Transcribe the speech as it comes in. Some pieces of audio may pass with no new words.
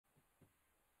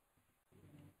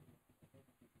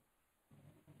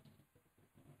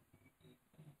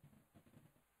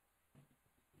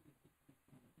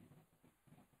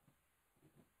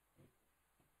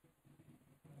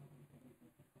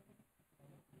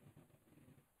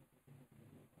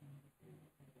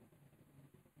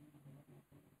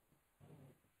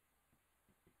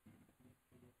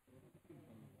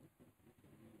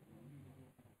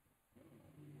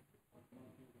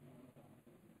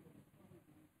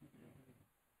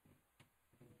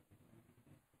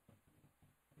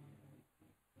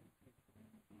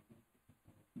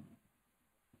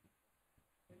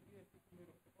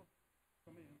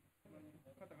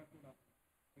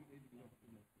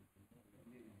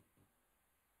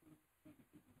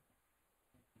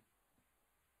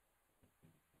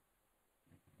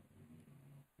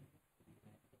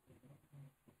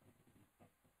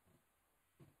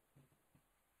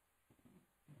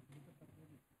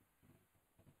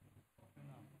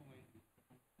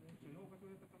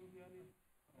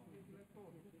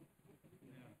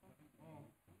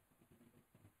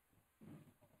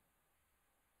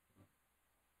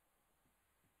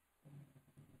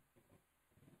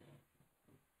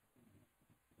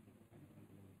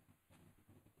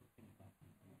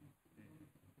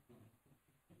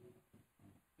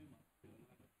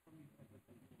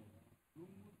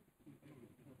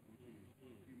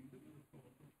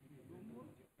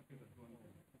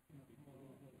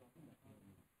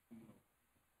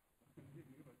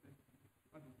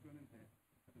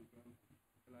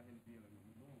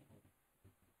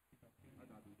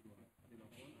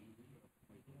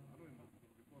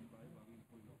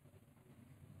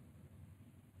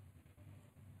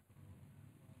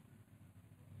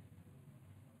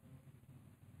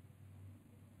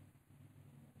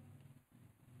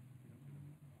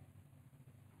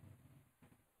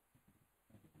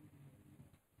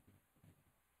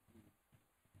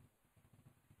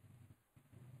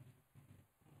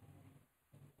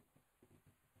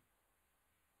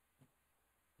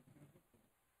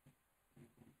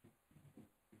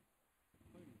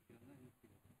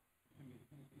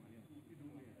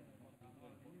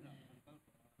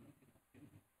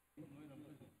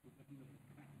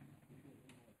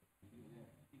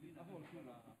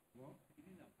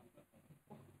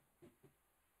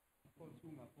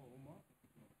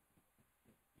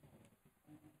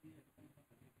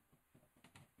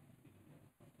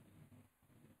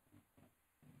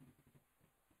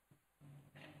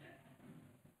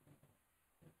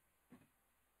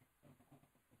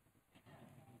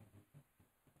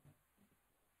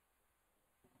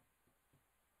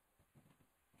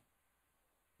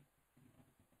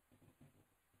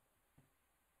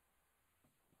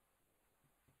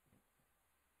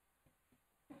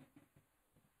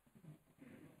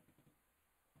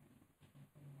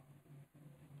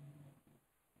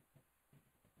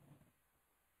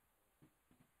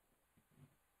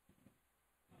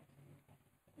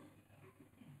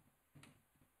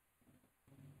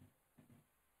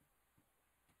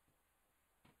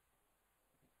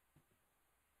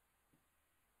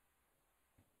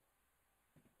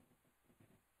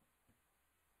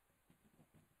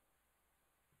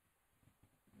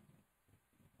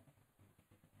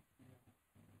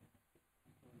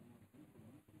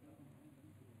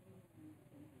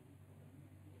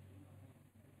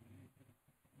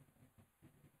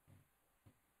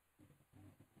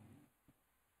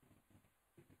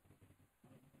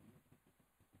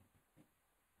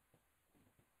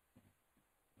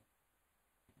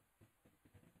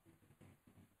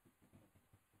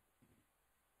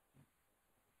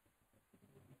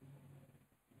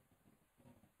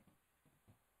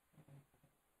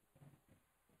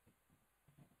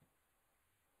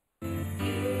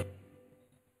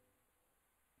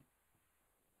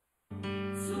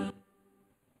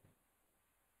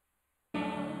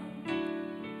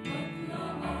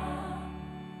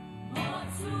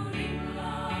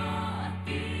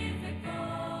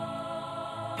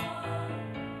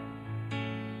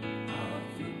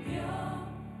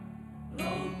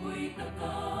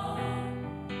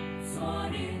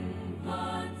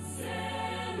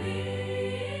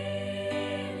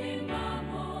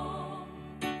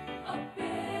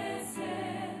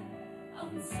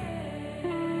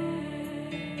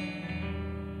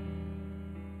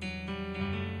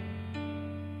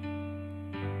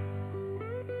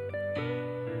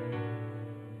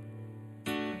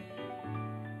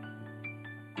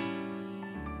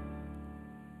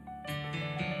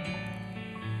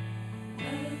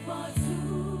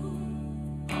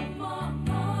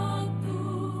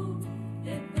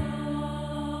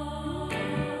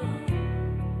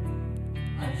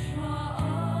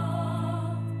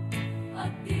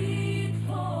Ati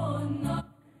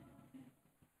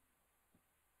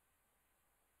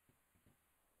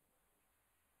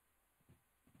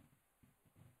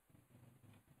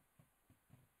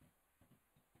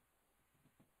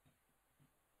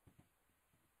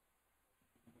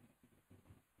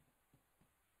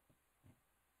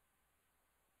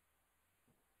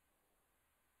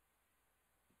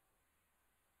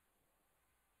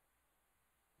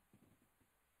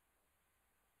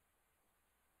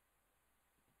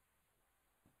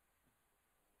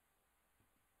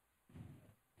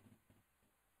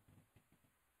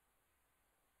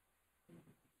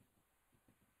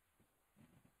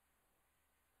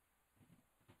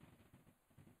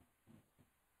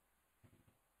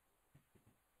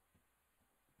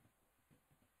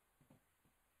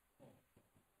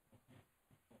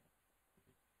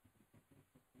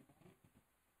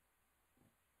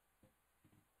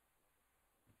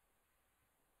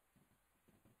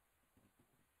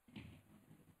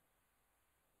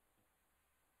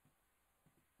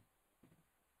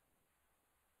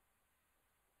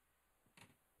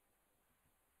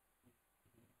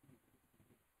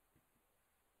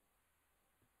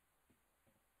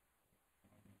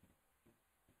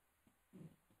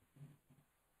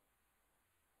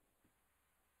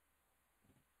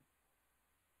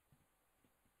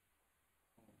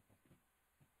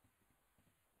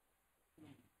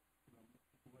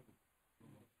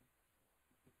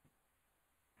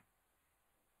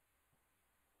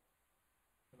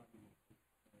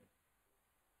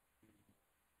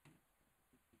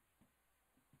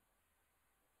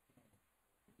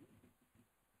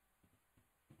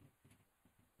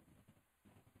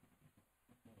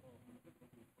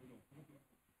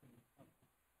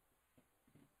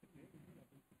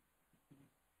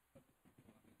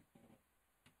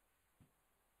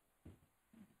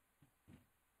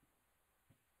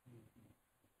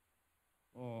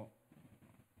Ồ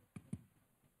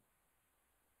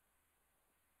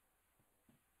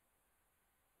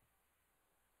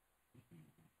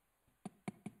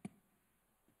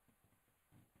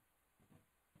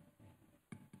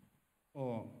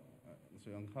ồ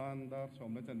sự anh khan đã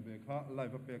xong mấy chân về khá lại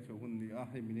và bẹc số hôn đi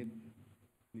 2 minute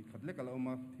ni khát lệ cả lâu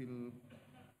mà til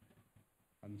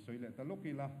anh xoay lệ ta lúc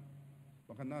kia là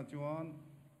bác anh na chuan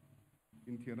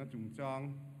in thiên na chung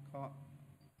chang khá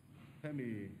thế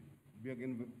mi việc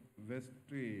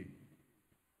investry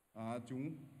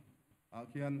chúng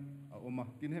khian oma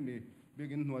tin hemi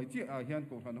begin nuai chi khian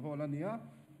ko khan hola nia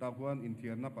ta huan in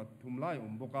thiar na pat thum lai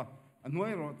boka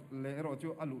anuai ro le ro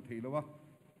chu alu theilowa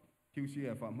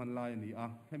QCF man lai ni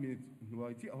hemi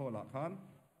nuai chi hola khan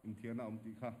in thiar na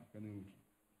ti kha kan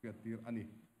piat tir ani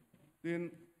tin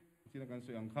sina kan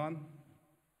soyang khan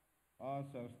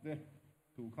sarste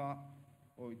thu kha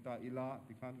oita ila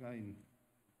ti khan ka in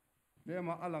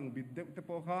lema alang bidde te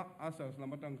po kha asas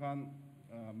lamatang khan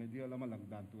media lama lang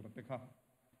dan tu te kha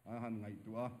han ngai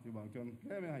tu chu bang chon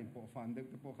lema hai po fan de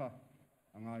te po kha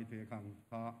angai the khang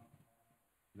kha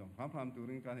jong pham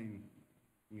turing kan in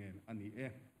ngel ani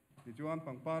ti chuan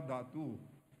pangpa da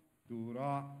tu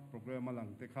ra program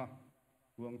lang te kha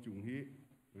huang chung hi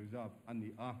reserve ani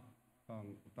khang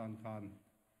tan khan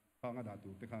khang da tu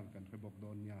te khan kan thebok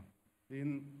don nya tin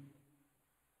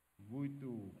vui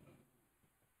tu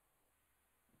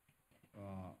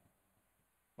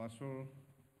pastor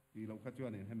ti lo kha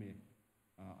chuan en hemi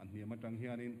an hnia ma tang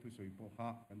hianin thu soi po kha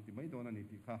kan ti mai don ani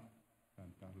ti kha kan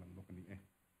tar lang lok ani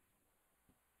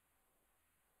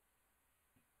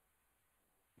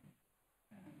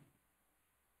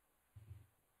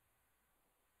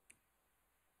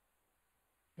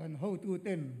kan ho tu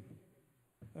ten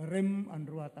rem an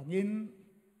ruat angin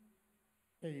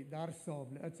ei dar som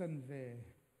le achan ve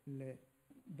le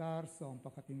dar som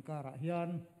pakhatin kara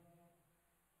hian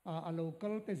a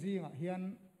local te zinga hian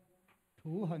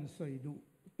thu han soi du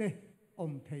te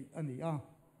om thei ani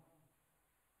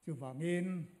chu wangin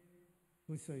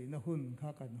hu soi na hun kha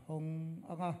kan hong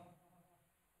anga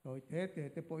toi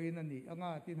te poin ani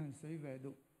anga tin han soi ve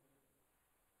du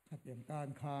khatem tan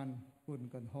khan kun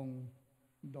kan hong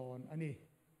don ani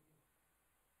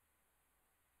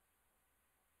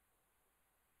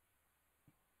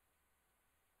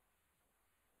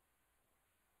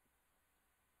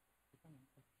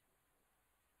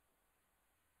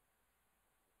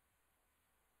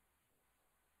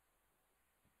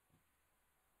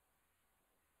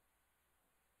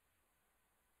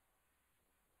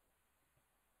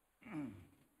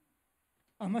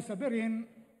ama saberin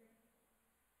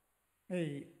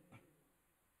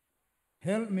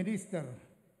Health Minister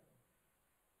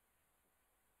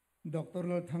Dr.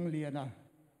 Lalhmingchhuanga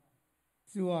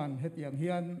chuan hetiang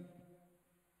hian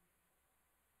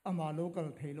ama local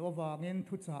theilo wangin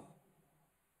thucha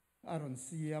aron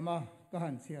siama ka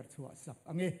han chiar chua sak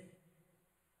ange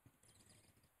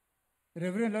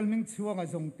Reverend Lalhmingchhuanga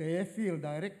Zongte Field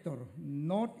Director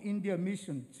North India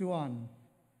Mission chuan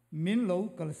min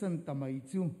local san tamai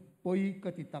chu poi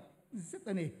katitak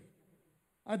zetani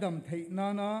Adam thei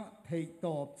nana thei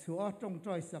top chua trong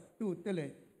trai sak tu tele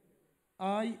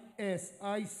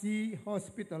ISIC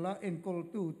hospital en kol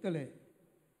tu tele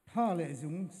tha le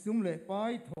zum le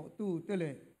pai tho tu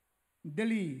tele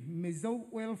Delhi Mizo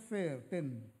welfare ten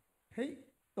thei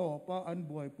topa an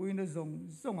boy puina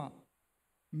zonga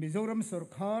Mizoram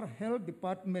Sarkar Health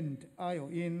Department ayo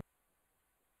in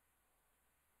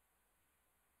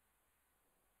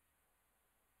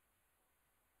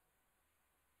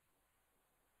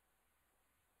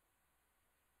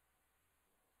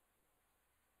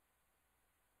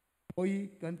oi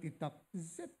kan ti tak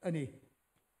zet ani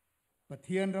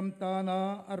pathian ram ta na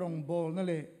arong bol na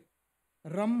le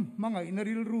ram mangai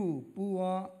naril ru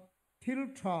puwa thil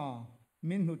tha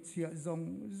min hu chia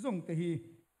zong te hi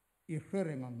i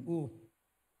hrerengang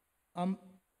am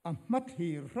mat hi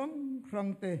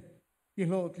rang te ti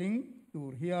lo tling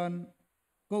tur hian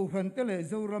ko ran te le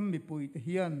zoram mi pui te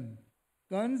hian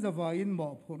kan zawain mo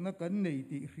phurna kan nei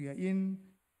ti hria in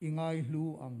ingai hlu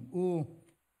ang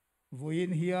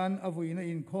Vuin hian avuina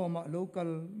in khoma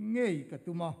local ngei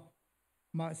katuma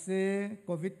ma se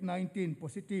COVID-19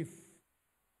 positive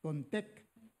contact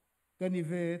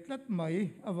kanive tlat mai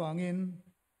awangin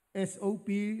SOP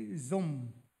zom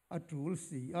atul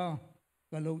si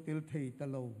kalo tel thei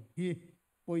talo hi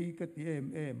poi ka ti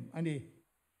em ani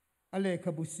ale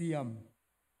khabusiam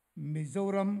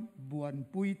Mizoram buan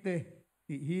puite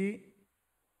ti hi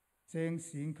cheng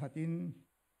sing khatin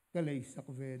ka lei sak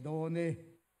ve do ne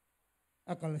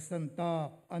akal san tak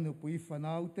anu pui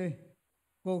fanau te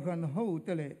ko ran ho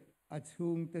te le a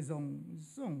chung te zong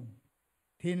zong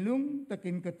thin lung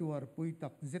takin ka tuar pui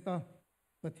tak zeta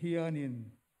pathianin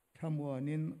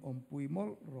thamuanin om pui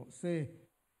mol ro se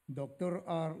Dr.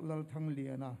 R.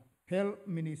 Lalhmingchhuanga Health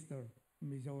Minister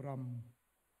Mizoram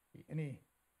ani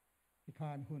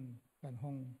ikhan hun kan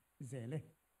hong zele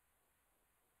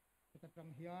ta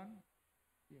tang hian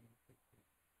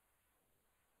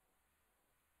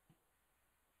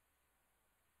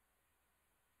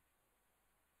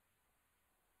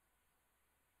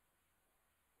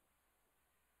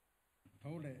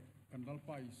thấu lệ cần đal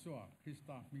pai xóa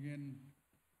Krista mingen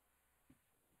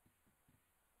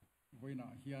Vuina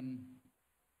hiền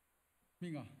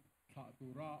minga thạ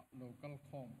tu ra local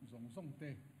khom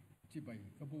Zongte chỉ bảy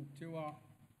cái bục chewa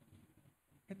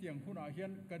cái tiếng huna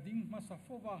hiền cái đinh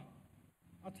masafova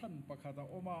athan pakhata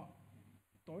oma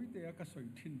tối te cái soi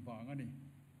thin vàng ani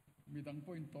mi dang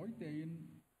point tối te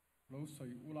in lo soi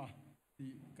ula ti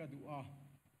cái dua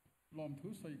lom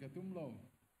thu soi cái tum lo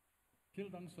thil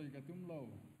dang soi cái tum lo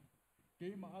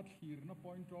ke ma athir na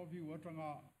point of view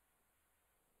atanga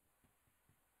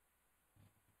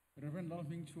Reverend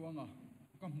Lalhmingchhuanga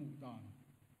ka mu dan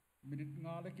minute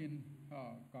nga lekin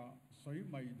ka soi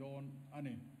mai don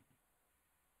ani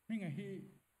minga hi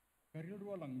karil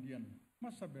ro lang dian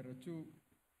masabera chu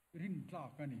rin tla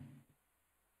kani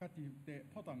kati te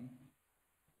photang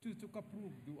chu ka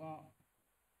proof dua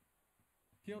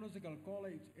Theological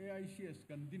College AICS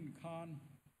kan din khan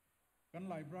kan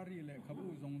library le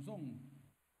khabu zong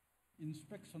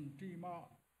inspection team a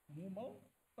mumal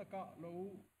taka lo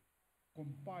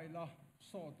compile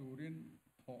so turin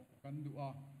tho kan dua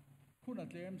khuna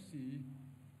tlem si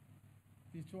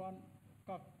ti chuan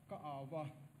ka awa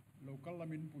local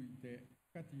lamin puite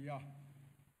katia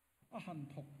a han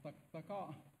thok tak taka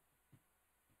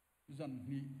zan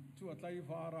ni chu atlai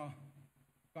vara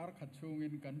kar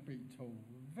khachungin kan pe chho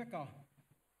veka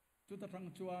chu ta thang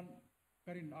chuan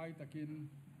karin ai takin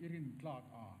irin tlak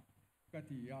a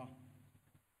katia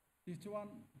ti chuan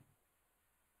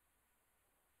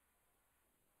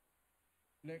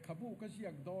le khabu ka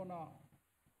siak dona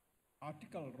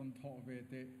article ron tho ve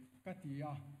te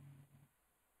katia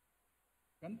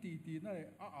kan ti na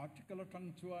a article tang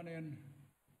chuanen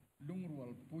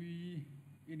lungrual pui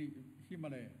ini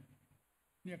himale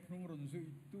niak nung ron zui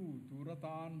tu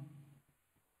turatan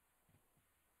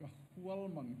ka hual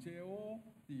mang cheo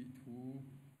ti thu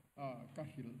ka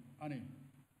hil ani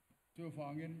chu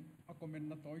fangin a comment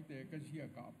na toite ka sia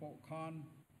ka po khan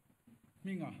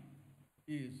minga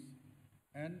is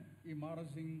an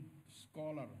emerging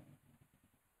scholar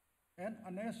and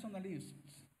a nationalist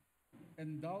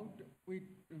endowed with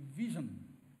vision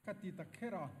katita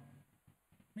khera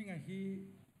minga hi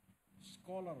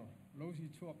scholar lo si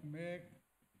chuak mek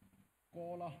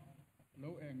kola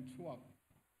lo eng chuak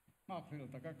mak hrel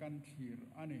taka kan thir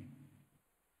ani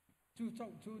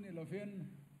chu ni loven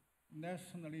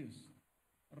nationalist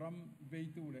ram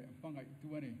veitu le pangai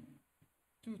tu ani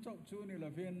chu ni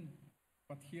loven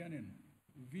pathianin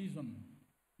vision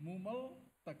mumal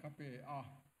takape a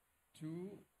chu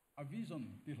a vision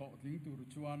ti ho tling tur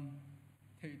chuan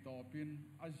thei to pin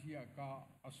azia ka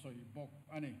asoi bok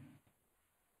ani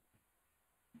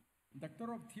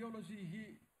Doctor of Theology hi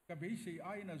ka beisi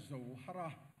aina zo hara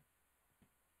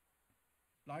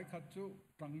lai khat chu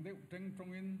tang deuh teng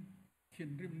tongin thin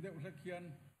rim deuh hlakhian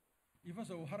iwa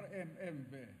zo har em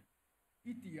ve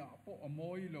itia po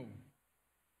amoi lo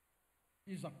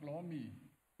izak lomi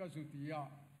ka zutia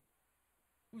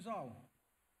uzau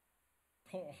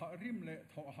tho ha rim le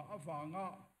tho ha awanga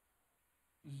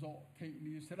zo thei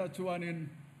ni sera chuanin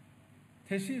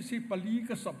thesi si pali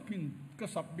ka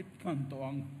sabit kan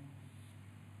toang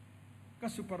ka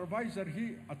supervisor hi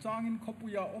achangin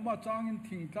khopuya oma changin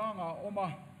thingtlanga oma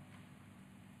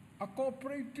a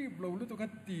cooperative lo lu to ka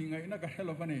ti ngai na ka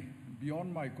helovani beyond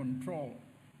my control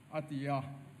atia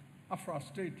a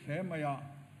frustrate hemaya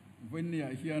Vuina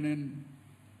hianin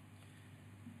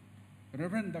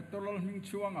Reverend Dr.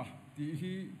 Lalhmingchhuanga ti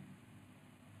hi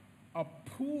a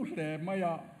phu le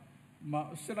maya ma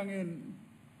selangin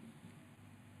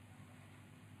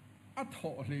a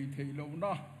tho le thei lo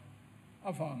na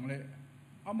awang le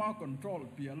ama control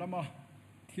pia lama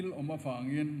thil oma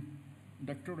fangin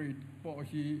doctorate po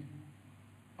hi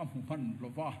amuhan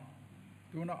lova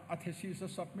tuna athesis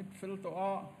submit fill to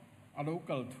a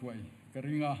local thuai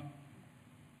karinga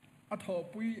a tho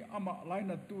pui ama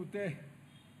laina tu te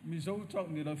mizo chau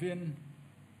ni lavin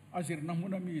azir na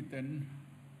huna mi ten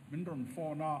minron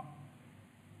phona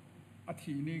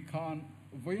athi ni khan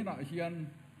Vuina hian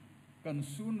kan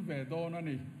sun ve don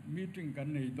ani meeting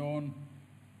kan nei don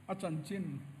a chan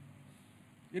chin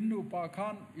in nu pa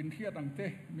khan in hiat ang te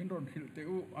min ron hil te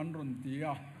u an ron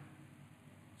tia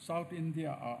South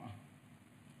India a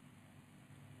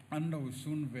an no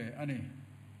sun ve ani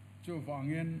chu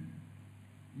wangin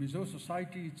Mizo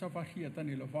society chawa hiat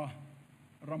ani lova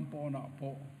rampona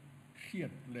po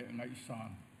hiat le ngai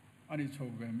san ani chho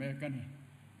ve me kani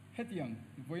hetiang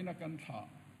voina kan tha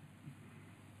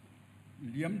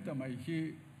liam ta mai hi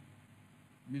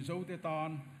Mizo te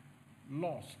tan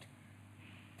lost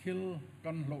til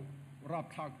kan lo rap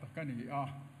thak ta kani a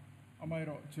amai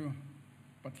ro chu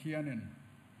pathianen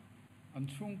an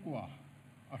chung kwa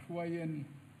a huayen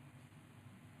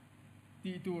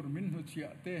ti tur min hu chia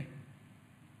te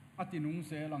atinung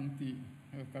se lang ti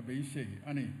ka be se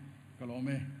ani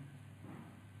kalome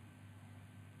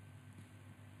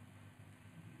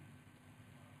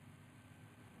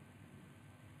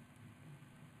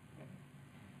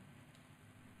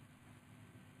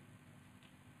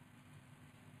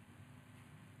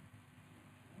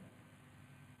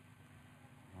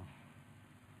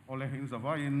ole hin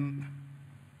zavain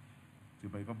chỉ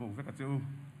bảy cái bộ với cái châu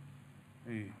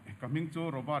cái mình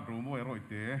châu robot rồi mua rồi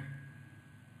thế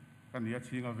cái này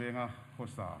chỉ nghe về nghe khó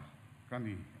sa cái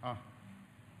này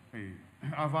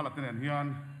vào là tên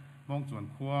hiền mong chuẩn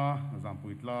khoa giảm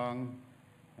bụi lang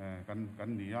cái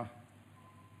này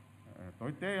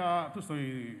tối thế tôi soi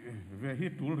về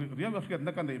hít tool riêng cái chuyện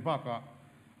đó cái này ba cả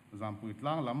giảm bụi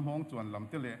lang lắm mong chuẩn lắm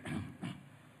thế lệ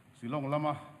xí long lắm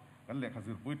cái lệ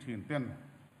khazir bụi thiên tên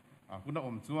คุณน่ะ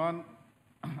ชวน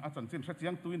อาจารย์สินเสีย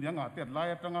งตุยเนี่ยงาเตียดไล่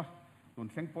จังตุน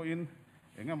เสียงปอิน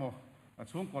เองมั้ง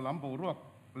ช่วงก่อนลำบูรวก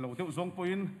เหล่าเที่ยวซงป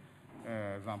อิน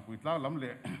จามปุยตลาลำเล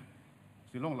ะ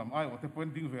สิลงลำไอโอเทปอิน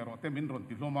ดิ้งเวรโอเทมินรอน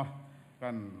ติลมากั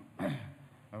น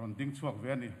รอนดิ้งช่วงเว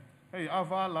นี่เฮ้ยอา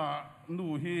วาลานู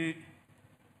ฮี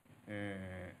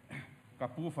กับ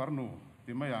ปูฟาร์นู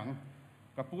ที่ไม่ยัง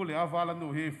กับปูเลยอาวาลานู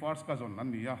ฮีฟาร์สกาซอนนั่น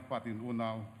นี่อะปาตินอูนา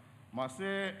วมาเซ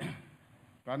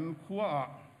กันขัว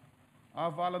อา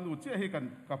วาลานูเจ้าให้กัน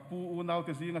กับปูอูนาวเต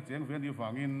ซิงะเจียงเวียนอยู่ฝั่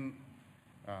งอิน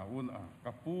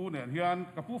กับปูเนี่ยเฮียน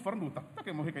กับปูฟาร์นูตักเ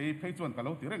อ็มให้กับเพย์จวนกับเร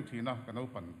าตีเร่งทีนะกับเรา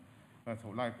ปั่นโถ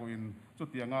ไล่ปอินจุด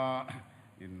เตียง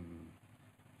อิน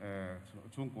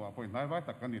ช่วงกว่าปอินนายไว้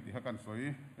ตักกันนี่ที่ให้กันสวย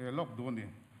ล็อกดูนี่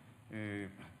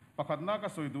ประคัดน้าก็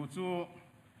สวยดูจู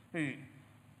ให้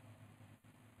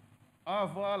อา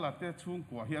วาลาเตช่วง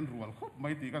กว่าเฮียนรัวครบไม่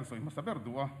ตีกันสวยมาสับเบอร์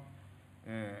ดู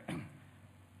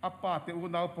อาปาเตอู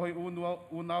นาวพอย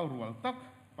อูนาวรัวตัก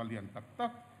ปลียนตั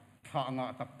กทาง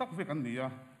ตักเวกันนี่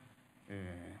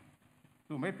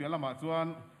ตัวไม่เปลี่ยนละมาจวน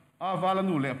อาวาลา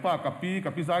นูเล่ป้ากับปี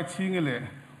ใจชิงเล่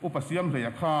อุปเสียมเล่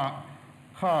ข้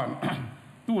า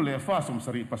ตู้เล่ฟ้าสมส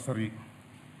ริปัสริ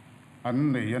อัน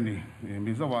นี้ยันนี่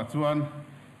มีสวัสดิ์จวน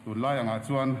ตุลายังจ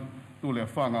วนตู้เล่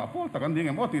ฟ้างพอตะกันดิ้ง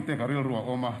มอติเตกะเรียลรัวอ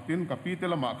อกมาตินกับปีเต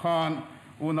ละมาข้าน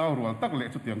อูนาวรัวตักเล่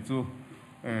จุดเตียงจู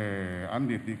อัน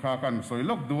นี้ที่ข้ากันสวย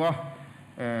ลกดัว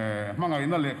มังไง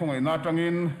นั่นเละคงไงน่าจังอิ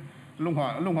นลุง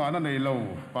หานั่นในเรา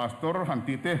พาสตอร์หัน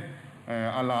ตีเต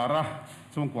อาลาระ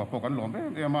ช่วงกว่าพอกันหลอม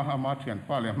มาเทียน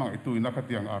ป้าเลยมังไอตุยนักเ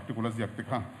ตียงอาร์ติคุลเซียกติ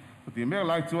ค่ะที่เมื่อไ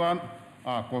รจวน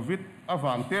โควิดว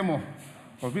างเตโม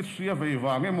โควิดเสียไปว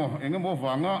างโมว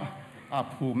าง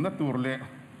ภูมินั่นตัวเละ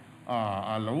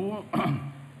เรา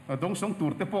ดงสงตัว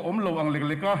เตปอมเราอังเ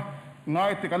ล็กๆง่า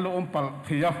ยติกันเราอมปัลเ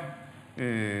ทีย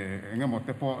หมดเต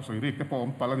ปสวยริกเตปอ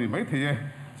มปัลนี่ไม่เทีย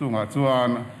ช่วงจวน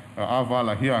อาวา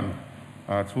ลาเฮียน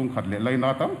ช่วงขัดเละไลนา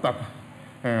ตั้มตัก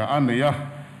อันนี้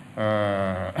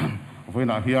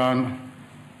Vuina hian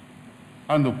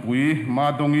anu pui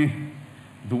ma dongi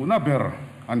du na ber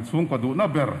an chung ko du na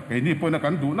ber ke ni poina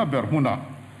kan du na ber huna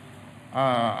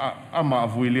ama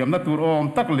William na tur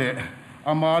om takle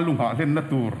ama lungha len na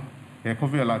tur he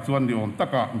khovela chuan ni om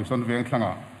taka mission veng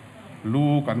thlanga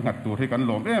lu kan ngat tur he kan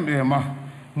lom em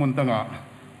mun tanga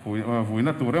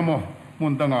Vuina tur emo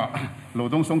mun tanga lo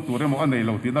dong song tur emo anei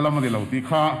lo ti na lam ni lo ti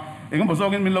kha engam bo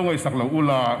zongin min lo ngai sak lo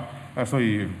ula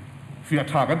soi phía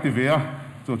thàกันติเวีย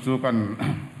จู่ๆกัน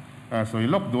สวย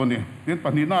ลบดูนี่ที่ป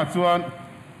นิน่าชวน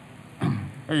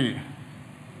ไอ้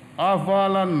อาวา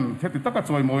ลันเทติตะกัด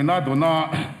สวยมวยน่าดูน่า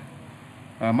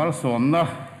มาลสมนะ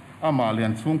อามาเลีย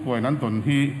นช่วงกวยนั้นตน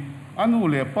ที่อนุ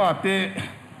เลป้าเต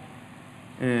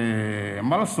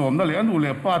มาลสมนั่นเลยอนุเล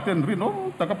ป้าเต้นริโน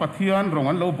ตะกับปะเทียนรง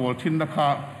อันโลบอลทินนะคะ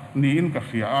นี่อินกับเ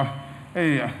สียไอ้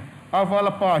อาวาล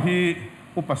ป้าฮี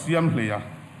อุปเสียมเลย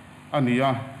อันนี้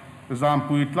จาม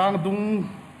ปุยตลางดุง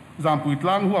จามปุยตล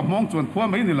างหัวมองจวนขั้ว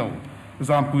ไม่นี่เรา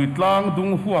จามปุยตลางดุง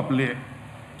หัวเปล่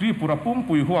ทรีปุระปุ่ม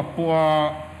ปุยหัวปัว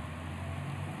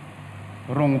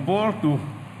รงบอลตุ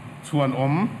ชวนอ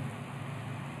ม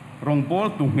รงบอล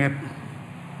ตุเง็ด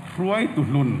ข ruai tu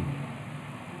lun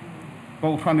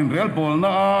ko khanin real ball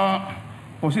na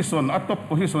position atop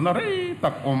position na rei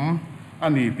tak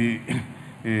ani ti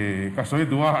ka soi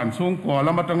dua an chung ko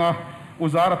lamatanga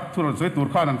uzara thur soi tur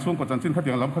khan an chung ko chanchin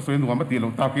khatiang lam kha soi nuwa ma ti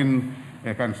lo takin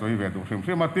kan soi ve du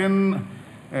hrem matin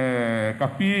ka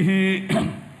pi hi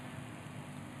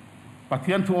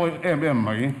pathian thu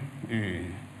mai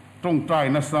trong trai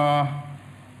na sa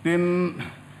tin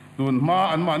tun ma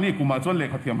an ma ni kuma chon le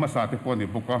khathiam ma sa te poni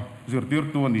boka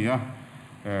zirtir tu nia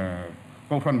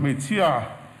ko khan mei chia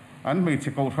an mei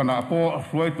che ko khana po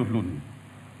ruai tu lun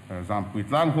zam pui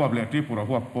tlang huap le tri pura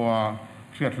huap po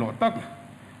hriat lo tak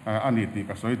ani ti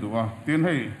ka soi duwa tin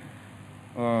hei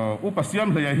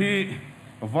upasiam le hi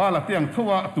wala tiang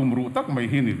thowa tumru tak mai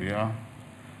hi ni vea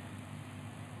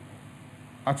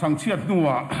a chang chiat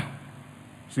nuwa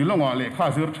silonga le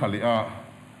kha zir thali a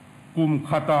kum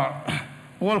khata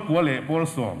pol ko le pol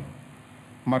som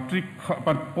matric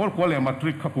pol ko le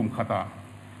matric kha kum khata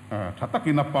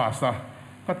thatakina pasa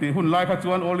khati hun lai kha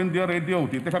chuan all india radio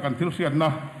ti te kha kan thil hriat na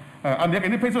an yak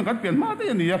ani pheichon kan pian ma te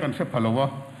ani ya kan hre phalowa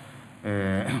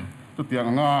tu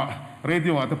tiang nga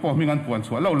radio ate po mingan puan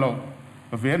chua lo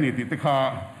ve ni ti te kha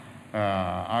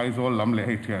aizol lam le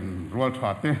hei thian rual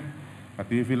tha te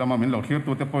ati filama min lo thlir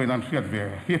tu te poin an hriat ve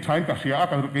hi thain ka hria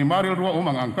ka ke maril ro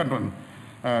omang ang kan ron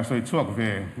soi chuak ve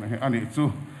ani chu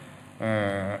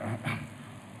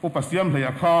upasiam le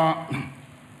ya kha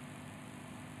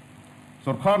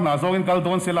sarkar na zongin kal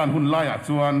don selan hun la ya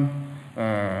chuan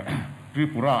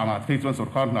tripura anga thei chuan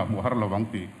sarkar na mu har lawang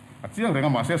ti achiang renga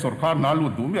ma se sarkar na lu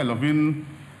du me lovin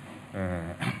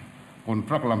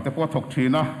contract lam te po thok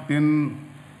thina tin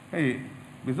hei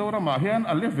bizora ma hian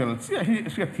a level chi hi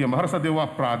hriat thiam har sa dewa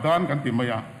pradan kan ti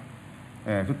maya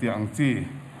chu tiang chi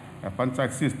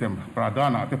panchayat system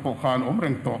pradana te po khan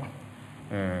omreng to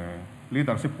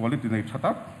leadership quality nei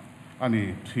thatak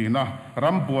ani thina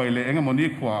rambuai le engemoni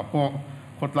khwa po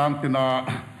khotlang tina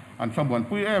an thamwan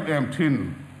pui em thin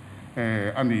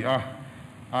ani a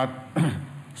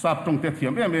sap tong te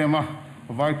thiam em a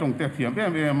vai tong te thiam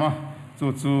em a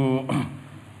chu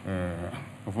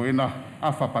Vuina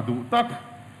afa padu tak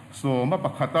so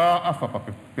mapakhata afa pa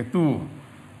petu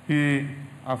hi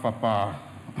afa pa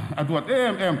aduat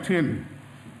em thin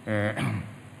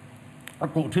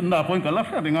aku thin na point kala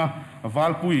ringa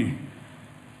valpui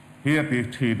hi ti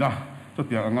thina chu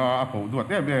tia nga aku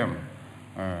duat em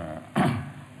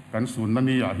kan sun na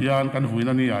ni ya hian kan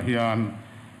Vuina ni ya hian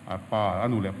pa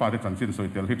anu le pa de chanchin soi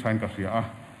tel hi thain ka hria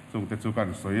Zongte chu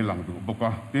kan soi lang du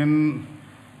boka tin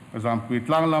zam pui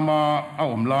tlang lama a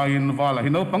om lain wala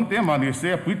hino pangte ma ni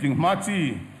se puiting ma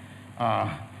chi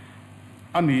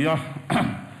ania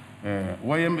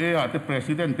YMA at the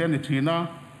president ten China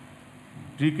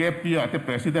GKP at the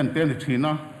president ten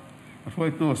China so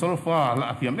itu solfa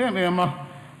la tiam em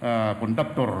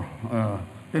conductor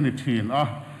ten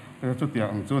China chu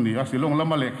tiang chu ni a silong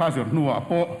lama le kha sir nuwa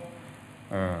po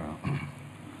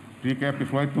GKP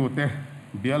so itu te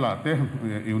biala te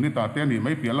unita te ni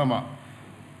mai pialama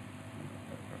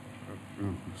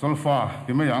solfa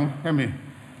ti mayang hemi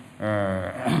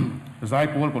zai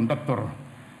pol conductor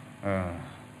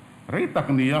rei tak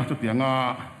nia chu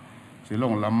tianga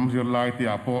silong lam zir lai ti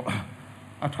apo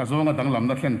a thazonga dang lam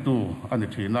na thlen tu ani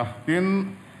thina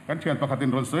tin kan thian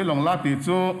pakhatin ron soi long la ti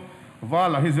chu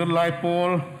wala hi zir lai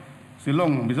pol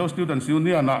silong mizo students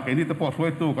union na ke ni te po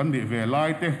throi tu kan ni ve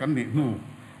lai te kan ni nu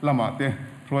lama te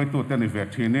throi tu te ni ve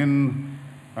thinin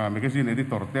magazine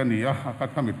editor te nia ka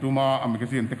khamit tuma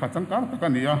magazine te khachang kang ta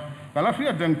kania kala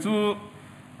hria dang chu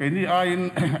ke ni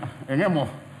ain engemo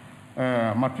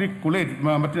matriculate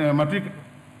matric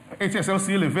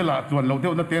HSLC level a tuan lo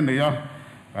deuh na te nia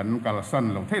kan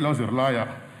kalasan lo thei lo zir la ya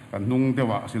kan nung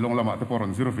dewa silong lama te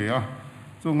poron zir ve a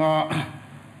chunga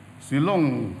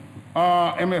silong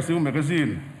MSU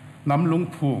magazine namlung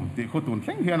thum ti khotun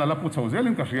thleng hian ala pu chho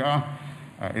zelin ka hria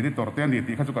editor te ni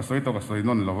ti khachu ka soi to ka soi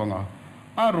non lowanga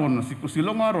aron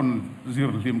silong aron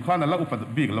zir lim khan ala upat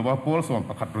big lawa pol som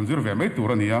pakhat ron zir ve mai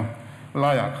turania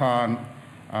laya khan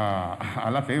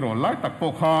ala teiro lai tak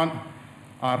po khan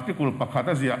article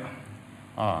pakhata zia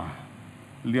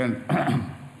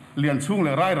lian chung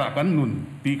le rai ra kan nun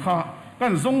ti kha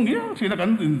kan zong ya thina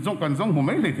kan zong hu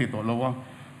mai le the to lawa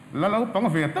la lau pang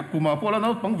ve tak kuma pola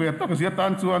lau pang ve tak zia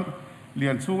tan chuan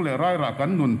lian chung le rai ra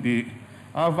kan nun ti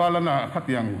avalana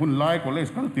khatiang hun lai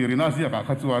college kal tirina zia ka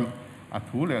kha chuan a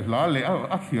thu le la le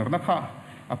a thir na kha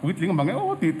a puitling mangai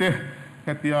o ti te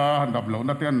hetia dab lo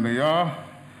na ten ne ya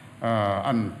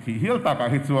an thi hial ta ka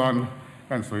hi chuan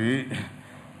kan soi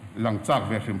lang chak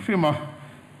ve hrim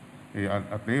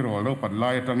a te ro lo pat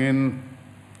lai tangin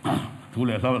thu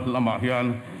le lama hian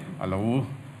alo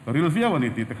real via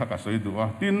wani ti te khaka soi du a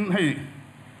tin hei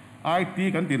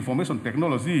IT kan information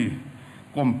technology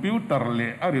computer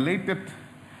le a related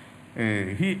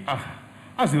hi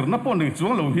azir na pon nei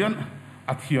chuang lo hian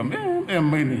a thiam em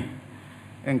mai ni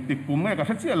eng tik pum nge ka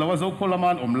thachia lo zo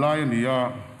kholaman omlai ni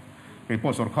a ke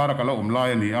po sarkar ka lo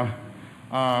omlai ni a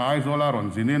ai zola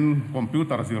ron zinin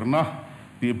computer zirna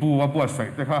ti bu wa bu sai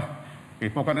te kha ke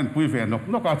po kan en pui ve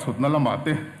nok ka chut na lama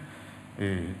te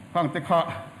khang te kha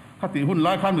ti hun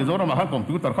lai khan mi zo ma han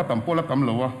computer kha tam pola kam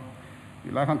lo wa ti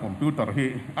lai khan computer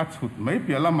hi a chut mai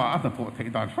pia lama a ta po thei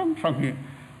dan sang hi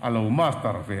alo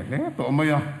master ve le to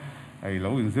maya ai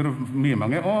lo in zir mi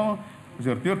mangi o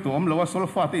zir tir tu om lo wa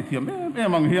solfa te thiam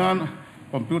mang hian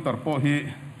computer po hi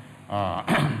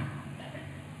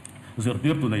zir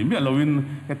tir tu nei mi lo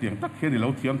in ke tiang tak he ni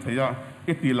lo thiam theya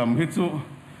e ti lam hi chu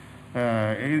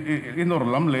inor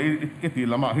lam le e ti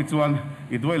lama hi chuan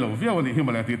I doi lo via ni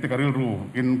himala ti te karil ru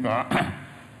in ka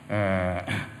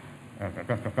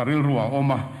karil ru a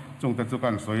oma chung te chu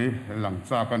kan soi lang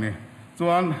cha ka ni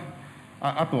chuan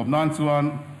a top nan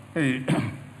chuan hei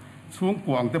chung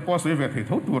kuang te po soi ve thei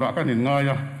tho tura kan in nga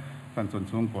ya kan chun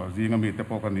chung kwa zinga mi te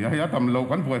po kan ni ya tam lo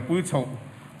kan boi pui chho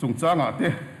chung cha nga te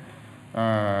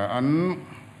an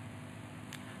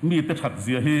mi te that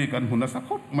zia hi kan hunna sa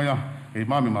khot maya ei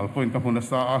ma mi mal point ka hunna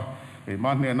sa a ei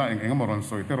ma ne na eng moron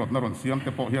soi te rot na ron siam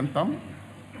te po hian tam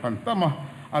kan tama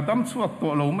adam chuak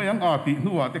to lo mai ang a ti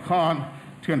nuwa te khan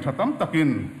thian thatam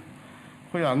takin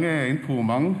khoya nge in thu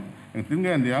mang eng tin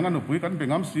nge niang anu pui kan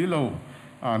bengam si lo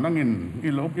nangin I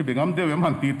lo I bengam de wem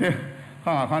han ti te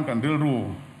khan kan ril ru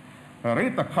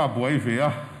rei tak kha buai ve a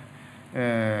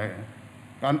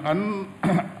kan an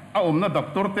a om na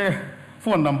doctor te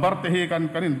phone number te hi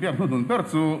kan in biak nun per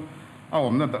chu a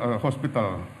om na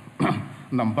hospital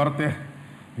number te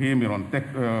hi mi ron tek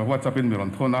WhatsApp in mi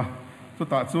ron thona chu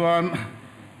ta chuan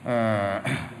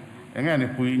enga ni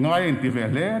pui ngai in ti ve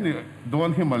le ni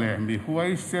don hi male mi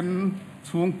huai sen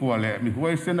chung kwa le mi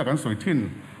huai sen kan soi thin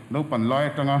no pan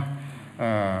lai tanga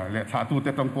le tha tu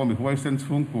te tang po mi huai sen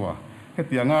chung kwa he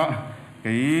tianga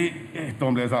ke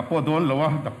tom le za po don lo wa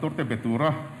doctor te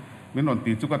betura min on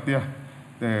ti chu ka tia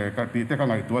te ka ti te ka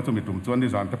ngai tu chu mi tum chuan ni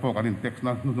zan te po kan in text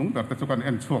na nung per te chu kan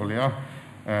en chuak le a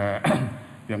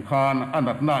tiang khan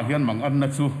anat na hian mang an na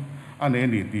chu ane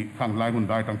ni ti khang lai hun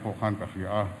dai tang po khan ka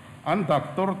ria an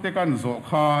doctor te kan zo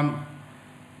khan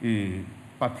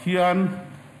pathian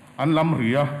an lam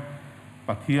ria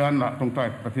pathian na tong tai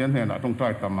pathian he na tong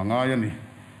tai tamanga ya ni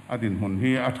adin hun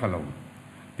hi a thalo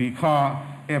ti kha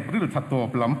april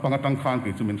thatop lam panga tang khan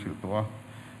ki chumin sil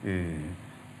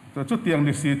to chu tiang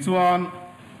ni si chuan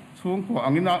chung ko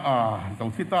angina to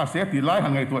thita se ti lai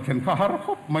hangai to then kha har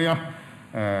khop maya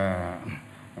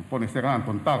poni se kan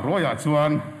ton tak roya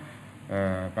chuan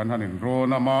kan hanin ro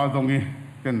na ma dongi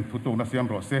ten thutu na siam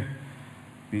ro se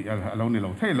ti alo ni lo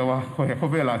thei lo wa kho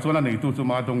vela chuan nei tu chu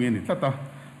ma dongi ni tata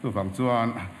tu wang chuan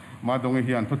ma dongi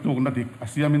hian thutu na dik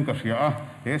asiamin ka ria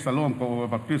he salom ko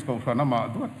baptist ko thana ma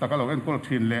du takalo en kol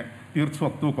thin le tir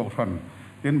chuak tu ko than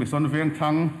ten mission veng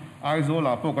thang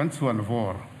aizola po kan chuan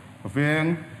vor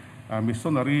veng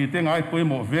missionary te ngai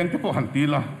poimo veng te po han ti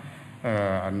la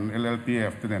an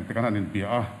LLTF ten te kan anin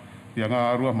pia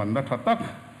tianga ruah man na thatak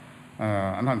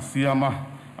an han siama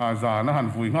za na han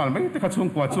vui ngal mai te kha chung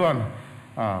kwa chuan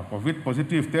covid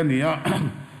positive te nia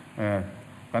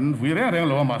kan vui reng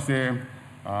lo ma se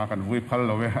kan vui phal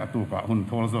lo we atu ka hun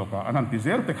thol zo ka an han ti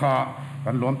zel te kha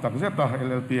kan lom tak zeta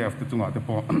LLTF te chunga te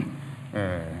po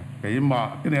keima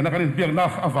tine na kan biak na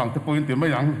awang te point te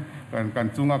mayang kan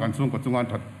chunga kan chung ko chungan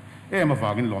that ma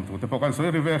wagin lom tu te po kan soi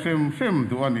rive sem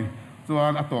du ani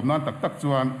chuan atop nan tak tak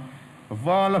chuan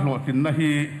wala hlo tin na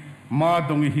hi ma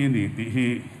dongi hi ni ti hi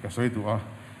ka soi tu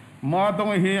ma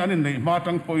dongi hi anin nei ma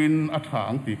tang point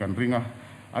athang ti kan ringa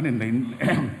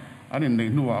anin nei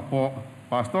nuwa po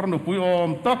pastor nu pui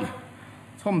om tak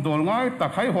chom dol ngai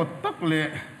tak hai hot tak le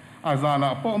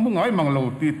azana po mu ngai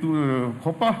manglo ti tu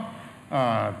khopa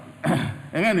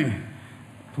engani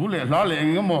thu le la le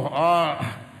engmo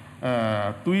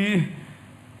tui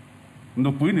nu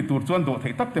pui ni tur chuan do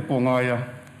thei tak te po nga ya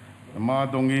ma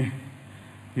dongi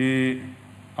hi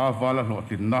avala lo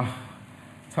tin na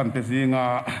chan te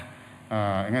zinga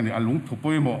engani alung thu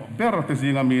pui mo ber te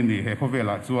zinga mi ni he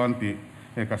khovela chuan ti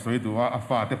he ka soi du a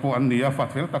fa te po an ni a fa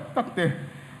thel tak tak te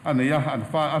ania an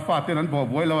fa te nan bo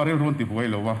boi lo rel run ti boi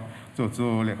lo wa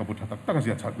chu le ka bu tak tak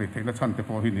sia chat le thei na chan te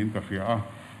po hi nin ka ria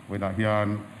Vuina hian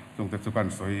chung te chu kan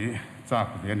soi chak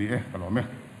ve ni ka lo me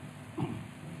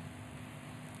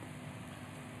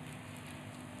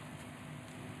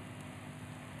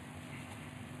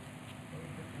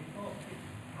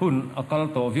hun akal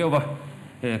to viawa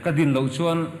ka din lo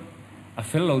chuan a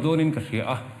fel lo donin ka hria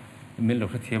a min lo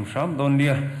thiam sam don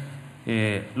nia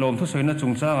lom thu soina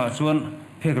chungchanga chuan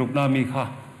phegruk na mi kha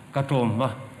ka tom ma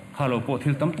khalo po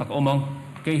thil tam tak omang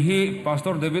ke hi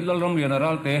pastor David lalram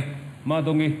general te ma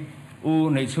dongi u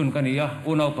nei chun kania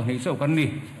u nau pa nei chau kan ni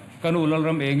kanu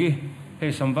lalram engi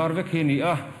he sambar ve khi ni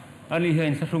a ani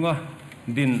hen thunga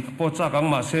din po cha kang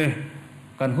ma se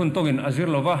kan hun tongin azir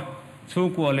lova chu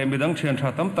ko le midang thian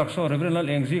tha tam tak so reverend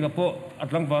engji ka po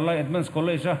atlang walai advanced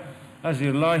college a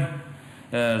azir lai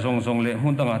zong le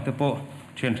hun tanga te po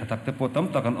thian tha tak te po tam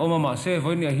tak an oma ma se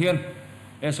voini hian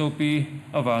SOP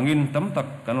awangin tam tak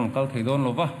kanon kal theidon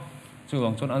lova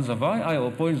chuwang chon an zawai ai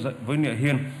opoin voini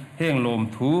hian heng lom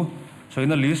thu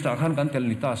soina list a khan kan tel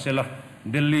ni ta sela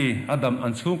Delhi adam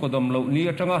an chung ko dom lo ni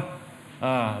atanga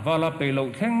wala pe lo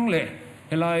thleng le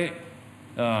helai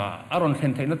aron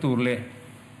thlen theina tur le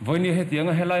voini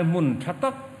hetianga helai mun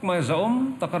thatak mai zaom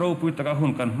takaro pui taka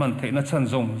hun kan man theina chan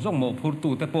zong mo phur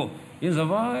tu te po in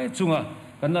zawai chunga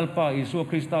kanal pa isu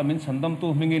krista min chandam tu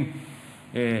mingin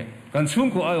kan chung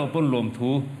ko ai opon lom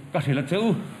thu ka thila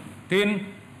cheu tin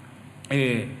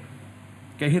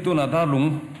ke hituna darlung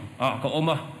ka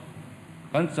oma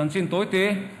kan chanchin toite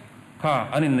kha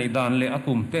anin nei dan le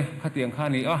akum te khatiang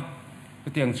khani a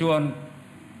khatiang chuan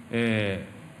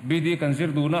BD kan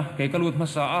zir duna ke kalut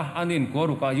masa a anin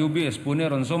koruka UBS pune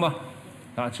ron soma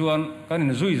ta chuan kanin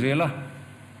zui zela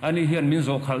ani hian min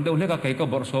zo khal deuh leka ke ka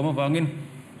bor soma wangin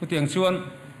khatiang chuan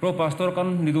pro pastor kan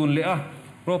nidun le a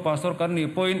pro pastor kan ni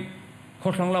point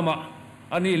khothlang lama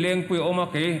ani leng pui oma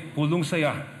ke pulung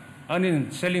saya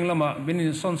anin selling lama binin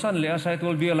sonsan le a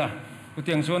saitol biala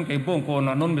kutiang chuan ke bong ko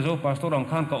na non bezo pastor ang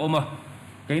khan ka oma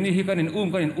ke ni hi kanin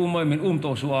mai min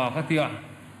to suwa khatia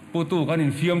putu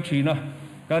kanin fiam thina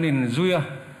kanin zuya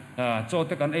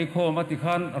chote kan ei kho mati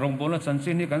khan rongbona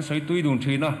chanchin hi kan soi tui dun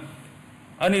thina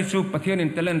ani chu pathian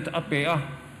in talent ape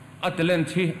a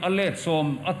talent hi a let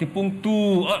som atipung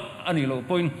tu ani lo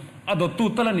point ado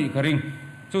tu talani karing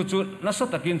chu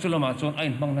nasatakin chulama chon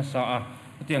ain mang na sa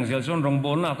a tiang zel chon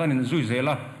rongbona kanin zui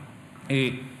zela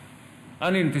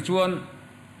anin ti chuan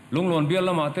lunglon bial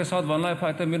lama te south van lai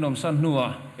phai te minom san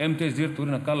nuwa mt zir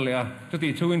turina kallea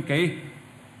chuti chuin kei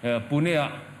punea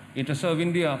interserve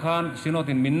india khan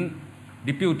sinotin min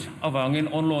depute awangin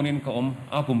onlonin ka om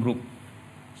akumruk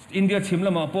india chim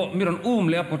lama po miron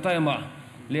le ko taima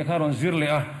le kharon zir le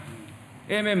a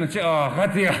che a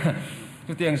khatia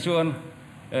chutiang chuan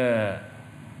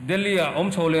delhi a om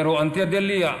chole ro antia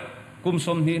delhi a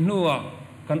kumsom ni nuwa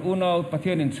kan unau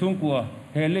pathian in chungkua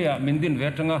helea mindin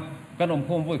vetanga kanom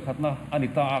khom voi khatna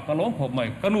anita kalom khop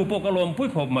mai kanu po kalom pui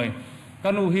khop mai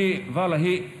kanu hi wala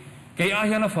hi ke a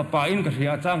hiana fa pa in ka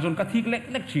ria chang jon ka thik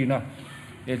lek china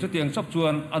e chu tiang chop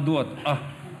chuan aduat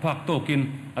phak tokin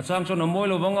a chang chon moi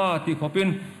lo wanga ti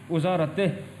khopin uzarate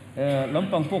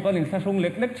lampang po kanin thasung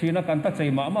lek china kan ta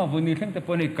cheima ma vuni thleng te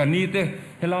poni kani te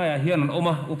helaya hian an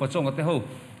oma upachong ate ho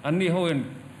anni hoen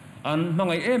an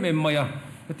mangai em maya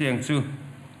tiang chu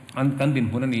an kan din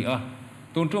hunani a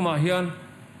tuntuma hian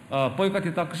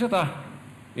poikati tak seta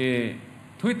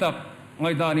thuitak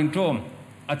ngai danin trom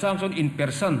achang chon in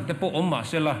person te po omma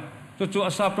sela chu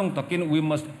asap tong takin we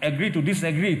must agree to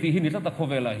disagree ti hin ta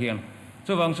khovela hian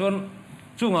chuwang chon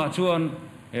chunga chuan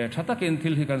thatakin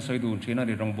thil hi kan soidun thina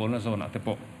ri rong bolna zona te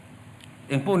po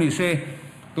engpo ni se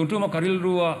tuntuma karil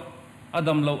ruwa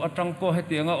adam lo atang po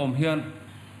hetianga om hian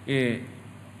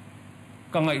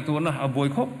kangai tu na aboi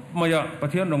khop maya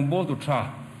pathian rong bol tu tha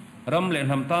ram le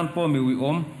nam tan po mi wi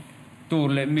om tur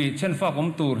le mi chen fa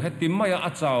om tur hetim maya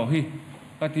achao hi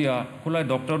katia khulai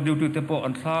doctor duty te po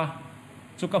an tha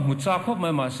chu ka mu cha khop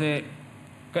mai ma se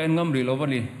ka en ngam ri lo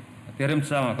bani terem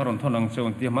changa karon thonang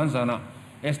chon ti man jana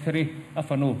s3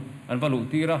 afanu an valu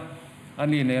tira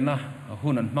ani ne na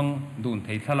hun an mang dun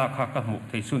thei thala kha ka mu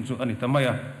thei sun chu ani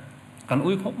tamaya kan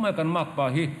ui khop mai kan mak pa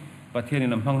hi pathian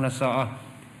in mang na sa a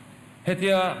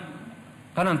hetia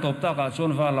kanan top ta ka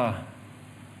chon wala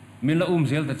min la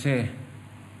zel ta che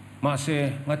ma se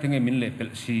ngatinge min le pel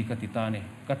si ka titane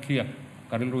ka thliak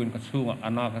karil ruin ka chunga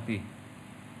ana ka ti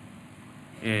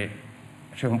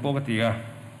shempo ka ti ya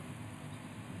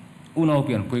unau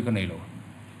pian pui ka nei lo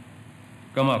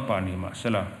kama pani ma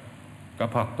sela ka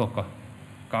phak to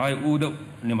ka ai u do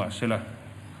ni ma sela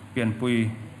pian pui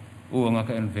u nga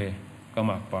ka enve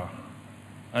kama pa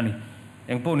ani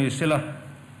engpo ni sela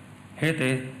hete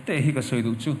te hi ka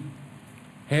soidu chu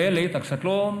he le tak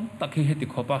satlom tak hi heti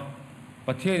khopa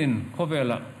pathianin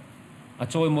khovela a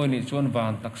choi moi ni chuan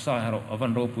van taksa haro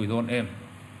avan ro pui don em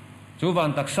chu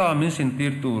van taksa min sin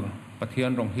tir tur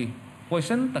pathian rong hi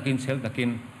poison takin sel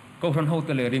takin ko ran ho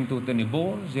te le ring tu te ni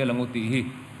bol zelangu ti hi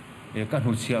e ka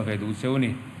nu chia ve du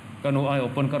cheuni kanu ai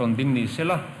open karon ding ni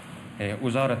sela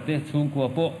uzarate chung kwa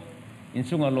po in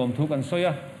chunga lom thu kan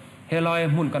soya helai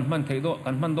mun kan man theido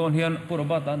kan man don hian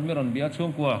purobatan meron bia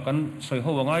chung kwa kan soi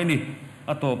ho wangai ni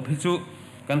atop hi chu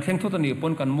kan kheng thut ani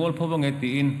pon kan mol pho wange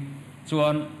ti in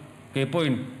chuan ke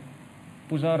point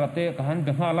puzarate ka han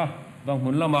bengala bang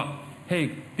hun lama hei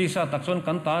ti sa tak chon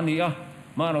kan ta ni a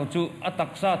ma ro chu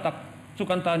atak sa tak chu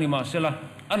kan ta ni ma sela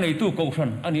anei tu ko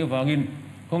ran ani wangin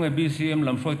khong e BCM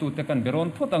lam soi tu te kan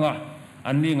beron photanga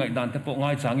anni ngai dan te po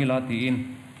ngai changi la ti in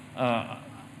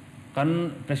kan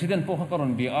president po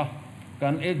hakaron bi a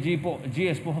kan AG po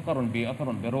GS po hakaron bi a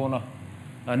karon berona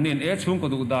anin e chung ko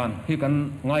du dan hi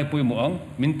kan ngai pui mo ang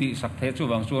minti sak the chu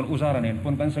wang chuan uzaranen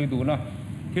pon kan soi du na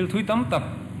hil thui tam tak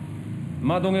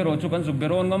ma donge ro chu kan zu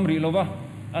beron ngam ri lowa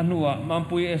anua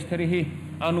mampui esteri hi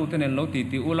anu tenen lo ti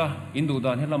ula indu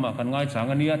dan helama kan ngai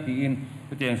changania ti in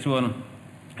teng chuan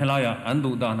helaya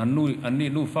andu dan anni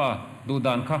nu fa du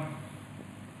dan kha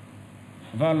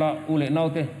wala ule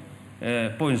naute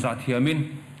point za thiamin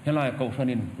helai ko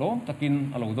sanin lom takin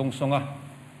alo dong songa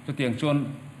chu tiang chuan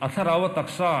atharawa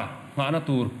taksa ngana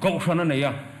tur ko sana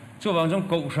neya chuwang jong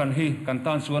ko san hi kan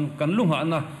tan chuan kan lunga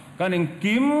na kaning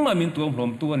kim amin tuam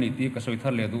hlom tu ani ti ka soi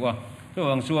thar le duwa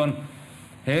chuwang chuan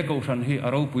he ko san hi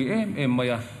aro pui em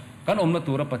maya kan omna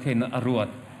tura pathen aruat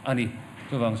ani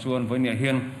chuwang chuan voinia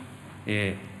hian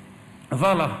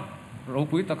wala ro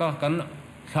pui taka kan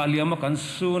thaliama kan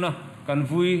suna kan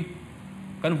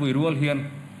vui rual hian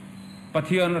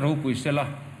pathian ro pui sela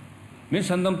min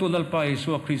sandam tu dal pai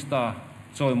su Krista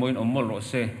choi moin omol ro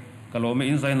se kalome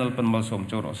in zainal pan mal som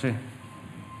cho ro se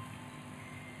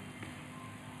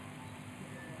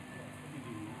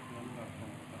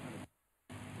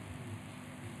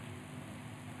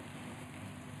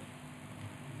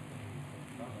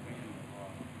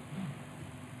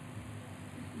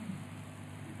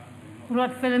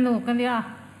ruat felenu kan dia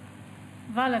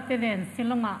wala teden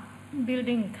silonga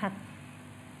building khat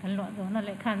kan lo do na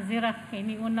le khan zira ke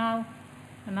ni unaw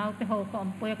anaw te ho ko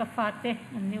ampoy ka fate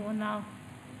ani unaw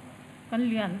kan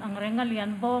lian ang renga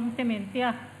lian bom te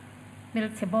mentia mel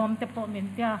che bom te po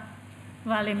mentia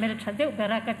wale mel thade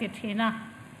bera ka ti thina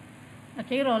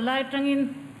ati ro lai tangin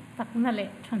tak na le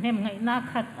thanem ngai na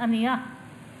khat ania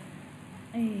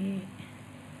ai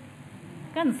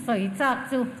kan soi chak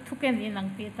chu thuken inang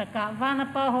ti taka wana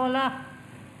pa hola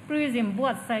prism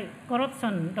buat sai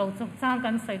corruption do chuk chang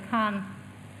kan soi khan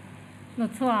no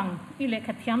chuang i le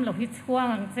kha thiam lo hi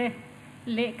chuang che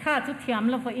le kha chu thiam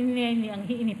lo fa in ne ni ang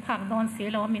hi ni phak don se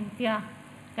lo min tia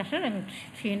ka sereng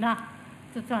thina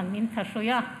chu chuan min tha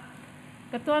soya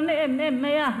ka to ne em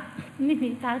me ya ni ni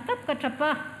ta tap ka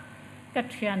thapa ka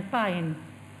thian pa in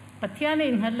pathian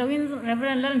in halloween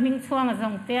reverend Lalhmingchhuanga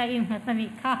Zongte in hatani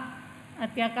kha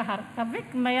atia ka har ka vek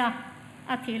maya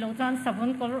athi lo chan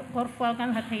sabun kor fal kan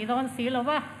hathei don si lo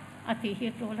wa athi hi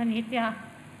to la ni tia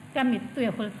kamit tu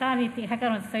hulta ni ti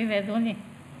hakaron sai ve do ni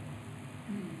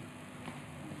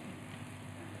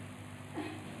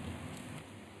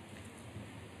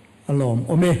alom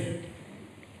ome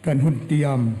kan hun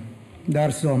tiam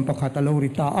dar som pakhat alo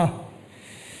rita a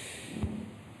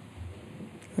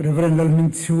reverend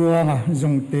Lalhmingchhuanga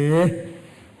Zongte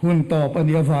hun top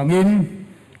ania wangin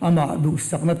ama du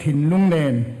sakna thin lung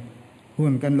nen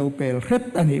hun kan lo pel khet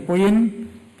ani poin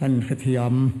kan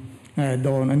khethiam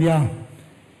don ania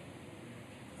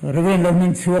reverend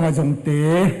Lalhmingchhuanga Zongte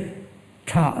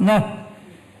tha na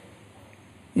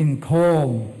in khom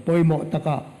poimo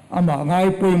taka ama ngai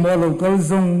poimo local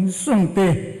Zongte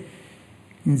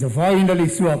in zavai na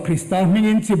lisua Krista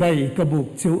mingin chibai kabuk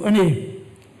chu ani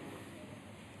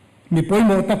mi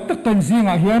poimo tak tak kan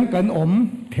zinga hian kan om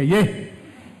theye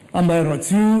amai ro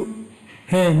chu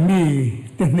heng mi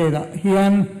tehne da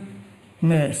hian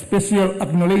ne special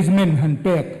acknowledgement han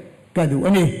pek kadu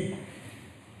ani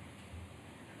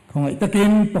khongai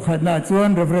takin pakhat na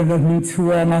chuan reverend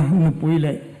Lalhmingchhuanga nupui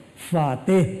le fa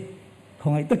te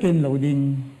khongai takin loading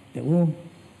te u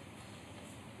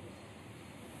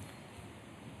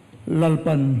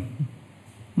lalpan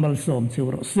malsom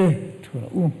chura se thura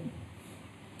u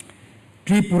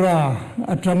Tripura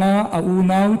atanga a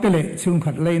unau tele chung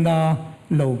khat leina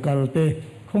local te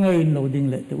khongai loading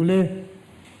le te ule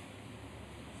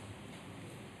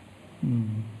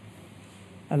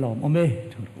alom ome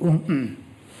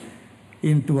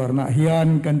in tuar na hian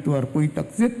kan tuar pui tak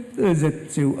zet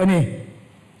chu ani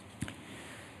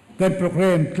kan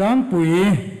program tlang pui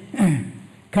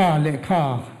kha le kha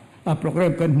a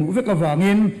program kan mu vek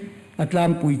awangin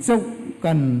atlang pui chau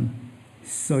kan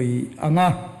soi anga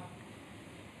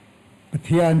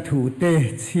pathian thu te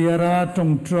chiara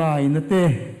tong trai na te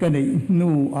kan nei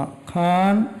nu a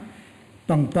khan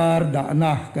pangtar da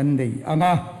na kan nei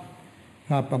anga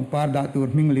ha pangpar da tur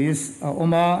minglis a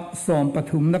oma som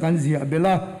pathum na kan zia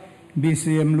bela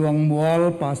BCM luang mual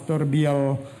pastor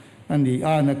bial ani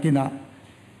anakina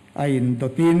ain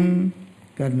dotin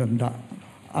kan nanda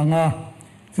anga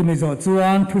chumizo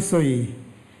chuan thusoi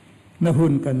na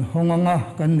hun kan honganga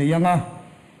kan niyanga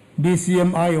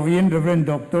BCM IO in Reverend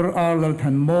Dr.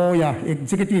 Lalhmingchhuanga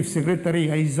Executive Secretary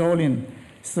Aizolin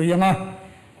soyanga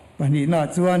pani na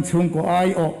chuan chungko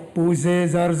IO puze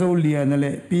zarzo lian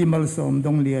le pimal som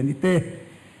dong lian ite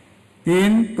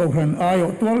tin ko han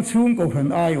IO twal chung ko han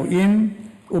IO in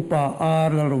upa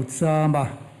ro chama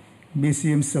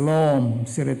BCM Salom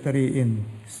Secretary in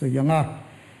soyanga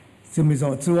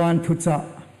chumizo chuan thucha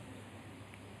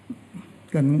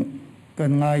kan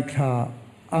ngai kha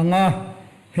anga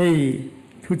hei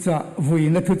thucha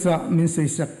vuina thucha min sei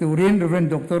sak turin Reverend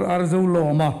Dr. Arzo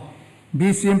Loma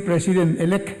BCM President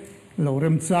elect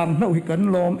lorem chang no hi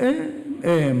kan lom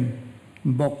em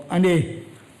bok ani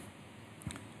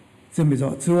chumizo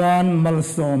chuan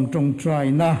malsom tong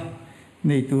trai na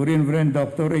nei turin Reverend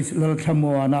Dr.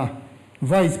 Lalhmingchhuanga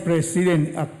Vice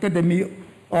President Academy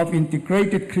of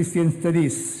Integrated Christian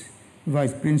Studies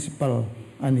Vice Principal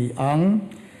ani ang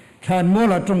khan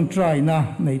mola tong trai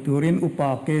na nei turin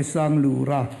upa ke sang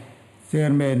lura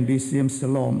Chairman BCM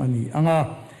Salom ani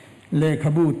anga le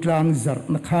khabu tlang zar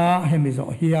na kha hemizo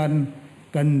hian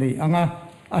kan nei anga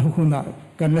ahuna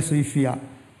kan la suifia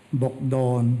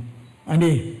bokdon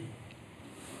ani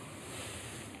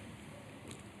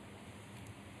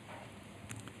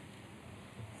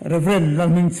Reverend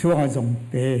Lalhmingchhuanga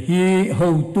Zongte hi ho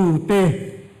tu te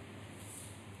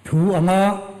thu anga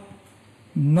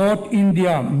North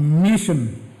India Mission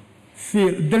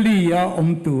Field Delia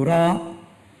Tura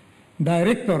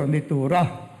Director ni Tura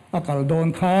akal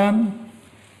don khan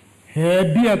he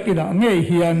bia kina nge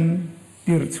hian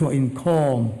tir chua in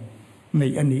khom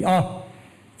nei ani a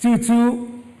chu chu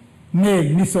nge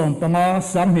ni som panga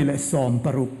sam hi le som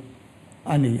paru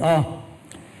ani a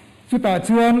chuta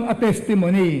chuan a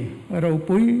testimony ro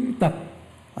pui tak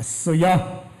asoya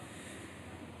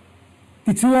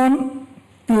ti chuan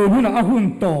tu huna ahun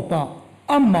to pa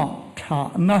amma tha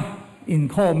na in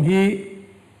khom hi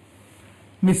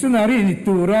missionary ni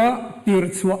tura tir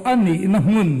chua ani na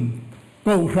hun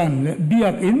ko ran le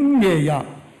biak in nge ya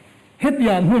het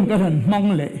yan hun ka ran mang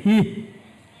le hi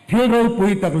thil ro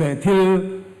pui tak le thil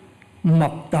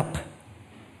mak tak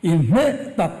in me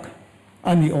tak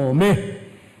ani o me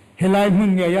helai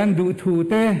mun nge yan du thu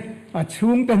te a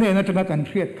chung te ne na tanga kan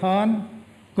thriat khan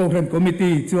ko ran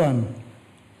committee chuan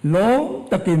lo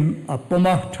takin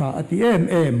apoma tha ati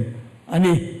em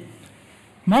ani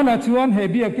mana chuan he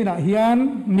bia kina hian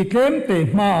miklem te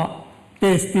ma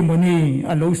testimony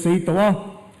alo sei towa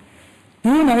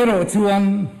tu na ero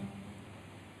chuan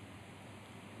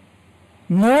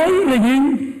ngoi legin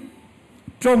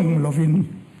trong lovin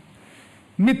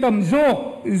mitam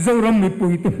jok zoram mi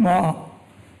pui te ma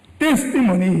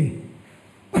testimony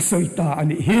asoita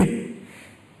ani hi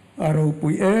aro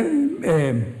pui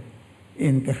em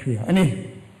in kahria ani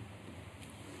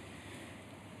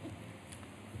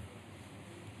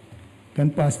kan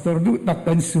pastor du tak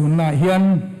kan sunna hian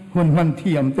hun man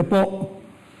thiam te po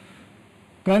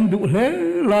kan du hle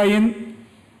lain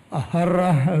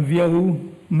ahara viau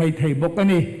mai thei bok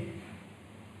ani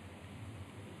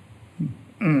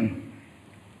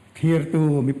thir tu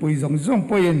mi pui zong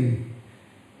poin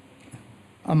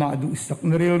ama du sak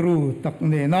neril ru tak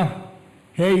ne na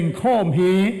hein khom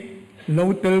hi lo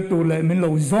tel tu le min lo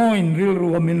join ril ru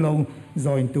min lo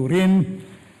join turin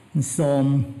som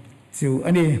chu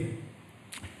ani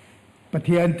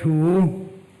pathian thu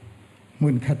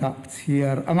mun khata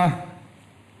chiar anga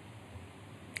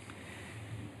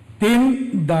tin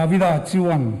davida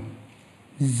chuan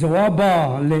zoaba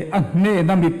le ahne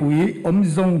nami pui om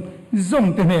zong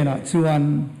te na chuan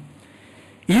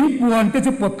in puan te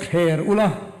chu pot kher ula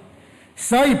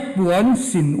sai puan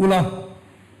sin ula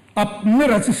ap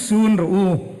nera chu sun ro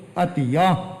atia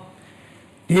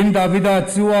tin davida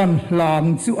chuan lam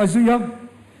chu azuya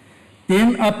tin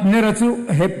ap nera chu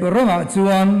hep ronga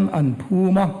chuan an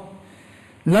phuma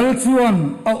lal chuan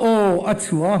a o a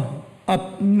chua ap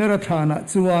nera thana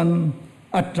chuan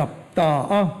a trap ta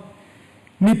a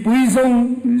mi pui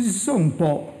zong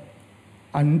po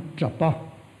an trapa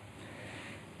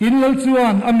tin lal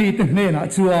chuan ami te hna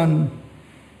chuan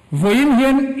voin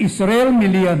hian Israel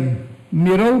million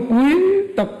miro pui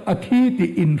tak athi ti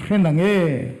in hrenange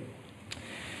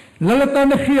lalata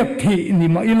na khiak thi ni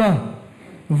ma ila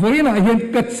voina hian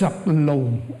katsak lo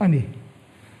ani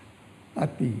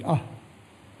ati a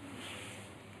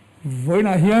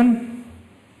voina hian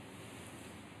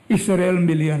Israel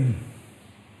million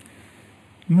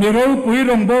mi rau pui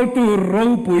rong bol tu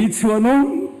rau pui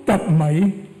chuanong tak mai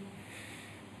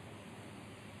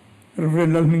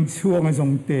Reverend Lalhmingchhuanga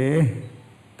Zongte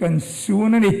kan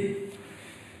suan ani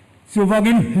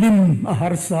Suvagin lim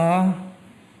aharsa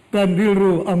kan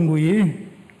rilru angui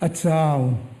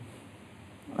achau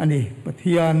ani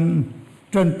pathian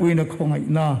tran pui na khongai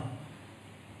na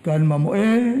kan mamo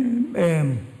em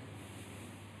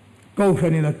câu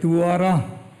khani la tuara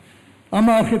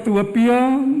ama khetua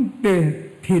piang te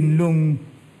thin lung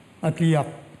atliak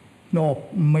nop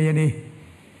mai ani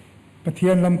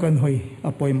pathian lam kan hoi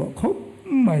apoi mo khop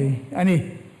mai ani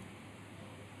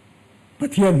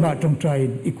pathian ma trong trai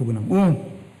ikunang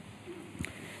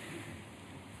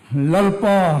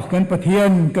lalpa kan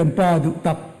pathian kan pa du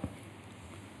tak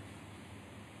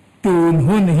tun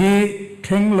hun hi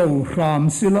theng lo ram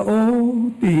sila o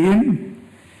tin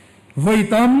vậy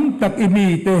tam tak imi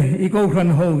te iko khan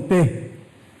ho te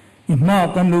ima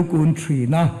kan lu kun thri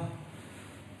na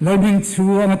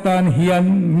Lalhmingchhuanga tan hian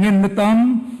ngin tam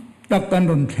tak kan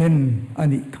ron thlen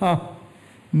ani kha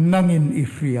nangin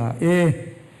ihria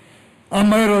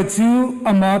amai ro chu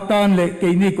ama tan le ke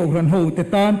ni ko khan ho te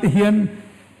tan te hian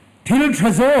thil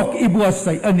thazok ibua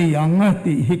sai ani anga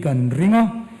ti hi kan ringa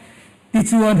ti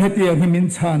chuan hetiang himin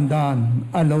chan dan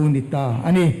alo ni ta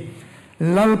ani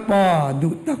lalpa du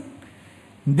tak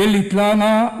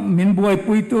delitlanga min buai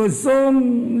pui to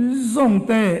zong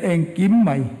te eng kim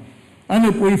mai anu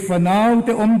pui fanau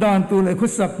te om dan tu le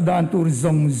khusak dan tur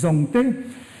zong te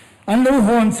an lo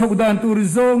hon chok dan tur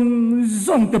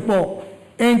zong te po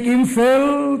eng kim fel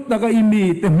taka imi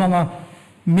te manga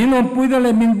minom pui da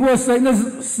le min bua sai na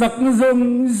sak na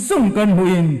zong kan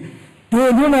huin tu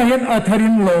nu na het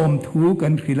atharin lom thu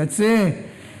kan khila che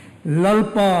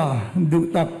lalpa du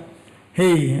tak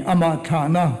hey ama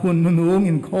thana hun nuung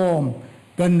in khom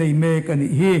kan nei me kan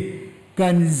hi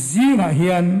kan zinga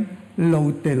hian lo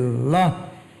tel la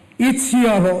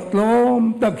ichia ho tlom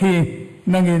takhi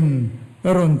nangin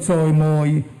ron choi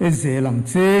moi ezelang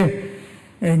che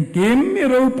en kim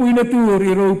iro puina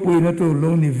tur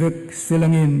lo ni vek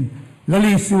selangin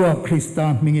lali suwa Krista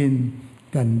mingin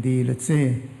kan di la che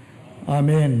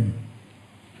amen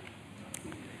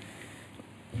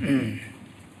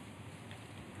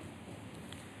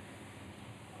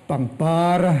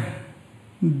pangpar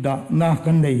da na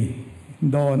kan nei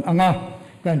don anga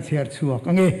kan cher chuak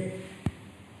ange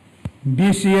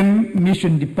BCM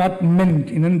Mission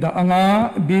Department inan da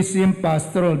anga BCM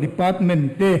Pastoral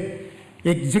Department te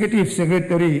Executive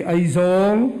Secretary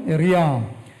Aizol area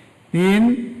in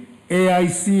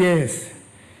AICS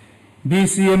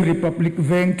BCM Republic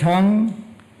Veng Thang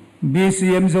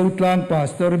BCM Zotlan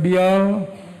Pastor Bial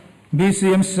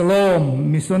BCM Salom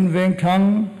Mission Veng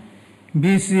Thang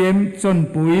BCM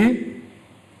Chonpui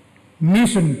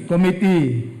Mission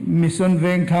Committee Mission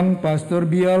Veng Thang Pastor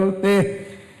Bial te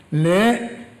le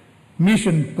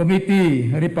Mission Committee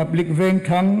Republic Veng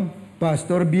Thang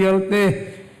Pastor Bial te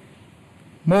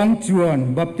Mong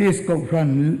Chuan Baptist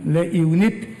Kokran le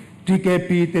unit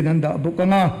TKP te nanda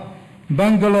bukanga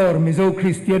Bangalore Mizo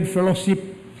Christian Fellowship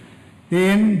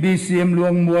ten BCM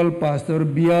Luang Mual Pastor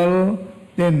Bial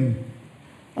ten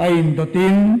ain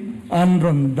dotin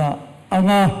anronda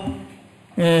anga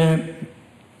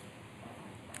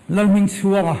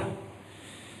Lalhmingchhuanga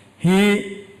hi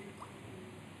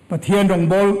pathian rong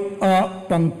bol a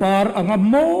pangpar anga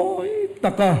moi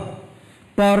taka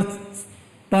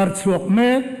par chuak me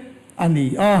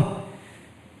ani a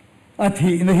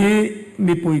athi na hi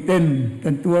mi puiten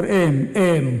kan tuar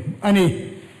em ani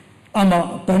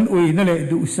ama kan ui na le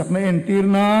du sak na en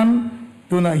tirnan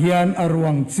tuna hian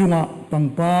arwang chunga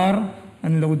pangpar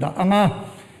an lo da anga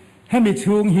hemi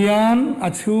chung hian a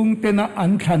chung tena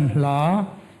an than hla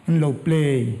an lo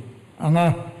play anga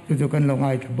tu kan lo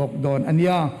ngai bok don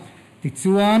ania ti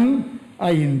chuan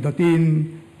ain dotin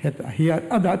het hiat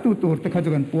ada tu tur te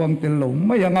khajukan puang tel lo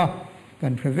mai anga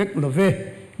kan phevek love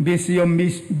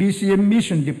BCM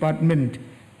Mission Department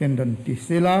ten don ti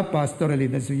sela pastorally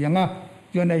da zuyanga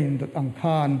jona in dot ang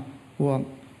khan puang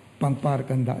pangpar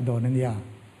kan da don ania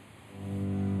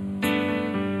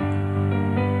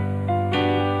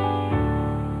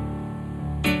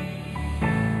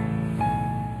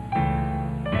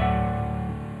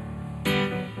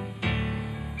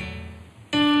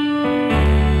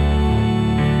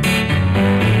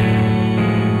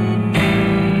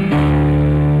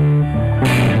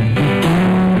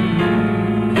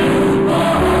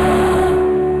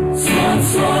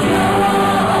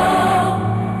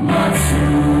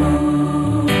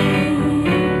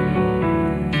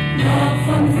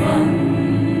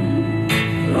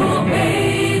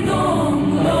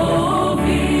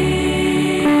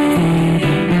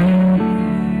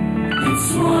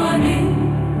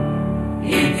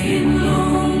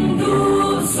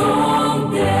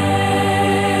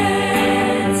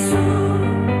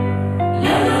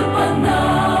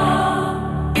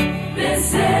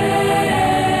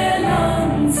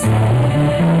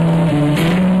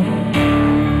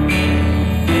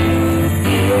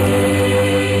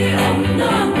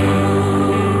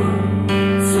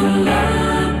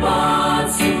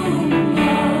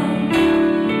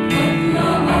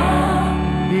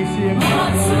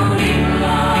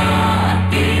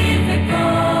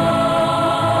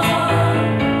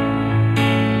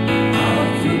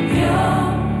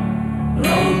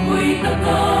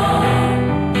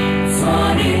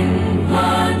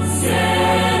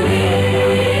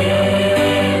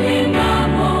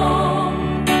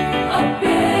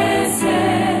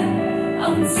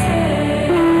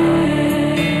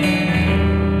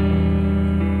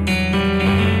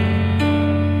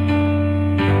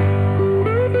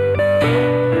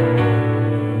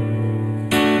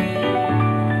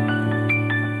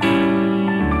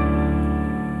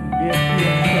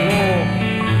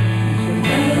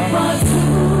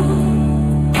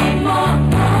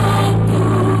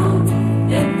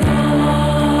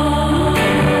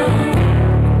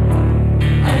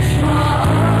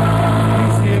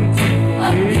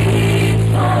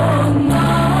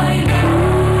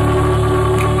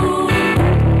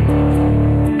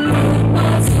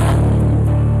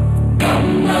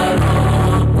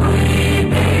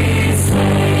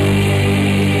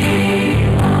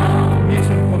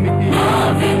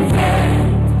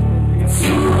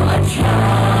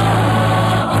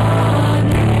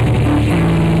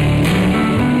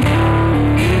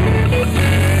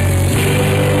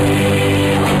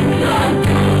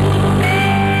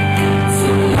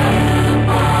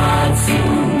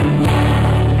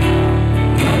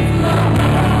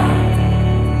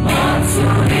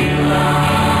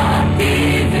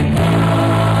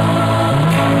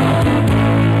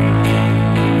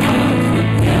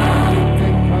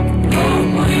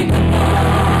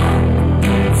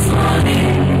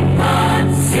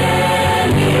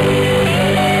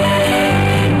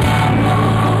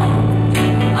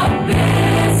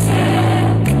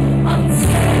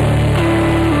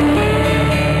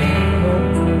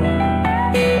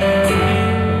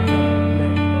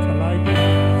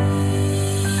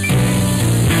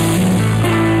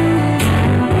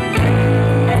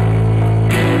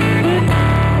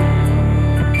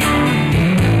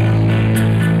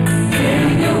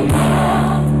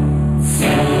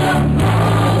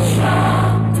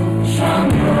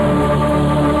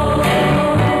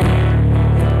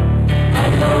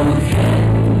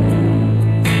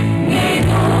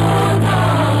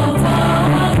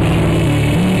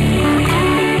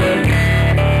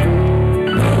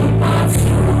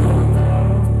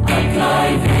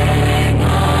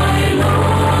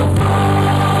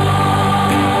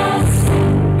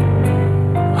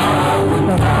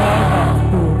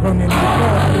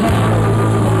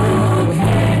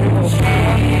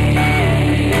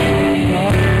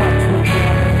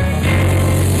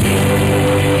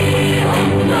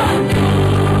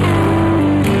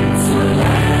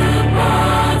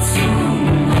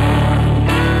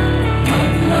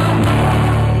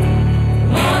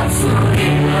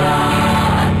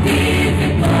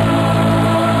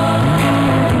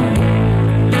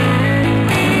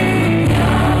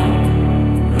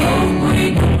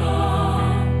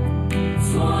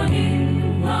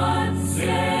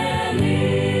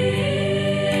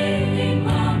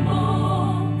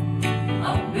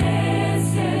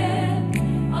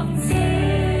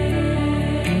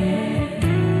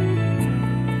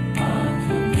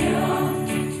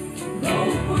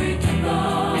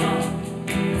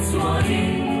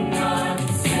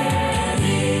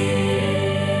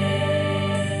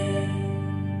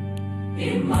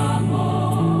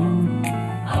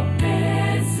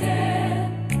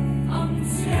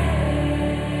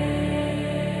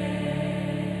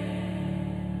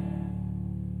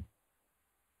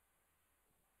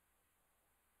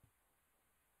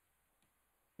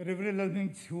Reverend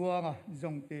Lalhmingchhuanga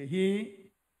Zongte hi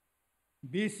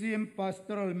BCM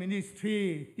Pastoral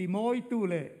Ministry Timoy tu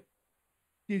le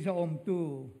ti za om tu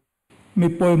mi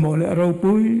poi mo le ro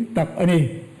pui tak ani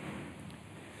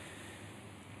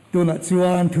tu na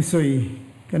chuan thu soi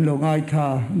kan lo ngai kha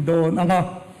don anga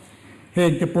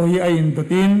hen te po hi ain to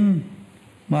tin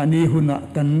mani huna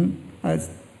kan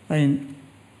ain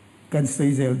kan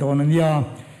sei zel don ania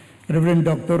Reverend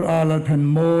Dr. Alathan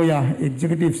Moya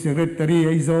Executive Secretary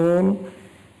Aizol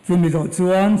Chumizo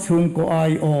chuan chung ko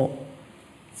ai o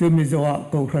Chumizo a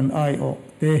ko khan ai o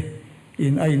te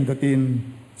in ain to tin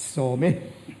so me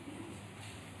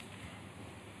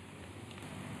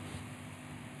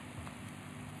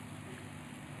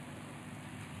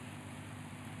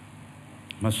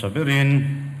Masaberin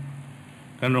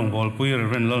kan rong bol pui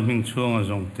Reverend Lalhmingchhuanga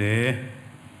Zongte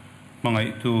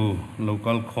mangai tu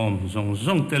local com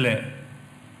Zongte le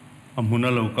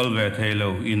amuna local ve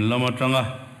thailo in lama tanga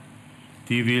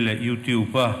TV le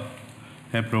YouTube pa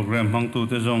he program hang tu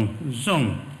te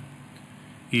zong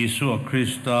Isu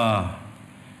Krista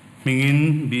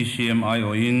mingin BCMI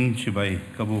o in chibai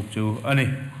kabuk chu ani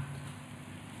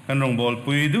kan rong bol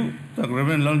pui du tak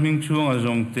Reverend Lalhmingchhuanga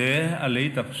Zongte alei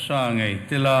tak sa ngai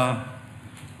tela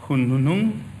hun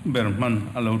hunung berman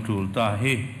alo tul ta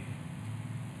hi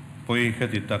poi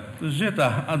khati tak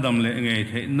zeta adam le ngai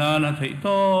the nana thei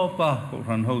to pa ko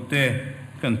ran hote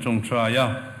kan chong tra ya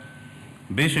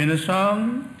be sena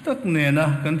sang tak ne na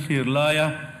kan thir la ya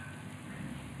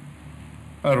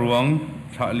arwang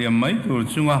tha liam mai tur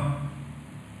chunga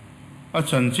a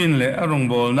chan chin le arong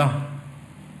bol na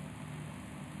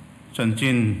chan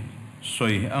chin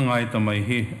soi angai tamai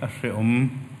hi a hre om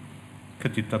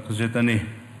khati tak zetani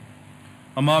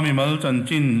amami mal chan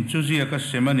chin chuzia ka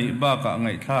semani ba ka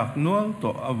ngai thak nual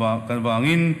to awa kan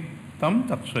wangin tam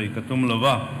tak soi ka tum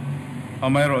lova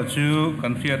amai ro chu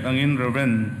kan fiat angin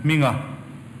Reverend minga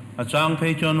achang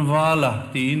pheichon wala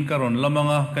tin karon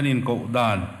lamanga kanin ko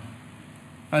dan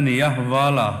ania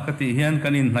wala kati hian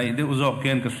kanin nai de uzok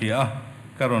ken ka sia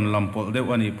karon lampol de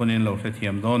ani ponin lo the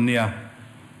thiam don nia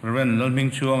Reverend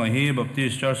Lalhmingchhuanga hi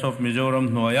Baptist Church of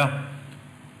Mizoram Noya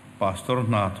Pastor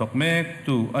na thok mek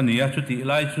tu ania chuti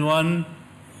lai chuan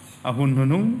a hun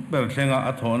hunung ber thlenga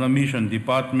athona mission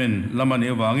department lamani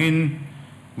wangin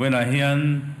Vuina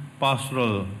hian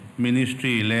pastoral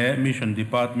ministry le mission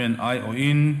department ai o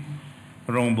in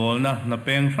rongbol na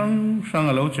peng sang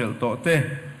alo chel to te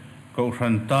ko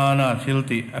ran ta na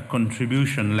thilti a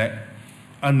contribution le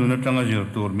anuna tanga zir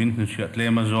tur min hu chat le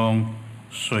ma zong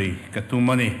soi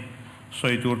katumani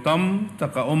soi tur tam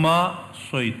taka oma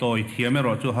soi toi thiame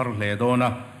ro chu har hle dona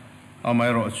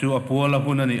amai ro chu apuala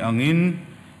hunani angin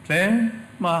tle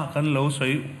ma kan lo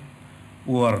soi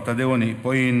uar ta dewani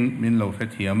point min lo the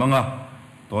thiamanga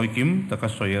toy kim taka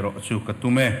soi ro chu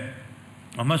katume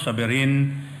ama saberin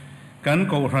kan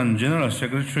ko ran general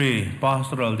secretary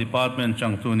pastoral department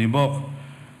changtu ni bok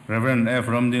Reverend F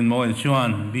Ramdin Moel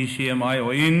Chuan BCMI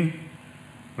o in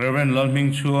Reverend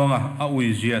Lalhmingchhuanga a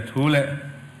uizia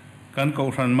thule kan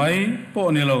ko ran mai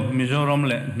po ni lo Mizoram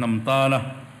le namta na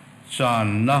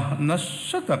chan na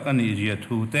nasatak ani zia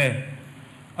thu te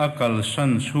akal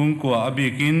san chung ko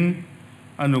abikin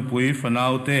anupui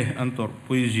fanaute antor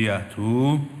puizia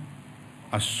thu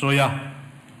asoya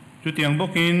chutiang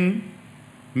bokin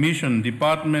mission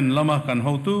department lama kan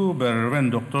hotu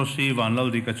Reverend Dr. C Van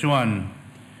Laldi Kachuan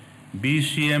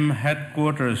BCM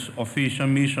headquarters official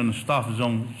mission staff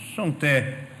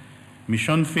Zongte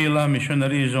mission fila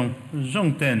missionary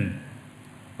Zongten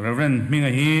Reverend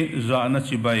minga hi za na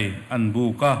chibai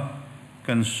anbuka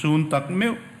kan sun tak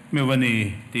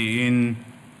mewani ti in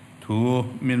thu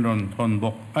minron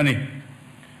thonbok ani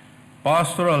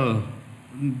pastoral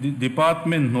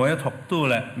department noya thok tu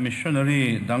le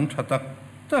missionary dang thatak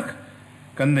tak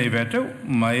kan nei veteu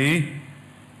mai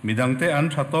midangte an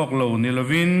thatok lo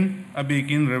nilovin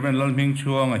abikin Reverend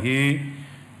Lalhmingchhuanga hi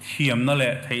thiam na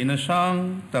le theina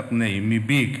sang tak nei mi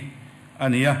big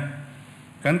ania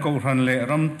kan ko ran le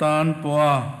ramtan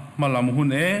poa malam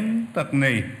hun eng tak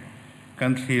nei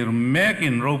kan thir mek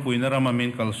in ro puina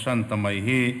ramamin kal san tamai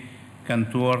hi kan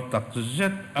tuar tak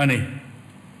zet ani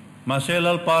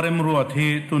maselal parem ruat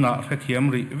hi tuna khethiam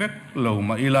ri vek lo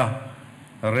ma ila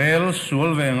rel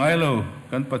sul ve ngai lo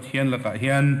kan pathian la ka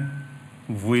hian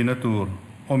Vuina tur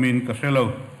omin ka selo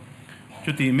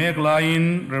chuti mek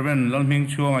lain Reverend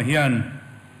Lalhmingchhuanga hian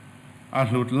a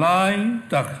hlut lai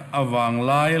tak awang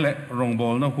lai le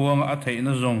rongbol na huang a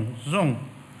theina zong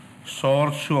sor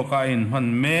chuaka in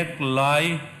man mek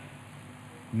lai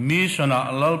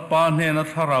misona lalpa ne na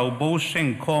tharau bo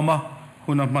seng khoma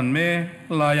huna man me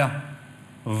laya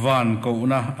van ko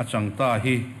na achangta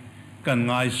hi kan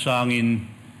ngai sangin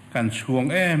กันช่วง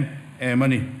มัน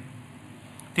นี่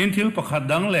ทินทิลประคัด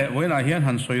ดังแหละไว้นาเฮียน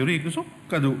หันสอยรีก็สุก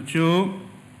กระดูจู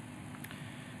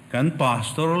กันพาส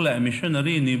ตอร์และมิชชันนา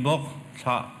รีนี่บอก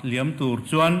ถ้าเลี้ยมตูร์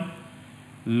จวน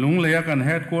ลุงเลียกันเฮ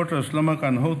ดควอเตอร์สละมากั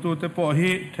นหูตูเตปอ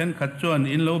ฮีเทนขัดจวน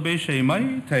อินโลเบชัยไหม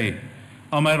ไทย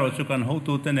เอาไม่รอจุกันหู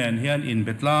ตูเตนเฮียนอินเบ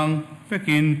ตลังเฟ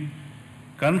กิน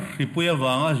กันริปุยว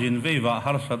างจินเวยวาฮ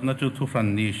าร์สัตนัจุทุฟัน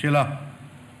นิชิลา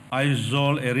ไอโซ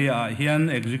ลเอเรียเฮียน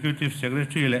Executive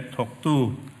Secretary และทกตู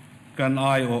กันไอ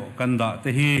โอกันดาเต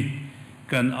ฮี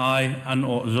กันไออันโ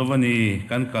อโซวานี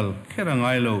กันกัลเครังไอ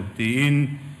โลตีอิน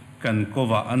กันโค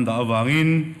วาอันดาวางอิน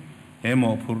เฮโม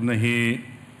พูร์นฮี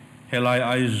เฮลัยไ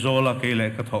อโซลาเกเล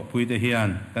กทอกพุยเตฮียน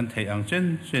กันเทอังเชน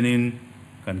เชนิน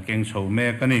กันเก่งโฉมแม่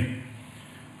กันนี่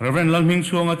เรเวนลังมิง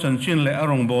ช่วงจันชินและอา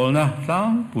รมณ์บอลนะตั้ง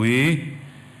ปุย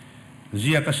เ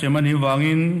จียกเสมันหิวาง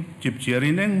อินจิบเจียริ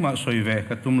นเองมาสวยเวก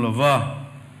ตุมลวา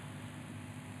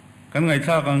กันไง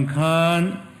ท่ากังคาน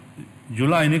จุ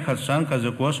ลัยนี้ขัดสังกัจ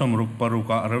กัวสมรุปปรุ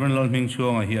กะเรเวนลังมิงช่ว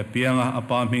งเฮียเปียงอ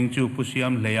ปามิงจูพุชิยา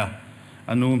มเลีย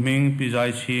อนุมิงปิใจ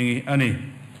ชิงอันนี้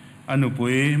อนุปุ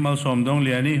ยมาสมดงเ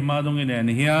ลียนี่มาดงอินเน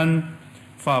ฮิยัน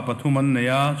ฟ้าปฐุมันเนี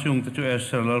ยจุงตะจูเอสเซ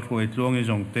ลล์รวยตลวงอิ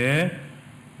จงเต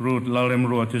รูดลาเรม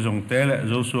รวดอิจงเตและโ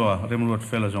จชัวเรมรวดเ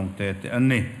ฟลจงเตอัน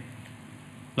นี้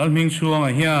ลัลมิงชัวง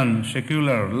เฮียน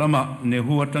secular ละมะเน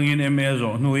หัวตั้งอินเอเมโซ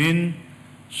นูอิน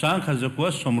สังขจกัว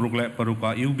สมรุกและปรุกะ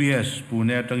UBS ปูเ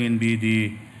นตั้งอิน BD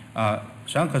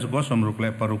สังขจกัวสมรุกและ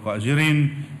ปรุกะจิริน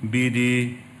BD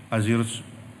อาจิร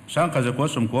สังขจกัว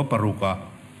สมกัวปรุกะ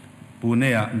ปูเน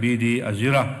ย BD อาจิ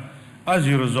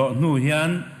รโซนูเฮีย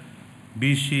น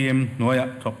BCM หน่วย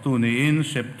ทบตูนี้อิน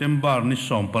September นิส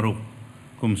อมปรุก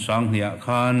คุมสังเนียค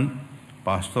าน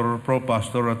pastor pro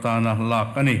pastorตานะลัก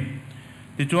อันนี้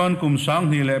ที่จวนคุมสัง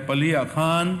นี่แหละปลียค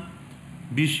าน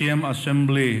BCM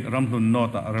Assembly รำหุนโน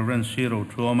ตะ Reverend Ciro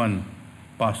Truman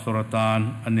pastorตาน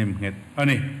อันนิมเหตุอัน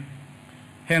นี้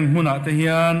แห่งหุนัตเฮี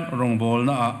ยนรงบอล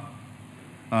นะ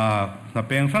นับเ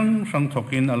ป็นสังท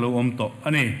กินอารมณ์โตอั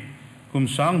นนี้คุม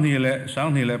สังนี่แหละ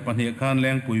ปนิคานแร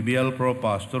งปุยเบียล pro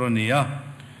pastor นี่ย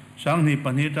สังนี่ป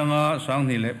นิจังสัง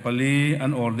นี่แหละปลีอั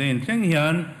นออร์เดนเทียงเฮีย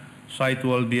นไซตั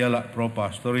วเบียล pro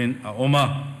pastorin อมา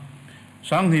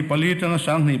สังนี่ปลีจัง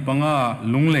สังนี่ปัง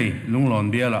ลุงเลยลุงหลอน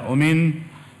เบียลอมิน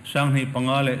สังนี่ปัง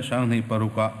เลยสังนี่ปรุ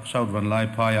กะสาววันไล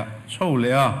พายะโชเ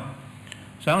ลีย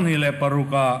สังนี่แหละปรุ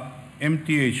กะ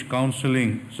MTH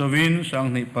counseling สวินสัง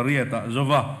นี่ปริยตะจ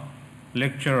วะ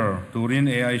lecturer ตูริน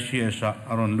AICS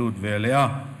อารอนลูดเวเลีย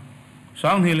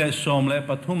สังนี่แหละสมและป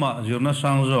ฐุมะจิรณ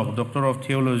สังจก Doctor of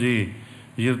Theology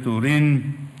จิรตูริน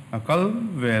อคัล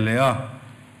เวเลีย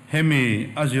เฮมี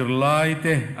อจิรไลเต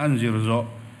อันจิรโซ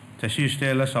แต่สิสเต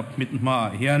ลสับมิดมา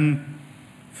เฮียน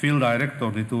Field Director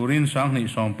ในตูรินสังนี่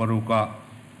สมปรุกะ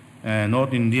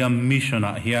North India Mission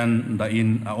เฮียนดาอิน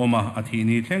อมาอาทิ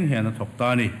นี้เท่งเฮียนทกตา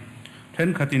นีเท่น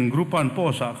ขัดินกรุ๊ปอันโพ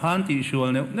สขันติชวล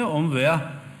เนี่ยอมเวีย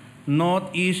North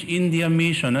East India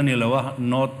Mission นั่นนี่ละวะ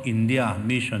North India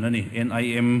Mission นั่นนี่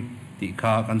NIM ติข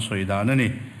ากันสวยดานั่น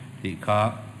นี่ติขา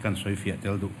กันสวยเฟียเต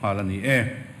ลดุฮาลนี่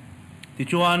ติ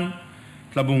จวน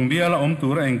ตะบุงเบียละอมตั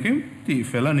วเองกิมติเ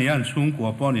ฟลนี่อันชุ่งกัว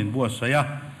ปอนินบัวสยา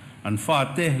อันฟา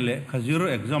เตเละขจิร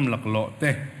เอ็กซัมหลักโลเต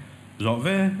จอเว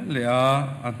เลีย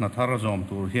อันนัทฮาร์จอม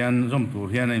ตัวเฮีย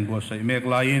นในบัวใส่เมก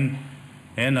ลายิน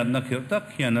เห็นนักเขียนตัก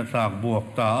เฮียนนักลักบวก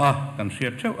ตากันเสีย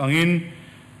เช่าอังอิน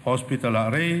hospital อะ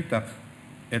ไรตัก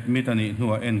เอ็ดมิตันีหั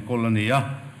วเอ็นโคลนีย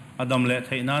อดัมเละไท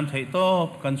ยนานไทยโต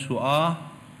กันชัว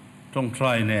จงทร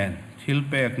ายแนนทิล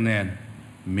เปกแนน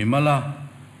มิมาลา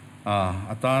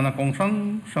อัตานะคง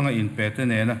สังอินเปต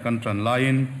เนนะกันจันลา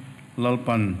ยินลล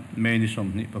ปันเมนิสม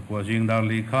นิปกัวจิงดาร์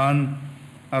ลีคาน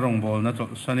อารมณ์บอลนัท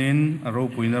สันินอารม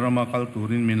ณ์ปุยนรามาคัลตู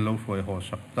รินมินโลฟวยโฮ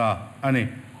สักตาอันนี้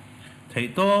ไทย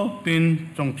โตปิน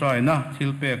จงใจนะทิ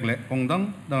ลเปกเละคงดัง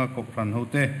กบรันโฮ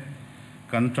เต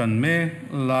กันจันเม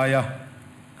ลายะ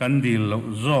กันดีล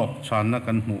โจกชานนะ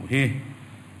กันหมูฮี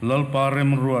ลลปาเร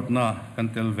มรวดนะกัน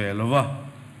เตลเวลวะ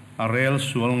อาเรลส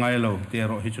วลไงโลเตโ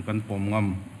รฮิจกันปมง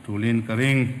ำตูลินกระ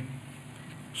ริง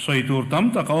สวยตูร์ตั้ม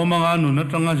ตะเขามังอานุนั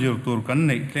ตรังอาจิรตูร์กันใ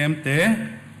นเต็มเตะ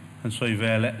อันสวยเว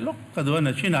ลลกกระดู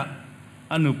นัชินะ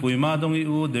อันนุปุยมาดงอิ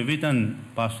อูเดวิตัน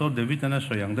พาสโตเดวิตันส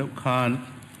วยอย่างเดียวขาน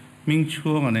มิง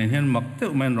ช่วงอันนี้เห็นมักเตอ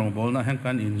ร์แมนรองบอลนะแห่ง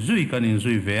กันอินซุ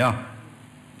ยเวีย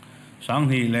สัง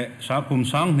ฮีเละสักุม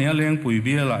สังเนียเลี้ยงปุยเ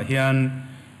บียละเฮียน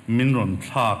มินรอนท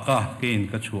ากะเกณฑ์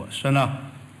กระชัวสนะ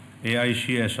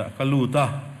AICS กลูตา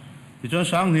ที่จน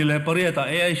สังฮีเละปริยตา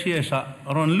AICS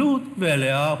รอนลูดเวล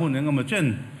าหุ่นยังมาเจน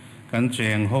กันเจ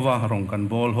งฮวารองกัน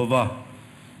บอลฮวา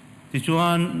ที่จว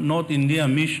น North India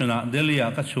Mission เดลีย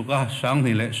กชุกะสัง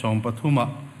ฮีเละสมปฐุมะ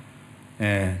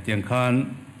เตียงคาน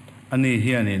อันนี้เ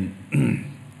ฮียนิน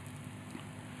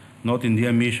North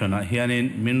India Mission a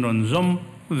hianin min ron zom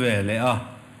ve le a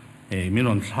min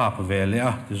ron thak ve le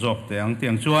a ti Zongte ang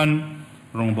tiang chuan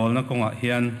rongbol na konga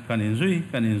hian kan in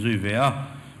zui ve a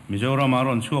Mizoram a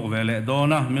ron chuak ve le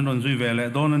dona min ron zui ve le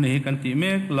dona ni hi kan ti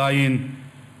mek lain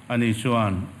ani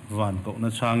chuan van ko na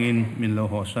changin min lo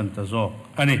ho san ta zok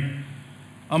ani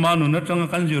amanu na tanga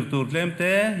kan zir tur tlem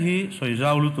te hi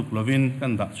soizau lu tuk lovin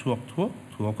kan da chuak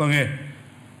thuak ka nge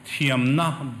thiam na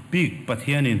big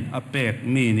pathianin a pek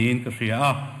mi nin ka ria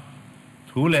a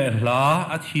thu le hla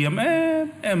a thiam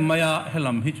em maya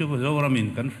helam hi chu zoramin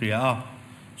kan ria a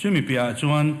chumi pia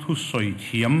chuan thu soi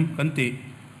thiam kan ti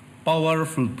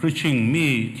powerful preaching mi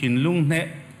thin lung ne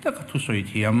tak thu soi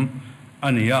thiam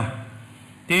ania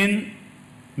tin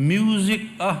music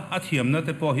a thiam na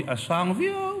te po hi asang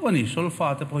via wani solfa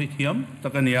te po hi thiam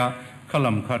takania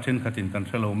khalam khatin kan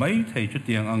thelo mai thei chu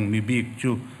tiang ang mi big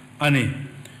chu ani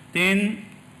tin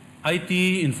IT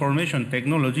information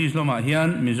technologies loma hian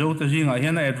mizo ta jinga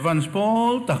hian advance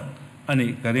pol tak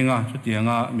ani karinga chu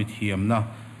tianga mi thiam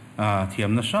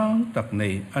na sang tak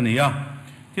nei ania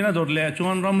tina dot le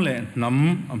chuan ram le nam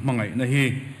mangai na hi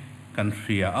kan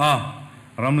ria a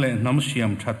ram le nam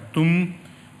siam thattum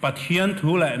pathian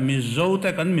thu la mizo te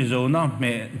kan mizo na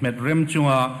met rem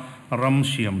chunga ram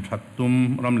siam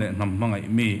thattum ram le nam mangai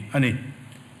mi ani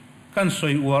kan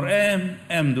soi war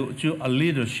em du chu a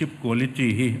leadership quality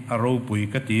hi aro pui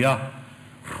katia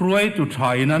ruai tu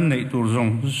thainan nei tur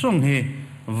zong hi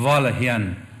wala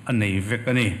hian anei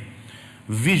vekani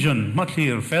vision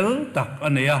mathlir fel tak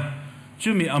aneya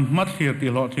chumi am mathlir ti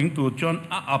lo thing tu chon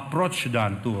a approach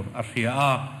dan tur a ria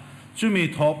a chumi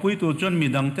thopui tu chon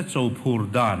midang te chou phur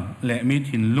dan le mi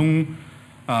thin lung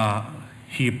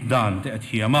hip dan te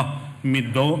athiama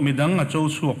midang a chou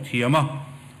suak thiama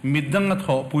midang a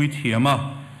thopui thiama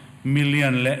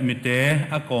million le mite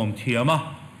a kom thiama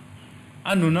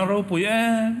anuna ro pui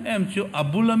em chu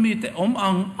abulami te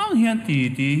ang hian ti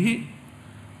hi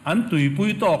an tui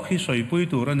pui tok hi soi pui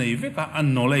tur a nei veka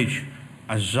an knowledge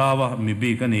a zawa mi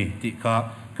bi kani ti kha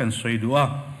kan soi dua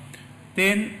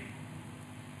ten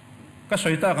ka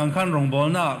soita kan khan rongbol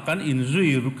na kan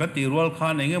inzui ka ti rol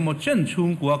khan enge mo chen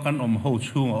chung kwa kan ho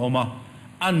chung oma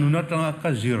anuna tanga ka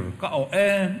zir ka o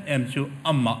em chu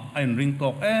amma ein ring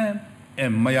tok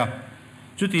em maya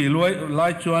chu ti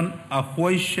lai chuan a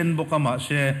hoi shen bokama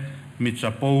se mi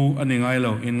chapo ani ngai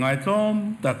lo in ngai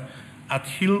tom tak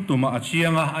athil tuma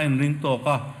achianga ein ring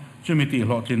toka chumi ti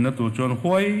hlo tin na tu chuan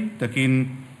hoi takin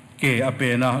ke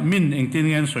apena min engtin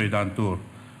ngen soidan tur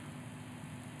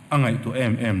angai tu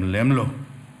em lem lo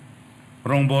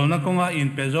rongbol na konga in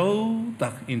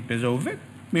pezo vek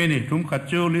meni tum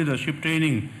khachu leadership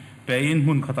training pe in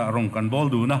hun khata rong kan bol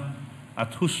du na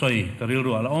athu soi taril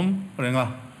ru ala renga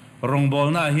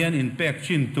rongbol na hian in pek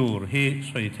chin tur hi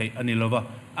soi thei ani lova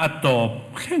atop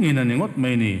khengin ani ngot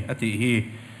meni ati hi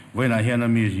Vuina hian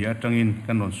mi zia tangin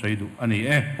kan non soi du ani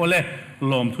ole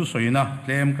lom thu soi na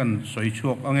tlem kan soi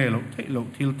chuak ange lo thei lo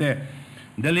thil te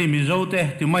Delhi mizo te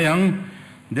timayang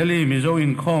Delhi mizo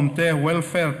income te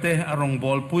welfare te arong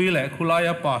bol pui le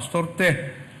khulaya pastor te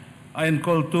ain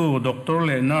kol tu doctor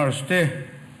le nurse te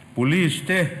police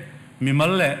te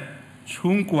mimal le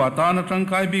chung kwa ta na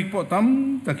tangkai big po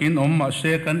tam takin ma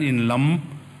se kan in lam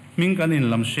ming kan in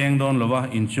lam seng don lova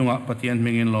in chunga patian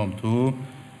mingin lom thu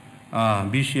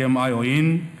BCMI oin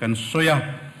kan soya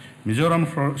Mizoram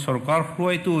sarkar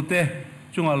hruai tu te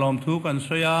chunga lom thu kan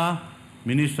soya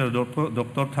minister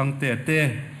doctor thangte te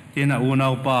tina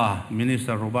unau pa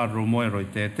minister Robert Rumoi roi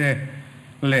te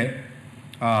le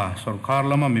sarkar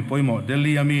lama mi poimo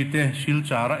Delhi ami te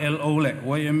silchara LO le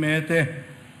YMA te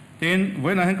tin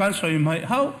Vuina hen kan soi mai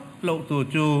how lo tu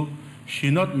chu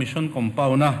Shinot mission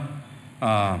compound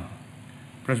na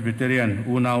Presbyterian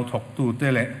unau thok tu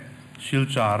te le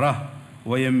silchara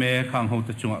YMA khang ho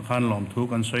ta chunga khan lom thu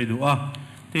kan soi du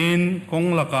tin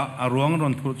kong laka aruang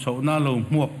ron thu chona lo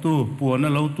muak tu puana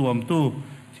lo tuam tu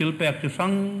thil pek chu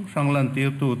sang lan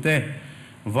tir tu te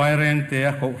vaireng te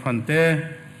ko khan te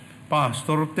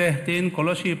pastor te tin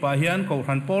kolosi pa hian ko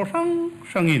khan por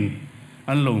sangin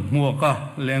an lo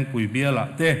muaka leng pui biala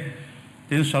te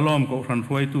tin salom ko khan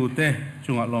ruai tu te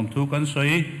chunga lom thu kan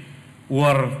soi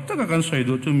war taka kan soi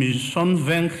du chu mi son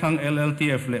veng khang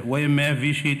LLTF le YMA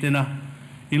VC te na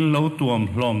in lo tuam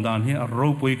lom dan hi a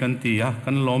ro pui kan ti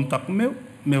kan lom tak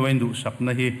me wain du sak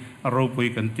na hi a ro pui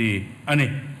kan ti ani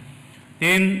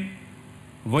tin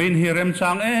voin hi rem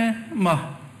chang ma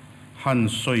han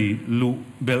soi lu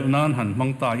bel nan han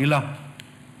mang ta ila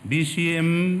BCM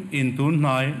in tun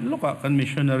nai loka kan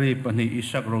missionary pani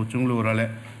isak ro chung lu ra le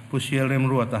pusial rem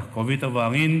ruata covid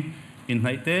awangin in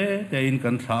hai te in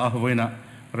kan tha Vuina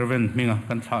reven minga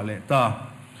kan tha le ta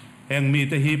heng mi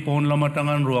te hi pon lama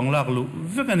tangan ruang lak lu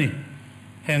vekani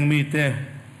heng mi te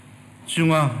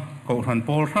chunga ko than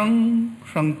pol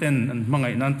rang ten an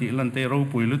mangai nan ti lan te ro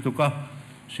pui lu tuka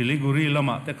Siliguri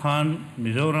lama te khan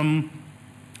Mizoram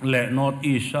le North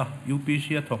East UPC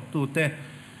thok tu te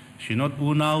Sinot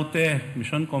Unau te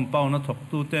Mission Compound na thok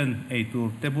tu ten ei tur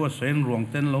te bu sen ruang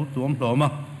ten lo tuam hloma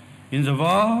in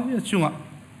zawa ya chunga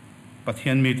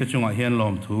pathian mi te chunga hian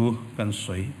lom thu kan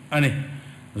soi ani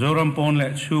zoram pon le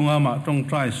chunga ma tong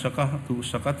trai saka tu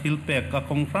saka thil pe ka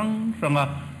kong ranga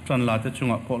tran la te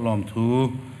chunga po lom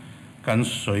thu kan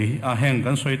soi a heng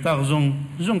kan soi tak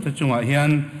zong te chunga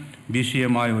hian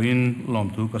BCMI in lom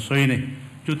thu ka soi ni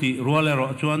chuti ruale ro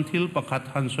chuan thil pakhat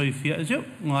han soi fia je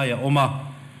ngaya oma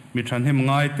mi than hem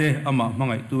ngai te ama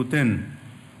mangai tu ten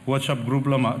WhatsApp group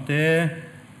lama te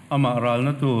ama ral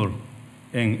na tur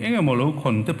eng emolo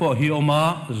khon te po hi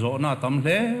oma zo na tam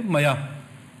hle maya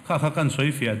kha kan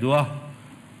soi fia dua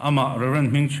ama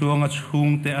Lalhmingchhuanga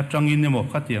chung te atangin nemo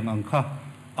khatiang angkha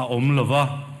a om lova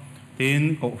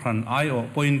tin ko ran ai o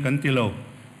point kan tilo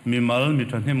mi mal mi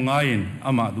than hem ngain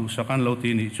ama du sakan lo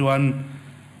ti ni chuan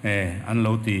an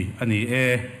lo ti ani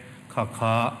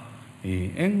kha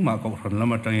eng ma ko ran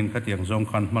lama tangin khatiang zong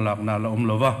khan malak na la om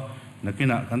lova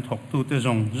nakina kan thok tu te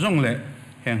zong le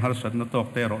heng har sat na tok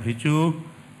te ro hi chu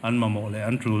an mamo le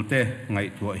an trul te ngai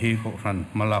tu hi ko ran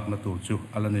malak na tu chu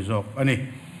alani jok ani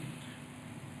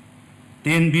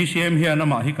tin BCM hian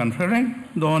nama hi kan fereng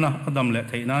dona adam le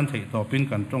theinan thei to pin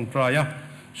kan tong traya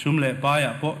sum le pa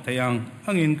ya po theyang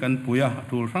angin kan puya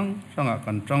tul sanga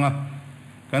kan tanga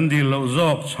kan dil lo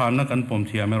jok chan na kan pom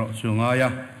thia mero chunga ya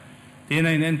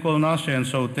tinai nen kol na sen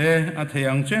so te a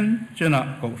theyang chena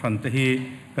ko ran te hi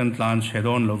kan tlan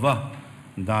chedon lova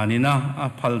danina a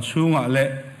phal chunga le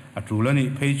a tulani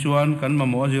phei chuan kan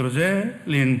mamo zirje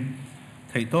lin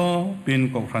theito pin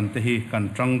ko ran te hi kan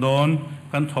tang don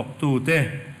kan thok tu te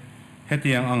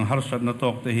hetiang ang har sat na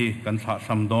tok te hi kan thla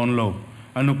sam don lo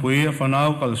anu pui fanau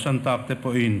kal san tak te po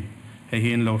in he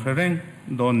hin lo fereng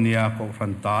don nia ko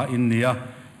ran ta in nia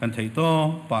kan theito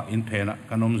pa in phena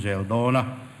kanom zel dona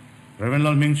Reverend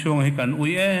Lalhmingchhuanga hi kan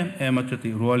ui ma chuti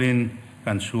rualin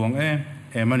kan suang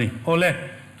mani ole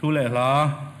thule la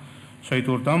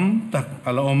soitur tam tak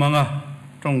ala omanga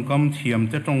tongkam thiam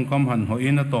te tongkam han ho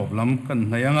in a top lam kan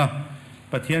hnayanga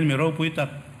pathian mi ro pui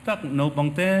tak no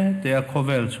pangte te a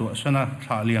khovel chu sana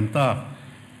thla liam ta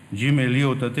Gmail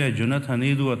ta te Jonathan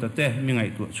idu ta te mi ngai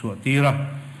tu chu tira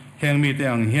heng mi te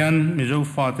ang hian mi zo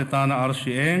fa te ta na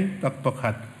RCN tak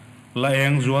pakhat la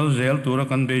eng zual zel tura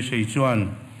kan be sei chuan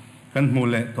kan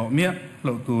mule to mia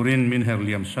lo turin min her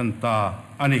liam san ta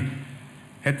ani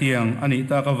hetiang ani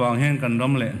ta ka wang heng kan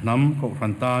ram le nam ko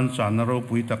rantan chan na ro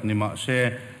pui tak ni ma se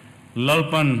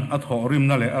lalpan a tho rim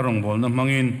na le arong bol na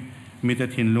mangin mi te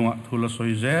thin lunga thula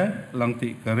soi je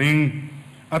langti karing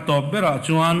a top bera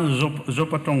chuan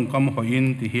zopatong kam ho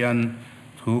in ti hian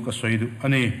thu ka soi du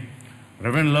ani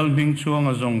Reverend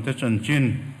Lalhmingchhuanga Zongte chanchin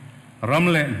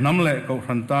ramle namle ko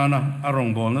rantana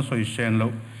arong bol na soi sen lo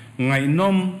ngai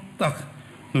nom tak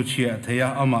nu chia theya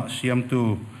ama siam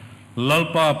tu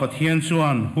lalpa pathian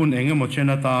chuan hun engemaw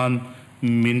chenatan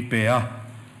min pea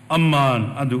amman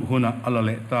adu huna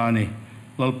alale tani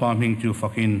lalpa ming chu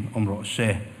fakin omro se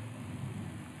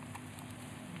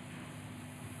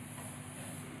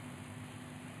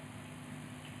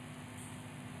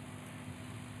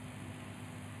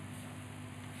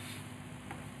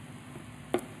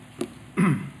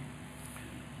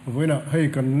Vuina hei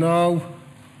kan nau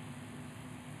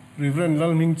Reverend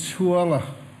Lalhmingchhuanga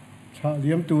tha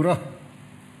liam tura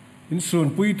in sun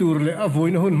pui tur le a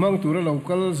Vuina hun mang tura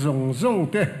local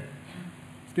Zongte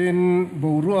tin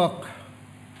boruak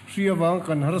ria wang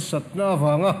kan har sat na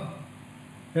wanga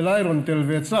helai ron tel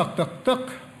ve chak tak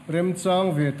rem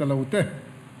chang ve talote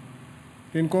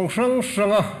tin kong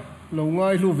sanga lo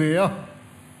ngai lu ve a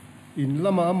in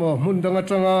lama mo mun danga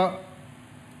changa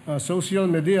social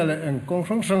media le eng kong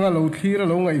sanga lo thira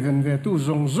lo ngai ven ve tu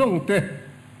Zongte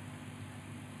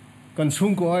kan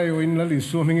chung ko ai in la li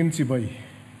so mingin chi bai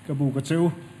ka bu ka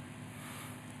cheu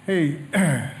hey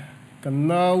kan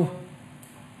nau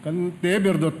kan te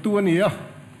ber dot tu ani a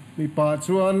mi pa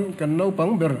chuan kan no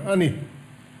pang ber ani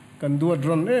kan duat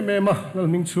ron ma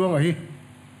Lalhmingchhuanga hi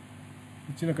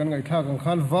china kan ngai tha kan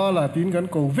khan wala tin kan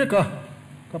ko veka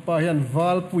ka pa hian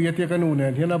wal puya te kan u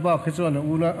nen hian a ba khe chuan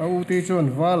una au te chuan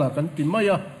wala kan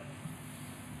timaya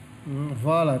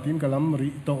wala tin kalam ri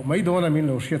to mai dona min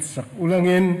lo shet sak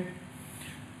ulangin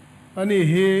ani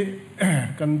hi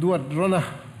kan duat rona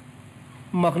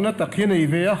makna takhi nei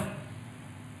ve a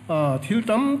thil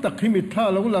tam takhi mi tha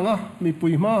lo langa mi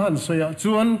pui ma han soya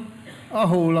chuan a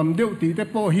ho lam deuh ti te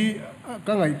po hi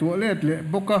ka ngai tu let le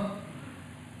boka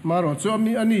mà rồi cho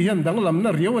mi anh hiền đắng làm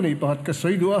na riêu này bát cái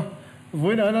sấy đua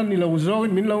với na anh lâu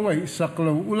zo min lâu ngày sắc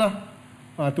lâu ula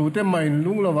tụ te mày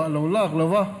lung lâu vạ lâu lạc lâu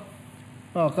vạ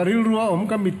cái riêu rùa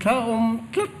cái mít thá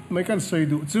tlat mấy cái sấy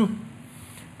đua chú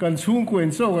cái chung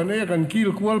quyền số cái này cái kil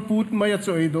kual put mấy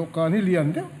cho ấy độ cái này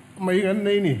liền đấy mấy cái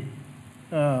này nè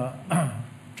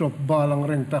chụp ba lang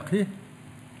reng tắc hi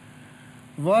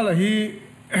và là hi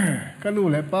cái nụ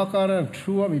lệ ba cái này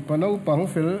chua mi panau pang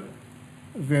phèl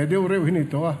về đều rêu hi này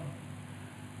to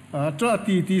cho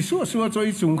tì xua cho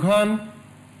ý chung khan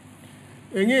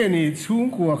anh nghe nè chung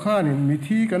của khan mi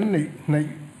thi cái này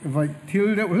vậy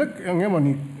thiếu đều lắc anh nghe mà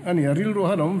nè anh ấy ril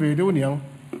rồi hắn về đều niang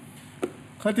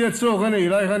khát tiệt số cái này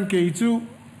lại hắn kể chú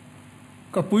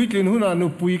cái bụi tiền hôn à nụ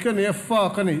bụi cái này pha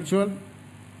cái này chuan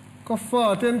cái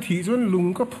pha tên thị chuan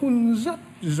lùng cái phun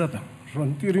rất rồi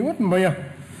tiêu riêng mày à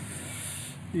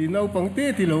thì nấu bằng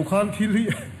tê thì lâu khan thì li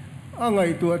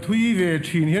ngày tuổi thui về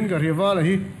chín hiên cái riva là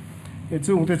hi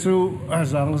chung te chu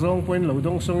giang zong point lâu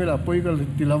đông song là poi cái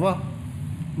thì là va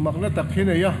mặc nó tắc hi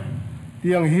này à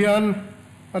tiếng hiền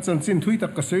chân chín thui tắc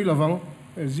cái sấy là vắng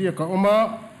zia cái oma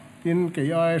in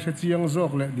cái ai sẽ chiang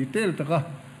zok lại detail tắc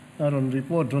à rồi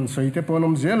report rồi sấy te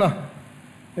ponom zela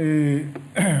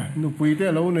nụ pui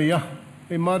te lâu này à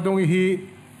mà đông hi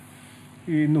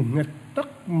nụ ngật tắc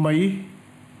mấy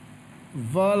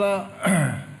và là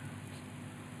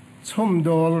chom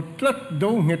đol tlat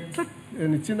đâu ngật tlat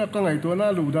anh chỉ là cái ngày tuổi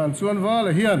na lù đàn chuan và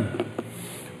là hiền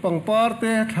bằng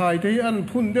parte thải thấy ăn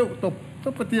phun đeo tập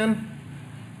bắt tiền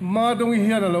mà đông hiền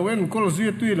là lâu anh có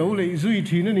duy tuy lâu lấy duy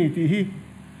thì nó nỉ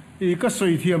thì cái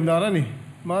sợi thiềm đó nỉ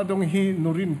mà đông hi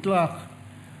nurin tlak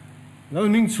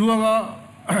Lalhmingchhuanga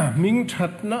mình chặt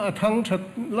na thang chặt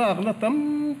lạc na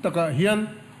tam taka hiền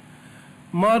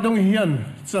mà đông hiền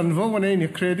chân vô cái này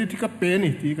credit cái pay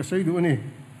này thì cái xây đủ này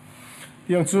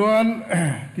tiếng chuan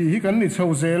thì cái này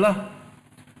sâu dễ la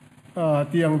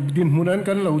tiếng din muốn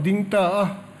cái lâu đinh ta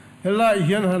lại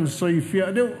hiền hẳn soi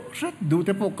phía đều rất đủ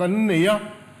thế bộ cái này á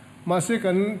mà sẽ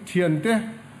cái thiền thế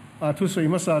thu soi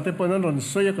mà sao thế bộ nó rồi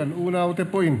soi cái unau thế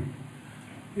point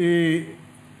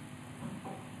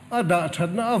đã chặt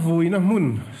na Vuina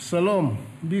mun salom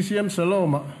BCM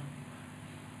salom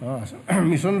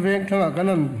mission veng thang cái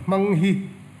nan mang hi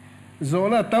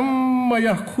zona tam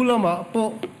maya khulama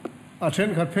po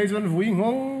chen khat phei zon vui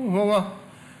ngong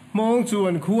mong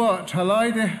chuan khuwa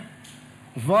thalai te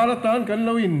wala tan kan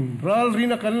loin ral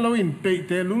rina kan loin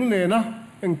te lung ne na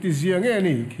eng ti ziang e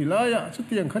ni khilaya chu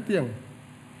tiang khatiang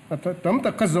tam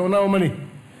tak ka zona mani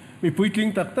mi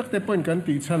puitling tak te pon kan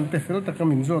ti chan te fel tak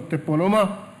min zo te ponoma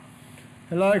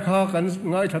lai kha kan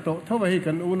ngai thato thawai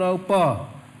kan unau pa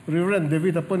Reverend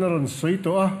David aponaron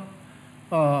soito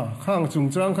khang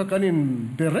chungchang kha kanin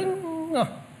dereng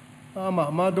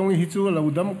ma dong hi chu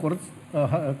laudam kor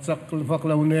chak vak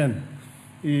launen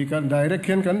I kan direct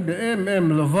kan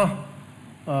em lova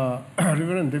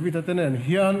Reverend David atenen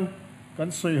hian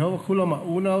kan soi ho khulama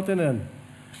unau tenen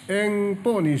eng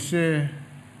poni se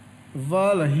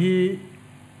wala hi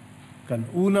kan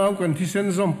unau kan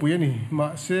thisen zom puini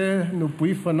ma se nu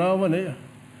pui fanawa ne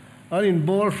anin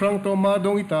bol frang to ma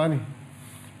dong itani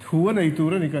thuwa nei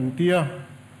tura ni kan tia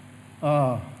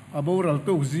aboral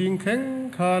to jing kheng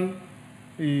khan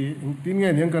tin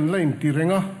nge yang kan lain ti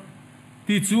renga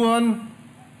ti chuan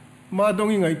ma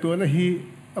dong ngai to na hi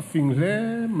a fing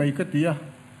hle mai ka tia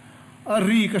a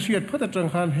ri ka siat phata chang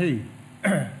khan hei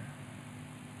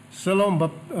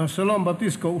Salom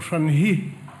Baptist ko shan hi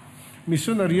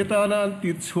missionary ta na an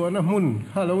ti chuana mun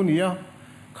halo nia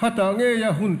khata nge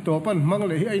ya hun to pan mang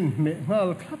le hi ein me ngal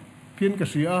khat phin ka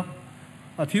sia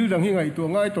a thil dang hi ngai to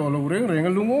ngai to lo reng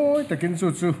lungoi takin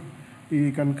chu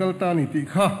I kan kalta ni ti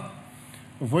kha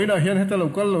Vuina hian heta lo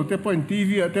kal lo te point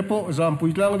TV te po zam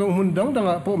puitlang dong hun dang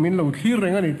po min lo thlir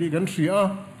reng ani ti kan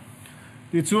sia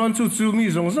ti chuan chu mi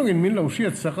zong in min lo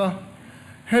hriat saka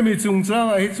hemi chungchang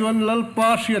a hi chuan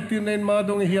lalpa hriat tin nen ma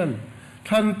dong hian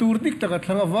than tur dik taka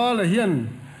thlanga wala hian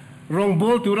rong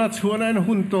bol tura chuan an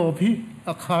hun to phi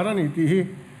a khara ni ti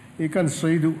hi kan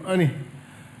seidu ani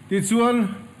ti chuan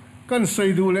kan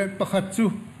seidu le pakhat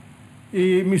chu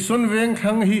mission veng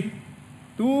thang hi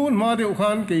tun ma deuh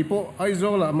khan keipo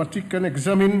aizola matric kan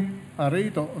examine a rei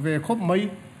to ve khop mai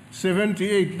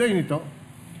 78 dei ni to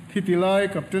khitilai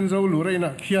captain zo lu reina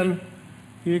khian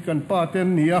hi kan pa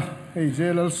ten nia ei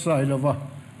jelal sai lova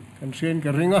kan chen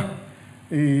ka ringa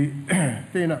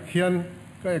teina khian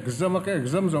ka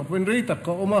exam zo pen rei tak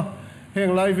ka oma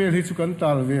heng lai vel hi chu kan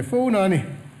tal ve phone ani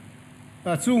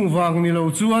chung wang ni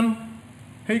lo chuan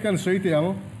hei kan sei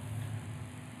tiang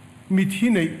mi thi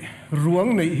nei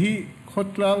ruang nei hi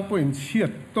khotlang point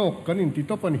chiat tok kan in ti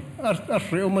topani a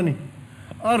hreomani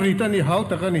a ritani hau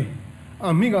takani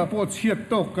minga po chiat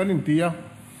tok kan in tia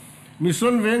mi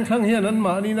son veng thang hian an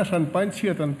ma ni na san pain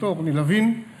chiat an tok ni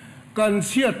lavin kan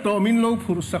chiat to min lo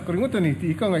phur sak ringot ani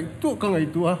ti ka ngai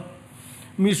tua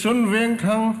mi son veng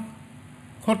thang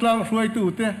khotlang hruai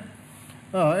tu te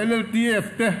LLTF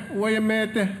te YMA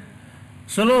te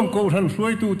salom ko than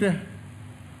hruai tu te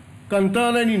kan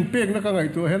ta lai nin pek na ka ngai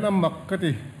tua hen amak ka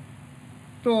ti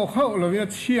to khau lo ya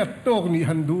chiat tok ni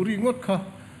han duri ngot kha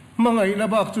mangai la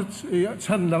bak chu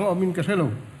chan lang amin ka thelo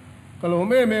kalo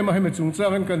me ma he me chung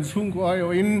chang kan chung ko ai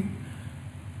o in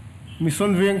mi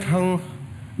son veng thang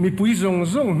mi pui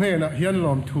zong ne na hian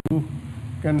lom thu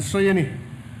kan soi ani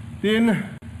tin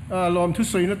lom thu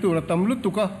soi na tu ra tam lut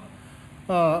tu ka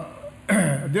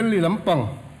delhi lampang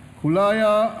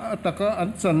khulaya taka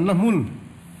an chan na mun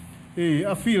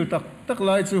a feel tak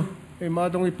lai chu ma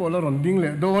dong i pola ron ding le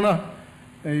do na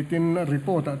tin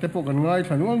report te po kan ngai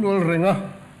thanual nual renga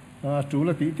tu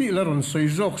la ti la ron soi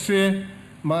jok se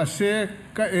ma se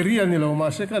ka area ni lo ma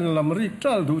se kan lamri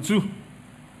tal du chu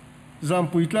zam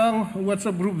puitlang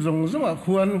WhatsApp group zong a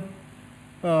khuan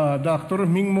doctor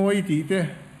mingmoi ti te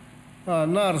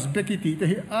nurse beki ti te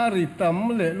ari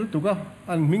tam le lu tu ka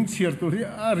an ming chiar tu ri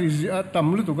ari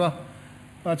tam lu tu ka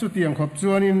chu tiang khop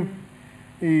chuanin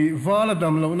vala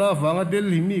dam lo na wanga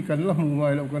delhi mi kan la mu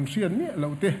ngai lo kan rian mi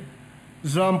lo te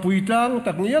zam puitlang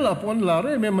tak nia la pon la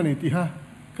re me mani ti ha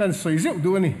kan soi zeu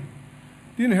du ani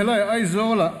tin helai ai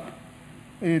zola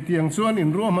tiang chuan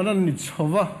in ro manan ni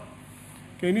chowa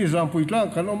ke ni zam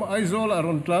puitlang kan om ai zola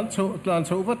ron tlan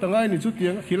chho wa tangai ni chu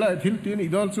tiang khilai thil ti ni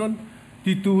dol chuan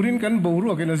ti turin kan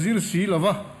boru ke na zir si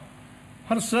lawa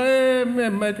har sai me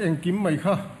mai eng kim mai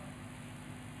kha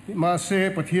ma se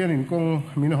pathian in kong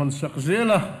min hon sak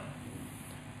zela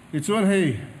ti chuan hei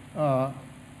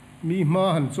mi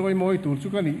ma han choi moi tur chu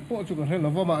kan ni po chu kan hel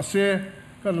lawa ma se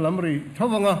kan lamri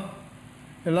thawanga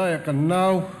elaya kan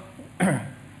nau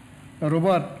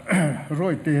robot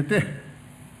roi te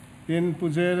in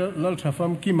puje lal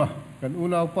thafam kima kan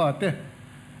unau pa te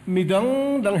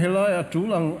midang helaya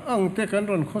tulang ang te kan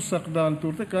ron khosak dan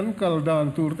tur te kan kal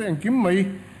dan tur te kim mai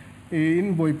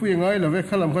in boi pu ngai la ve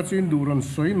khalam kha chin duron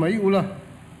soi mai ula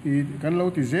kan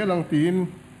lo ti zelang tin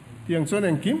tiang chon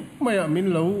en kim maya min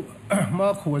lo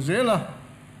ma kho zela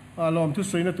alom tu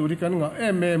soi na turi kan nga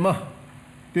ma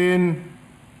tin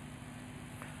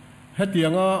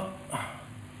hetianga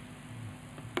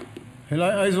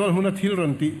helai aizol huna thil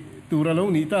ron ti tura lo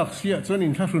ni tak sia chon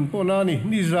in thlun po na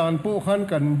ni zan po khan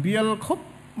kan bial khop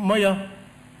maya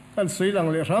kan sei lang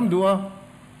le ram dua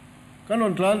kan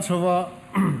on tlan chawa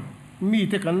mi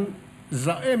te kan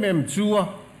za chua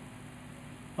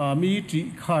mi ti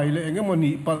khai le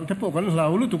engemoni pal te po kan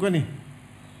lau lu tu kan ni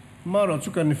maro chu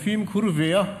kan film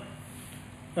khurvea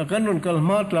kan on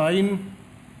kalma tlain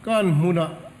kan muna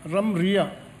ram ria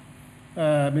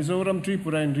Mizoram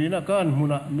Tripura in Rina kan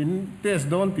muna min test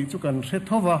don ti chu kan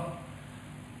thova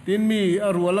tin mi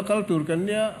arwala kaltur kan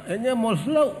nia enge mol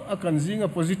hlau akan zinga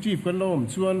positive kan lom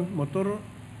chuan motor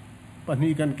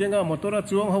pani kan kenga motora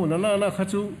chuang ho na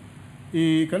khachu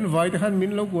kan vai te han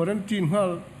min lo goran tin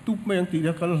hal tup meng ti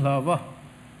da kal hlawa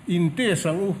in te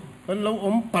sangu kan lo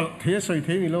om pal the sai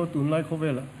the ni lo tun lai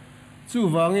khovela chu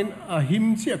wangin a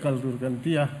him chia kaltur kan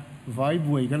tia vai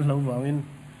buai kan lo wangin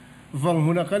vang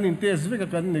huna kan in test veka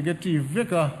kan negative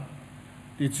veka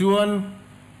ti chuan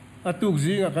atuk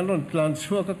zinga kan ron plan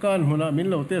chua ka kan huna min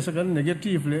lo test kan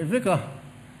negative le veka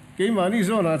ke mani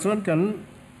zona chuan kan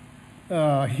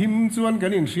him chuan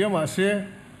kan in siama se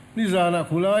ni zana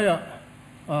khulaya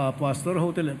pastor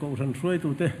hotel ko ran throi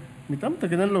tu te mi tam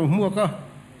takin lo mua ka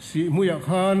si muya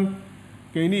khan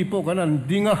ke ni po kan an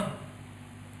dinga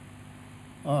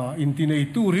intinei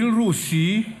tu ril ru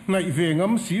si nai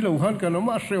vengam si lo han kan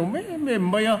ma sreu me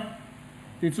maya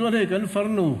ti chuan he kan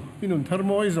farnu pinun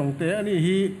tharmoi zongte ani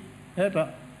hi heta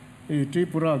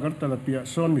Tripura gartala pia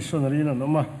son missionary na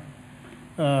noma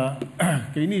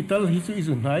ke ni tal hi chu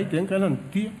izun hai teng kan an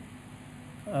ti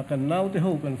kan nau te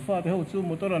ho kan fa te ho chu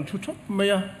motoran thu thop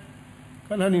maya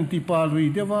kan hanin ti palui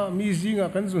dewa mi zinga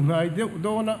kan zun hai de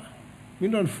dona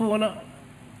min ron fona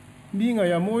mi nga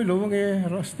ya moi lo nge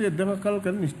raste danga kal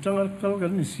kan ni changal kal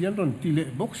kan ni sian ron tile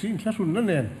boxing thlasun na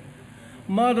nen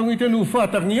ma dong ite nu fa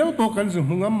tak nial po kan zu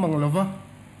ngam manglova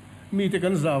mi te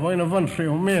kan za vai na van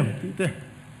freo mem ti te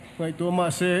ngai to ma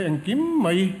se en kim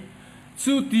mai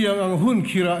chu tiang ang hun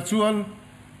khira chuan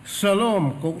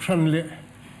salom ko than le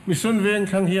mi son veng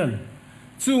khang hian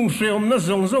chung freom na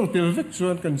zong tel vek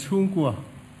chuan kan chung kwa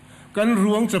kan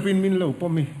ruang chapin min lo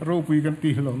pomi ro pui kan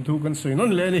ti hlom thu kan sei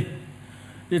non le ni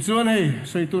ti chuan hei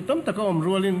sei tu tam taka om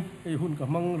rualin hun ka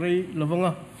mang rei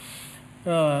lawanga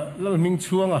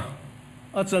Lalhmingchhuanga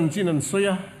a chan chin an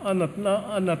soya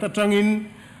anata tangin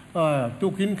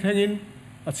tukin khengin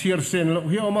a chiar sen lo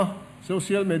hi oma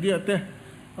social media te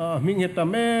ming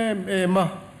hetam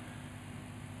ema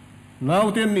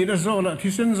now ten ni na zona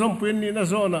thisen zom pen ni na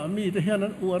zona mi te hian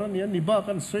an uaran ni ba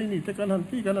kan sei ni te kan han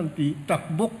ti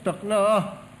tak bok tak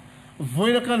na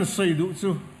voina kan sei du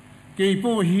chu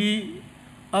keipo hi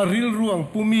a ril ruang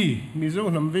pumi mi zo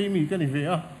nam ve mi kan ve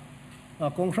a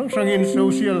kong sang in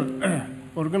social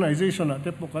organization a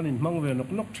te pokan in mang ve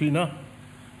nok thina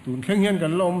tun thleng hian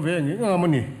kan lom ve ngi nga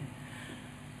mani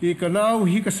I kanau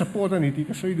hi ka support ani ti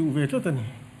ka sei du ve tani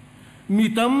mi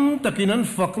tam takinan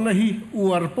fak na hi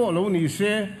uar po lo ni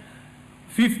se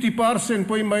 50%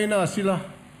 poi mai na sila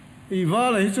I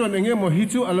wala hi chuan enge mo hi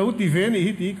chu alo ti ve ni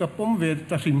hi ti ka pom ve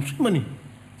ta sim mani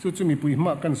chu mi pui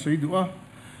ma kan sei du a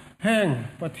heng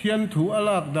pathian thu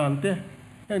alak dan te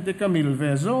heng te kamil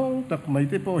ve zong tak mai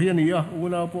te po hian ni a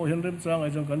una po hian rem chang ai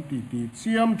jong kan ti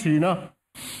chiam thina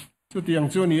chu tiang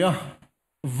chu ni a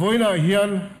voina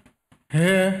hian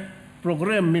he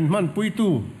program min man pui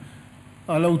tu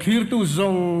alo thir tu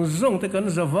zong te kan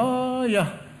zawaya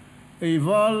ei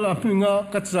wala pinga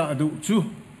katsa du chu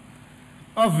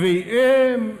ave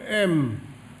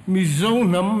mi zo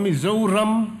nam mi zo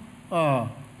ram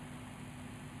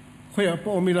khoya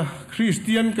po mila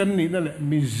Christian kan ni na le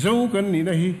mi zo kan ni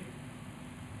na hi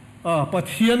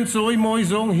pathian choi moi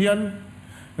zong hian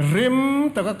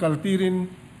rem taka kaltirin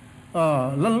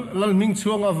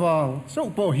Lalhmingchhuanga wang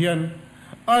so po hian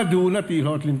adu na ti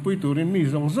hotlin pui turin mi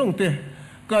zongte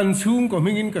kan chung ko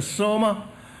mingin ka soma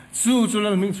chu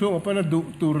Lalhmingchhuanga pana du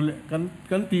turle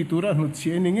kan ti tura nu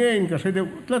chi ni ngein ka sede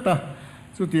tlata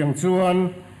chu tiang chuan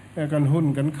kan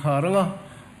hun kan kharanga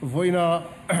voina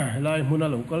lai muna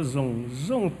local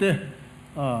zongte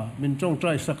min chong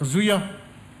trai sak zuya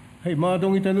hei ma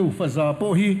dong itanu faza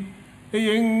po hi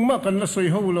eng ma kan la soi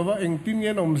ho lawa eng tin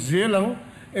ngen om zelang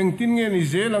eng tin ngen ni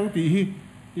zelang ti hi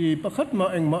I pakhat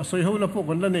ma eng ma soi ho la po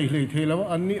kan la nei hlei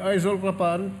thelawa anni aizol ka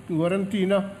pan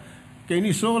guarantina ke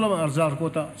ni so la arzar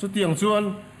kota chu tiang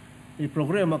chuan I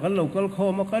program kan local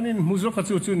kho ma kanin muzo kha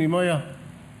chu ni maya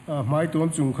mai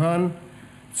tom chung khan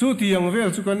chu tiang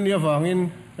vel chu kan nia wangin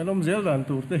kanom zel dan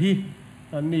tur te hi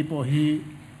anni po hi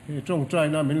trong trai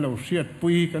na min lo hriat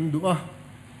pui kan du a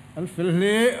an fel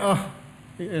le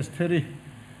estheri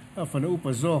fana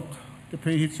upazok te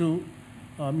phei hi chu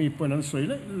mi panan soi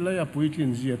le a pui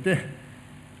tlin zia te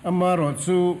amaro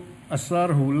chu asar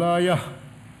hulaya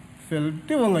fel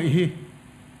te wangai hi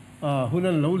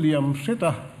hunan lo liam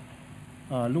seta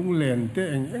lunglen te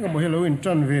eng mo hello in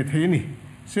tran ve theini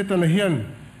setan hian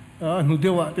nu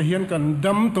dewa te hian kan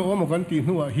dam to mo kan ti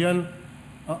hnuwa hian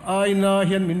aina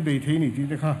hian min be theini ti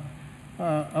te kha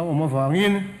oma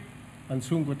wangin an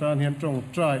chung ko tan hian trong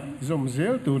trai zom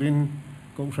zel turin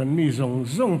ko ran mi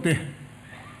zong te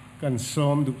kan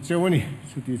som du chewani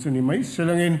chuti chuni mai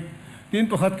selangin tin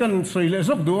pakhat kan soile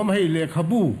zok du am hei le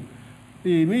khabu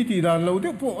mi ti dan lo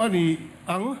de po ani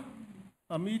ang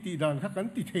mi ti dan kha kan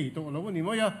ti thei to lo ni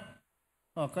maya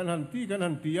kan han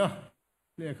ti a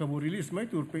le khabu release mai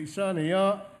tur peisa ne ya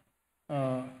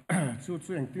chu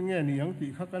eng tin nge ni ang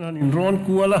ti kha kan han in ron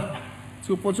kuala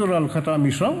chu pochural khata mi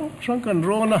sang kan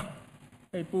rona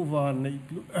ei puwan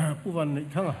nei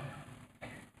thanga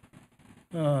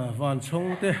van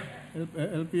chong te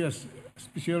LPS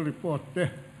special report te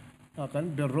kan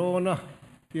berona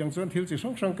tiang chuan thil chi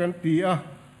sang kan ti a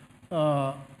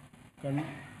kan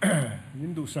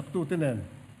nindu saktu te nen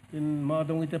in ma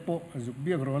dong ite po zuk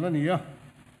biak rona ni a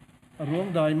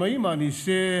ruang dai mai ma ni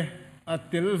se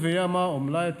atel ve ama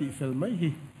omlai ti fel mai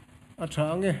hi a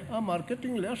thange a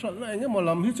marketing le sal na enge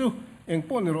molam hi chu eng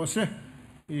pon ro se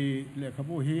I le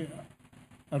khabu hi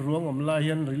a ruang omlai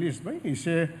hian release mai ni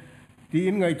se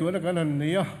tin ngai tu na kan han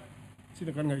nia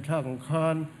sina kan ngai thak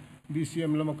khan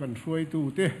BCM lama kan hruai tu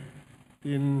te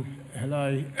tin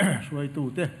helai hruai tu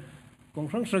te kong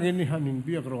sang ni hanin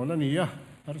biak ron ani ya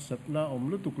har satna om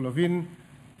lutuk lovin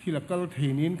thilakal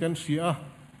theinin kan sia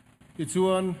ti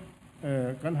chuan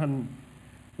kan han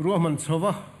ruaman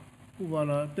chowa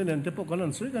kuwana tenen te po kan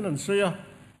an soya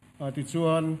ti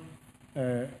chuan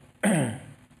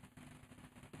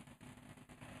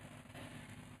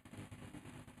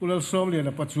ulal som le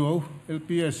na pachuau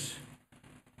LPS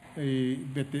ei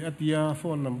bete atia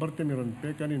phone number te miron pe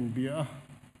kanin bia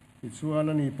ti chuan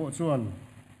ani po chuan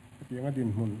tianga din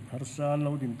mun har san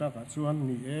lo din ta ka chuan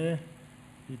ni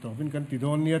ti topin kan ti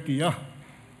don nia tia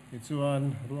ti chuan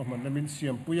ruah man namin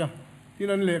siam puya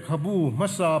tinan le khabu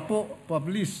masa po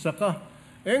publish saka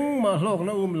eng ma hlok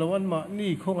na lawan ma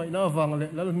ni khongai na wang le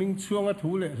Lalhmingchhuanga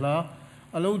thu le hla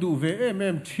alo du ve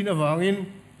thina wangin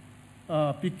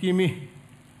pikimi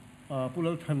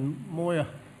pulal than moya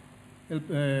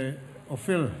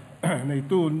ofel nei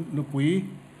tu nupui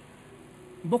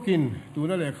bokin tu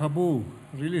na le khabu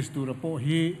release tu rapo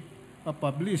hi a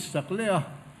publish saklea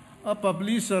a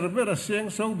publisher bera seng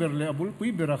so berle abul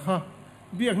pui bera kha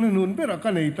biak nun bera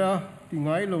ka nei ta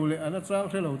tingai lo le ana chang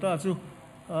the lo ta chu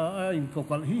a in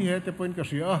kokal hi he te point ka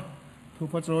sia thu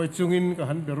pa choi chungin ka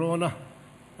han berona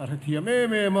a thiam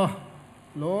me ma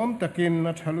lom takin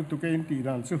na thalu tu ke in ti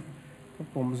dan chu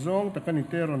pom zong takani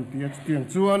teron tiang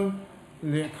chuan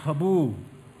le khabu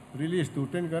release tu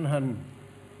ten kan han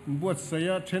buat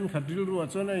saya then khadril ru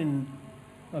chona in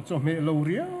cho me lo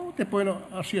riau te poino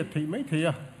a siat thei mai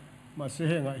theia ma se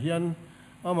henga hian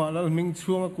ama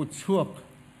Lalhmingchhuanga kut chuak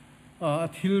a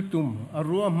thil tum a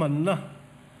ruwa manna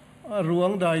a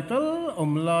ruang dai tal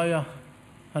omlaya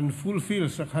han fulfill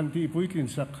sakhan ti puitlin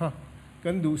sakha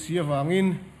kan du sia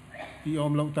wangin ti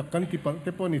om lo tak kan ti pang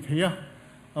te poni theia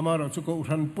amaro chu ko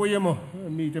ran poyamo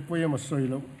mi te poyamo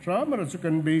soilo tra mara chu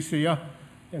kan be se ya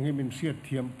yang hi min siat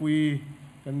thiam pui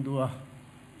kan dua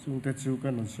Zongte chu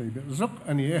kan on soi be zok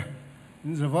ani e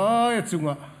in zawai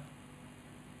chunga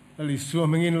ali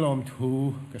suamengin lom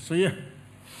thu ka soya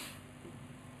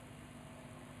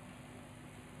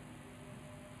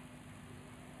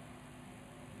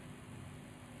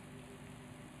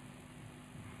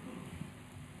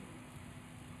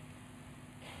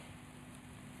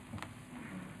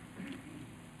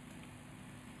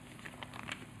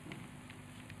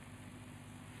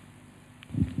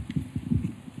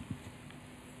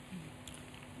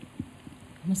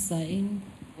Masain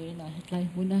Vuina hetlai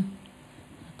Vuina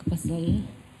kapasal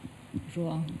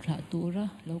ruang thlatura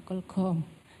local com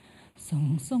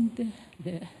Zongte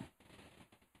de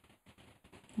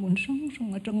mun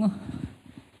song atanga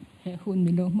he hun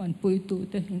mino man pui tu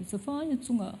te hin safa ya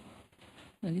chunga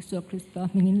ali so krista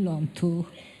mingin lom thu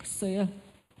saya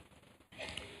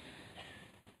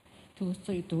tu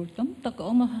sei tur tam tak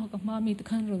oma ka mami te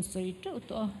khan ron sei tau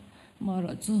to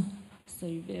mara chu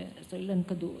sei be sei lan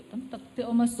ka du tam tak te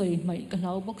oma sei mai ka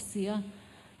lau bok sia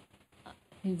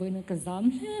hi Vuina ka zam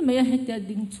he me he te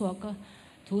ding chuaka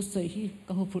thu sei hi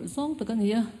ka ho phul song ta ka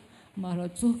nia mara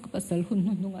chu ka pasal hun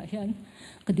nunga hian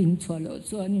ka ding chhualo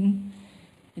chuanin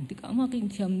intik ama king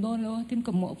thiam don lo tin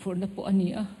ka mo phur na po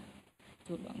ania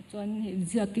chu bang chuan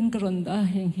zia king ka ron da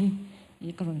heng hi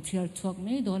i ka ron chiar chuak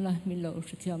me don la mi lo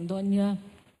thiam don nia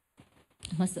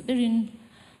masaberin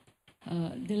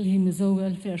Delhi Mizo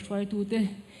welfare shwai tu te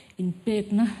in pek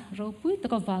na ro pui ta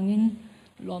ka wangin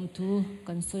lom thu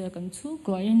kan soya kan chu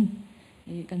kroin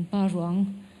i kan pa ruang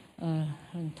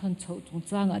ran thon chho chung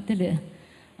changa te le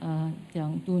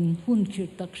tiang tun hun khir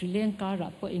tak rileng ka ra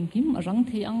po engkim rang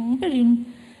the ang berin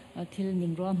thil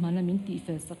min ro mana min ti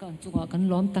fe saka chunga kan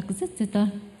lom tak zet zeta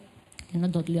na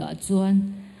dot le a chuan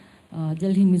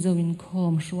Delhi Mizo in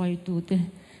khom shwai tu te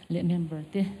le member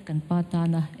te kan pa ta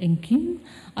na engkim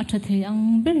a tha the ang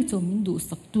beri chom min du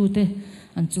sak tu te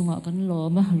an chunga kan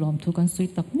lom thu kan soi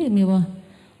tak me mewa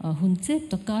hun che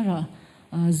takara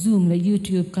Zoom le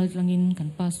YouTube kaltlangin kan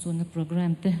pa so na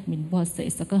program te min bo se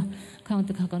saka khang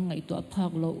te kha kan ngai to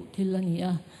phak lo thil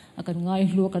ania akan ngai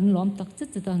hlu kan lom tak che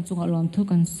che tan chunga lom thu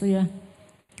kan soya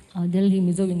Delhi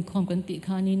Mizo in khom kan ti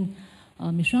khanin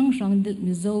mi sang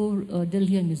Mizo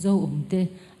Delhi Mizo te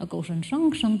a ko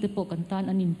sang te po kan tan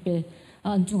anin pe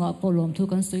an chunga po lom thu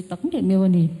kan soi tak me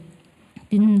mewani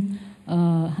tin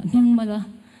ning mala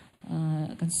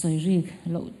kan soi ri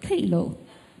lo thei lo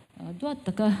duat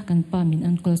taka kan pa min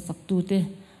an kol sak tu te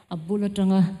abula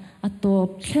tanga atop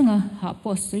thlenga ha po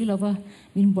sei lawa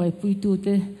min boy pui tu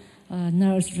te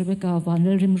nurse Rebecca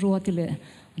Vanel rim ro ti le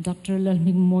Dr.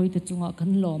 Lalhmingmoi te chunga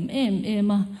kan lom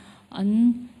em an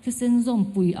thisen zom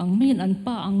pui ang main an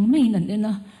pa ang main an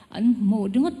ena an mo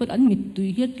dingot pat an mit tui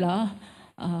het la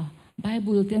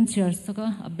Bible ten share saka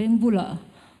a bengbula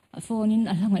phone in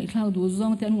ala ngai thlau du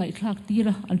zong ten ngai thlak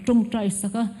tira an tong trai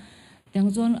saka tang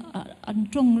zon an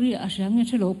tong ri a sang nge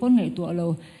thelo pon ngai to lo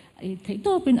ai thei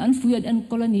to pin an fuyan an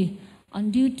colony an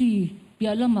duty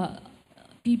pialama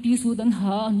pp su dan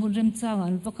ha an hun rem chang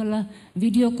an vakala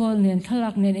video call nen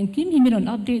thalak nen en kim himiron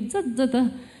update zat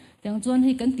tang zon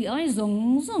hi kan ti ai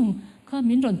zong kha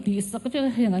min ron pi sak te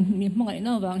heng an mi mangai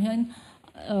na wang hian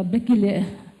bekile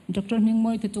Dr.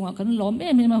 Mingmoi te chunga kan lom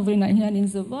ma Vuina hian in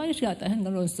zawai ria ta hen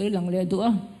kan ro soi lang le du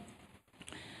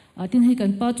a tin hi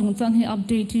kan pa chung chan hi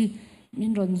update hi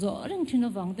min ron zo reng thina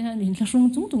wang te han in thlasung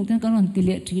chung te kan ron ti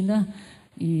le thina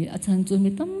i a chan chu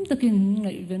mi tam takin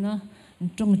ngai vena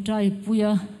tong trai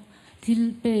puya thil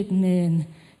pek nen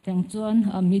tang chuan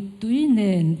a mi tui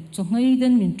nen chongai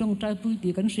den min tong trai pui ti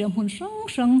kan siam hun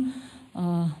sang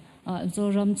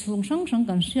zoram chung sang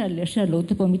kan sia le sia lo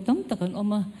te po mi tam takan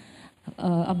oma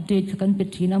update kan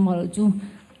petina mal chu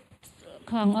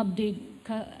khang update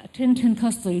kha ten kha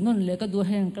soi non le ka du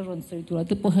heng ka ron soi tu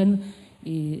te po hen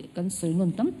I kan soi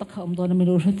non tam tak kham don mi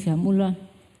ro thiam ula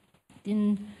tin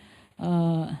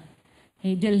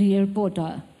hey Delhi airport a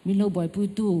mi lo boy pu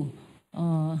tu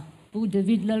pu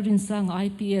David Lalrin sang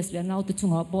IPS le nau te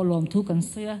chunga polom thu kan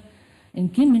soya en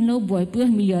kin min lo boy pu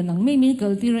million ang me min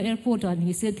kal tira airport an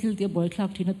hi se thil te boy thlak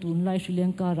thina tun lai Sri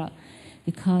Lanka ra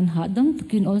I khan ha dam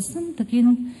takin olsam takin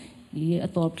I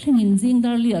atop thleng in jing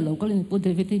dar li alo kalin pu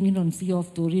David te min ron see of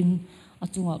turin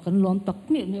achunga kan lom tak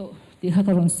me me ti ha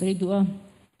ka ron sei du a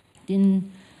tin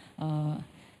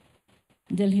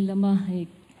Delhi lama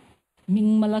ming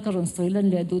mala ka ron soilan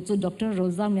le du chu Dr.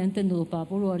 Rosa Mente nu pa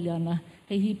puro liana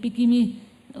hi pikimi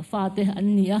fate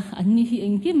anni hi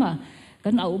engkima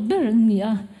kan au ber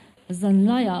nia zan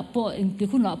la ya po engti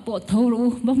khuna po thoru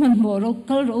baman moro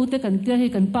kal ro te kan te hi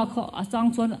kan pa kho asang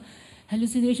chon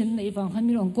hallucination nei wang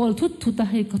khami rong kol thut ta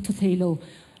hei ka thu theilo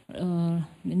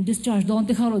min discharge don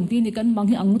te kharon ti ni kan mang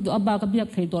hi ang tu aba ka biak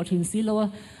thei dor thin si lo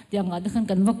tiang a dekhan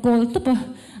kan wa kol ta pa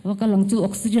wa ka lang chu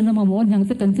oxygen ma mon hang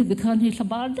te kan ti dekhan hi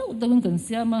thabar deu deu kan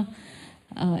siama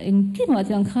engki ma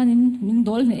tiang khanin min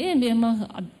dol ne em ma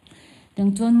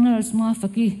tiang chon nurse ma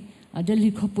faki Delhi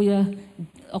khopuya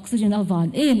oxygen avan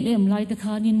em lai te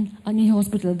khanin ani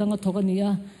hospital danga thogania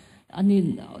ani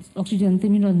oxygen te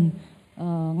minon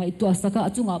ngai tu asaka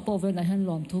achunga po ve na han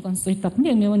lom thu kan soi tak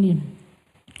me wani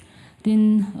tin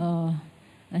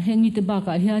hengi te ba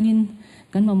ka hianin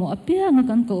kan mamo apia nga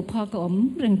kan ko pha ka om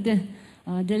rengte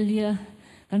Delhi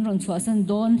kan ron chwa san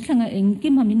don thlanga engki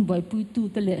mamin boy pui tu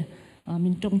tele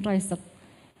min tong trai sak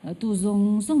tu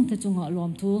zong te chunga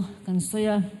lom thu kan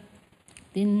soya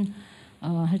tin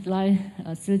headline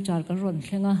silchar kan ron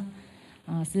thlenga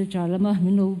silchar lama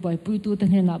minu boy pui tu te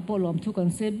hena po lom thu kan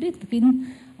se big tin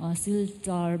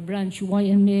silchar branch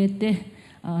YMA te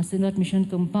Senate Mission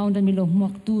Compound milo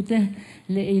mak tu te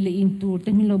le in tur te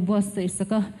milo boss se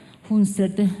saka hun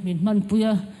serte min man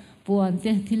puya puan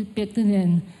te thil pek te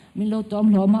nen milo tom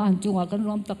loma an chunga kan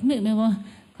rom tak me wa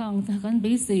khang ta kan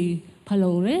be se phalo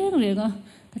renga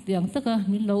katiang taka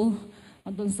milo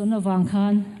adon sona wang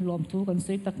khan lom thu kan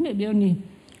sei tak me beu ni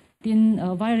tin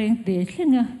vai reng te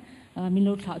thlenga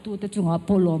milo tha tu te chunga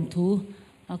po lom thu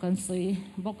kan sei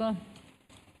boka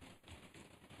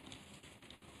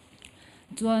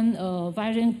chuan vai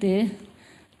reng te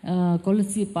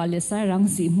quality pale sai rang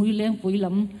si hui leng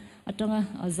puilam atanga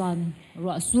azan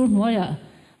ra sur noya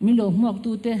milo muak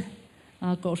tu te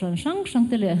ko sang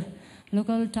te le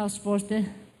local task force te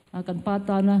kan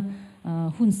patana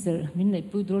hun ser min nei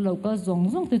pui dro lo ka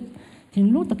zong te thin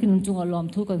lu takin chunga lom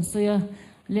thu kan soya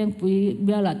leng pui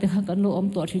biala te kan lo om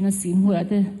to thina sim huya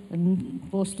te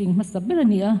posting ma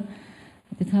sabelania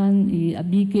te khan I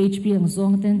BKHP ang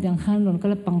zong ten tiang khan lon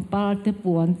kala pangpar te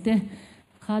puan te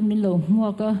khan min lo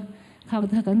muak ka khang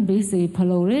ta kan be se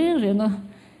phalo renga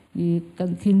kan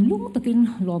thin lung takin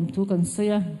lom thu kan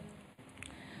soya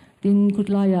tin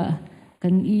kutlaya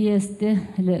kan ES te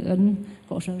le kan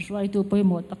ko san swai tu poi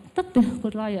mo tak te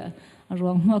kutlaya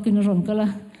arwang hmakin ron kala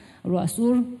ro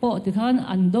sur po ti khan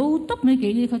an do tak mai ke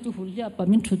ni kha chu hulya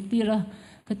pamin thutira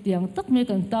ka tiang tak mai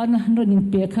kan tan ron in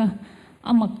pe kha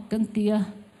amak kan tia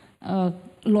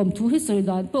lom thu hi soi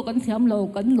dan po kan thiam lo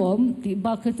kan lom ti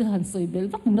ba kha te han soi bel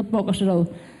vak na po ka shro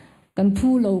kan phu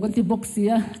lo kan ti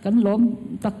boxia kan lom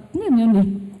tak ni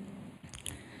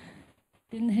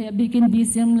tin he begin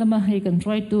BCM lama he kan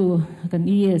try to kan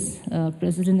ES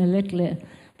president elect le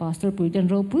pastor puiten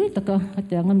ro pui taka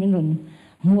atanga min ron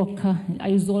muak kha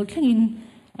ai zol thengin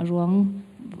arwang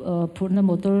phurna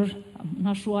motor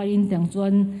na shwa in tang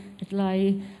chuan etlai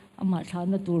ama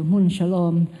thana tur mun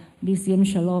shalom BCM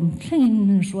shalom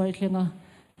thengin shwai thlenga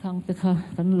khang te kha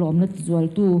kan lom na zual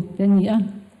tu tenia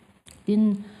tin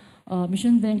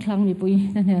mission bank khang mi pui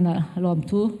na hena lom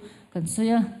thu kan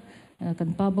soya kan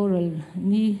pa borel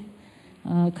ni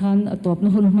khan atop na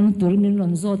hun man tur min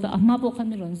ron zo ta ama bo khan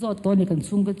min ron zo to ni kan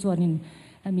chung ka chuanin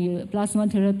ami plasma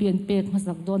therapy and pek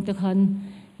masak don te khan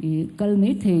kal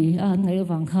mai thei ngai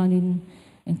wang khanin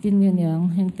engtin ne yang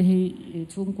heng te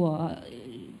chung kwa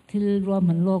thil rom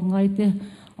han lok ngai te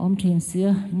om thin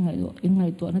sia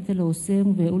ngai to na te lo sem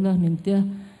ve ula min te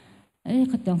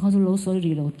khatang kha lo soi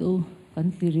ri lo tu kan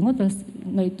ti ringo ta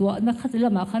ngai to na khatila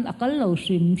ma khan akal lo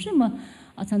shima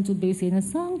achan chu be se na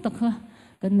sang takha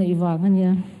kan nei wang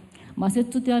ania ma se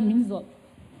chu tia min zo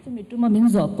chumi tuma min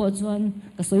zo po chuan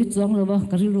ka soi chuang lo wa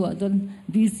ka ri ru don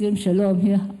BCM shalom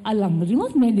hi alang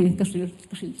ringot me ni ka ri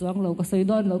chuang lo ka soi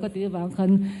don lo ka ti wang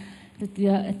khan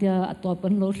tia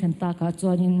atopan lo thlen ta ka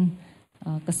chuanin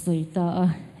ka soi ta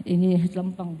ini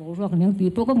lampang bo ro kan ti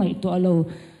po ko ngai to lo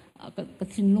ka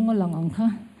thin lunga lang ang kha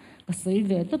ka sei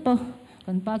ve to pa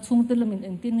kan pa chung te lamin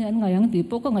eng tin ngan ngai ang ti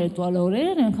po ka ngai to lo re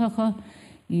ne kha kha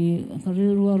I ka ri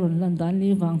ruwa ron lan dan li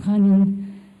wang khanin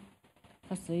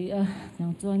ka sei a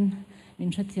yang chuan min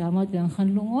tha thiama tiang khan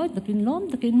lungoi takin lom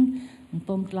takin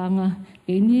pom tlanga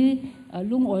ke ni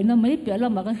lung oina mai pe la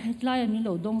ma ka hetlai min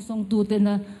lo dong song tu te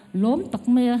na lom tak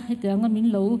me a hetianga min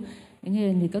lo nge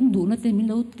ni kan du na te min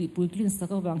lo ti pui clean sa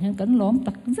ka wang hen kan lom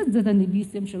tak zat zat ani bi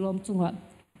sem shalom chunga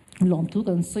lom thu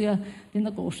kan soya tin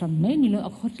a ko shan mai ni lo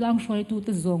a khotlang shoi tu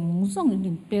te zong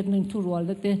in pek ning thu rol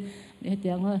te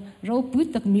hetianga ro pui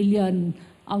tak million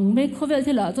ang me khovel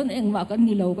thela chon engma kan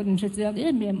ni lo kan in chiang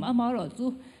e mem ama ro chu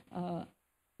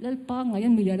lalpa ngai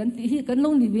million an ti hi kan lo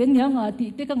ni ven yang a ti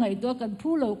te ka ngai to kan phu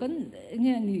lo kan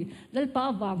nge ni lalpa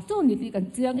wang chu ni ti kan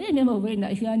chiang e mem Vuina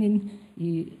hianin I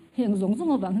heng zong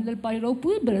zong wang lalpa ro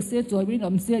pui ber se choi bin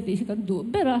om se ti kan du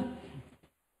bera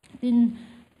tin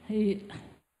hi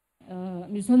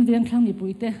mi son veng thang ni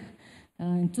pui te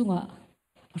chunga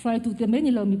fai tu te me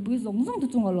ni lo mi pui zong zong tu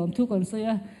chunga lom thu kan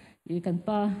soya I kan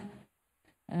pa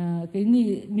ke ni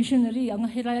missionary ang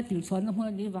heraya til chuan na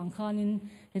hmun ni wang khanin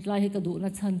hetlai he ka du na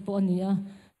chan po ania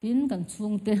tin kan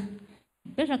chung te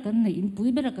bera kan nei in pui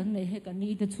bera kan nei he kan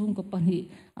ni te chung ko pani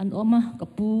an oma ka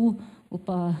pu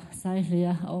upa sai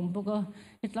hleya om boka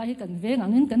hetlai he kan veng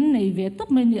angin kan nei ve top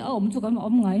mai ni om chu kan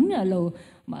om ngai me lo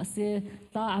ma se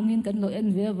ta angin kan lo en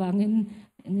ve wangin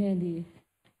nge ni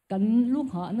kan lu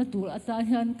ha na tur ata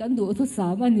hian kan du thu sa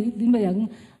ma ni din bayang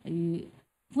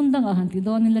fundanga hanti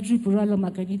don la tripura la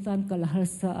makani tan kala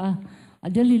harsa a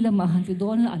delhi la ma hanti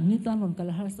don la anni tan lon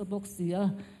kala harsa boxia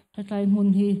hatai mun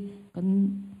hi kan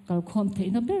kal khom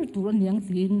theina ber turan yang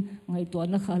tin ngai to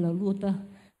na khala luta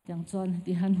yang chuan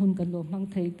ti han hun kan lo mang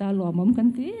thei ta lo mom kan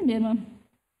ti me ma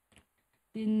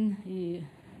tin hi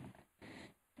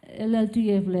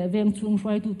LLTF le veng chung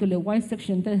frai tu te le y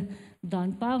section te dan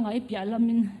pa ngai pya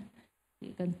lamin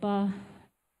kan pa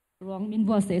ruang min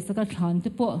bo se saka than te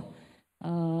po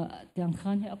tiang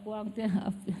khan he akwang te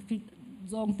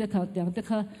Zongte kha tiang te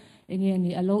kha enge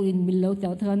ni alo in mil lo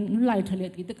tiang than lai thale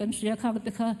ti te kan sia khang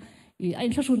te kha I ai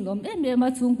thashun om em ma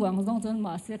chung kwang zong chon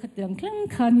ma se kha tiang khleng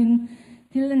khanin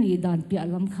thil ni dan pia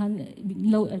lam khan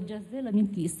lo adjust de la min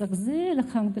ti sak ze la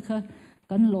khang te kha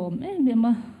kan lom em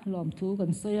ma lom thu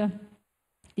kan soya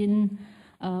in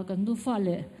kan du fa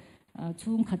le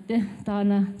chung khatte ta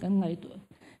na kan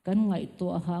ngai to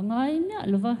ha ngai me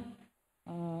alwa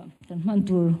kan man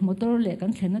tur motor le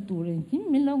kan thena tur en kin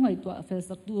min lo ngai to fel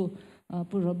sak tu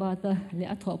purabata le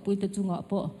a tho pui te chunga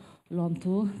po lom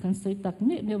thu kan soi tak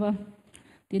ni mewa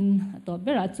tin to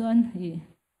bera chuan hi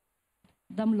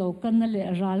dam lo kan na le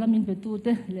rala min pe tu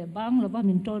te le bang lo ba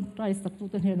min ton trai sak tu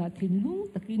te hena thin lung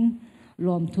takin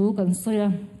lom thu kan soya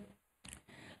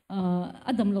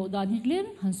adam lo dan hi len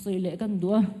han soi le kan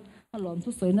dua lom thu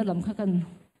soi na lam kha kan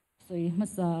soi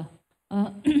masa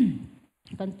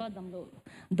kan pa dam lo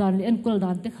dan le en kol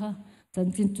dan te kha chan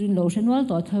chin trin lo shenwal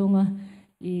to thaunga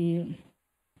I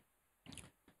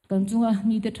kan chunga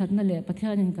mi te thatna le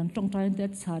pathianin kan tong trai te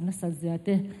chana sa zia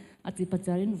te ati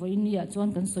pacharin Vuina chuan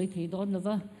kan soi thei don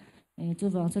lova chu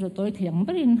wang chalo toi thiang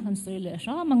barin han soi le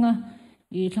sha manga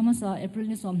I thamasa April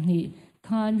ni som ni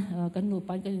khan kan nu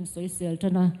pan kan soi sel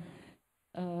thana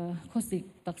khosik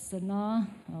taksana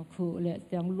khu le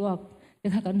tiang luak te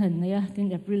kha kan han ya tin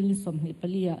April ni som ni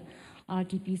palia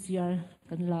RT-PCR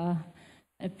kan la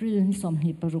April ni som ni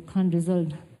paruk khan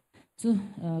result chu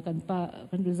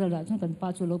kan result chu kan pa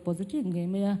chu lo positive nge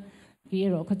me ya ki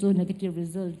ro kha chu negative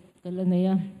result kan la ne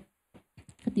ya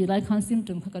khati lai khan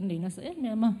symptom kha kan nei na sa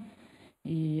me ma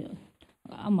I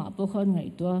ama po khan ngai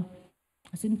to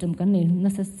symptom kan nei na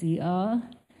sa si a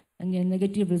enge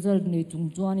negative result nei chung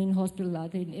chuan in hospital la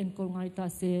the in kol ngai ta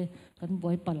se kan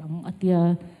boi palang atia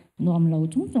nom lo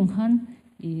chung khan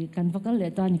I kan vakal le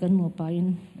ta ni kan mo pa in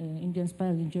Indian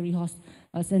Spinal Injury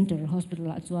Center hospital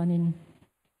la chuan in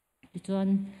chuan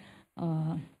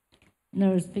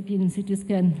nurse pekin CT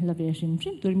scan la ve shin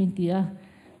trim turmin tia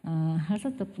har sa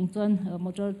ta pung chuan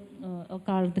motor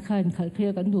car te khan khal phia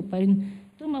kan du pain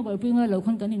tuma boi pui nga lo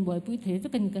khan kan in boi pui the ve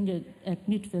kan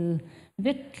admit fel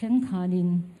vek thleng khanin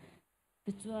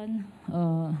chuan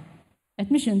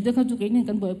admission te kha chu ke nin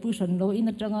kan boi pui san lo in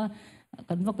atanga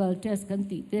kan vocal test kan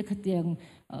ti te khatiang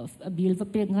bil va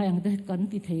pek ngai ang te kan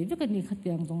ti thei ve kan ni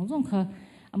khatiang zong kha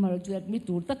amar chu admit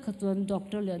tur tak kha chuan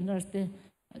doctor le nurse te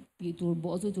ti tur bo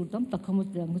chu tur tam tak khamut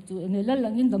yang chu ene la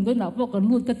langin dam do na po kan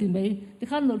lut ka ti mai ti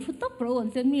khan lo thu tak pro on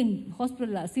chen min hospital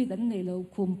la si dan nei lo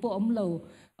khum po om lo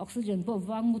oxygen po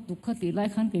wang mu tu kha ti lai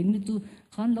khan ke ni tu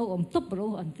khan lo om top pro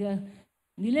an tia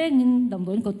ni lengin dam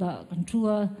do ko ta kan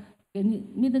thua cái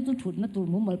mi đến chút thụt nó tụt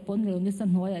mũi mà pon rồi mi san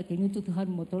hoa cái ni chút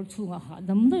han motor chunga ha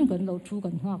dam doi kan lo thu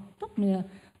kan ha tak me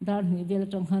dar ni vel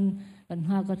tang han kan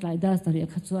ha ka tlai da sari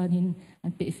kha chuan in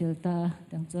an pe fel ta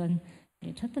tang chuan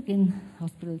thatakin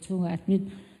hospital chunga admit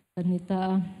kan ni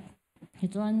ta hi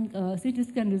chuan CT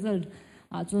scan result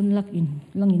a chuan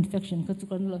lung infection ka chu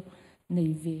kan lo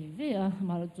nei ve a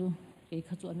mar chu ke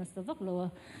kha chu an savak lo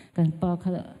kan pa kha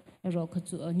ro kha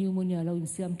chu pneumonia lo in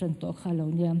siam tan to kha lo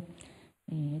niam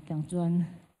tang chuan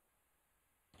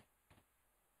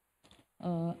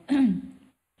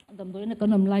dam doi na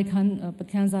kanam lai khan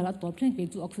pathian zala top thleng ke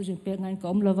chu oxygen pe ngai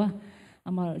kom lova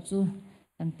amar chu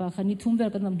kan pa khani thum vel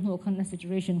kanam hno khan na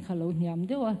situation kha lo niam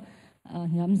dewa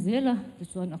niam zela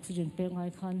chuan oxygen pe ngai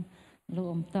khan lo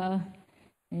om ta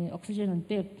oxygen an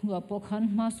pe hnu po khan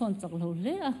ma son chak lo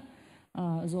le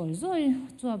zoi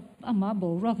chu ama bo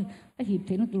rock a hip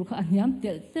thein tur kha niam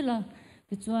tel tela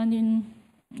chuan in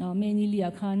meni lia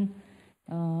khan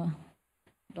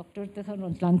doctor te khan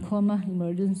ron tlan khoma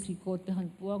emergency code te han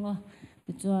puanga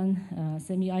chuan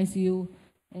semi ICU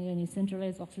any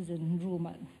centralized oxygen room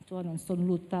chuan an son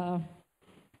lut ta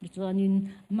chuan in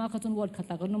ma kha chon ward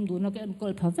khata kanom du na ke an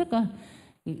kol phaveka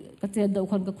ka che do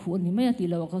khan ka khu ni mai ti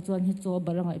lo ka chuan hi cho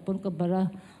barangai pon ka bara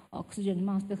oxygen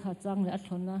mask te kha chang le a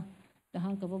thlona ta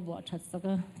hang ka bo that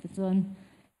saka chuan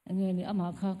nge ni ama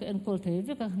kha ka an kol thei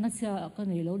veka na sia ka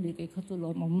nei lo li ke kha chu lo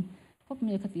mom khop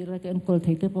me khatira ke an kol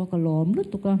thei te po ka lom lut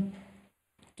tuka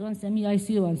chuan semi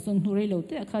ICU an son hu rei lo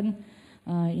te khan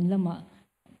in lama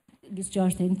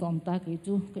discharge thein kom ta ke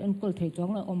chu ke an kol thei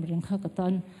chong la om reng kha ka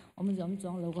tan om jam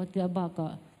chong lo ka tia ba ka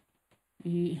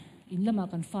in lama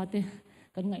kan fa te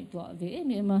kan ngai to ve em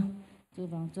em chu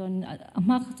bang chuan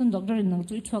ama kha chun doctor in nang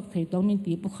chui chuak thei tong min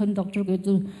ti pu khan doctor ke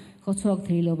chu kho chuak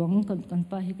thei lo bang kan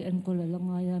pa hi ke an kol la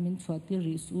nga ya min chuak ti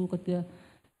ri su ka tia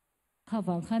kha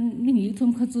wang khan ni ni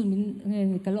thum kha chu min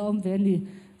nge ka lom ve ni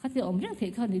kha te om reng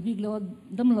thei kha ni big lo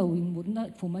dam lo in mun na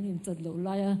phuman in chat lo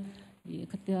la ya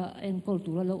kha tia en kol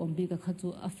tu lo om bi ka kha chu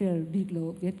affair big lo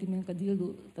ve ti men ka dil du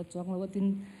ta chuang lo tin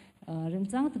rem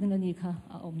chang takin ani kha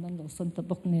om nan lo son ta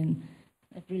bok nen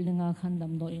April nga khan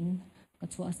dam do in ka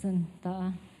chu asan ta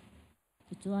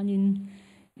chuan in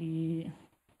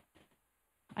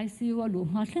ICU lu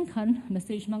ma thleng khan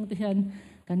message mang te hian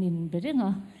kanin berenga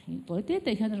toy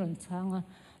te hian ron changa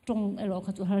tong ero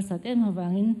kha chu har sat em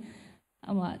hawangin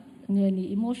ama nge ni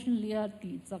emotionally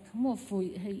ti chak mo fui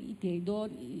hei te don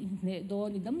ne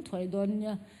don idam thoi don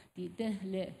nya ti te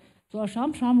le to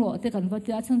sham lo te kan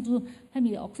vatia chan chu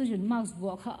hemi oxygen mask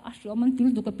bo kha ashraman til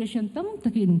du ka patient tam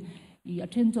takin I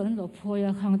attention lo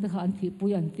phoya khang te khan thi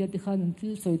puyan te khan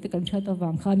til soi te kan thata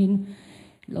wang khanin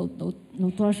lo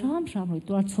to sham lo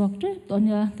to chuak te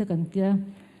tonya te kan tia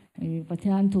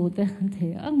pathian thu te the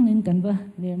ang nin kan ba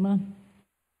ne ma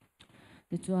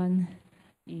te chuan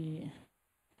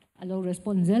alo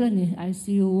response zela ni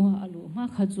ICU alo ma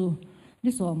kha chu ni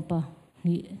som pa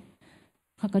ni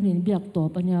kha kanin biak to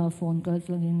panya phone kal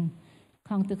tlangin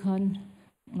khang te khan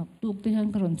nak tuk te han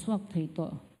karon chuak thei to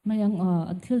mayang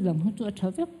athil lam hu chu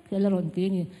athavek kela ron te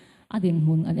ni adin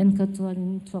hun an en ka chuan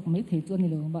chuak mai thei chu ni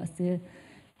lo ba se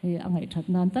he angai that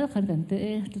nan tal khan kan te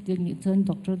tu te ni chuan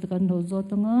doctor te kan no zo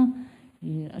tanga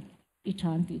I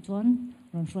than ti chuan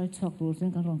ron roi chuak ru chen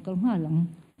kan ron kal ma lang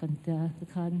kan ta te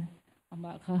khan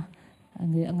ama kha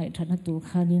angai that na tur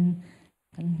khanin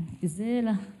kan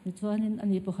izela ti chuan in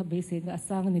ani po kha be se ga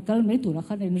sang ni kal mai tur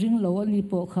khan en ring lo ani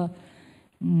po kha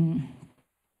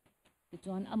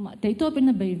chuan ama teito pen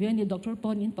na bei ve ni doctor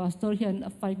pon in pastor hian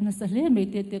a fight na sa hle me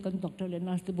te kan doctor le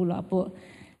nurse te bula po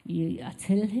a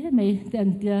chel he me ten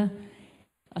tia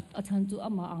a chan chu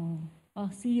ama ang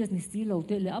seriousness ti lo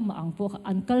te le ama ang po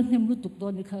an kal hnem lu tuk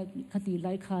don ni kha ti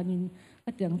lai khanin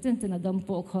ka tiang chen adam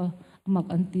po kha amak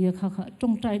an tia kha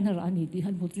tong trai na ra ni ti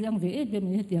han hu chiang ve e be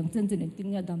me tiang chen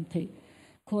ting adam thei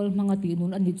khol manga ti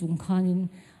nun ani chung khanin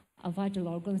a vital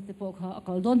organs te po kha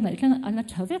akal don nai thlang ana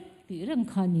thavek ti reng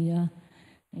khania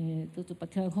tu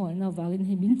pathian ho na wangin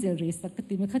hi min zel re sak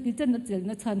ti me khati chen na chel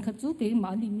na chan kha chu ke ma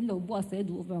ni min lo bo se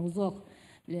du wang zok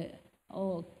le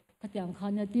khatiang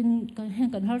khania tin kan hen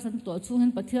kan har san to chu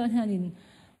hen pathian hanin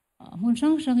mun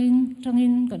sangin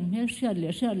kan mel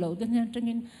sia lo den hen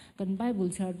tangin kan bible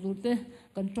char turte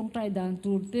kan tongtai dan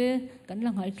turte kan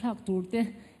langai thak turte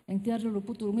engtia ru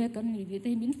pu tur nge kan ni de te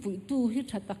min fui tu hi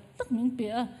thatak tak min pe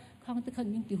a khang te khan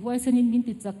min ti huai sanin min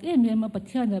ti chak em ma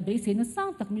pathian na be se na sang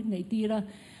tak min nei ti ra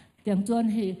tiang chuan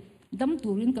he dam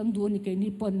turin kan du ni ke ni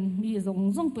pon mi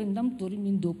zong pen dam turin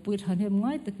min du pui than hem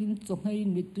ngai takin chong hai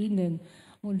mi tuin nen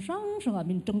mun sang a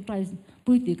min tong trai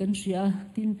pui ti kan sia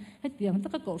tin he tiang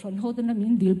taka ko ron ho ten na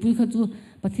min dil pui kha chu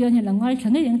pathian he la ngai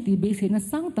thane yang ti be se na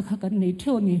sang tak kha kan nei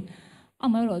theo ni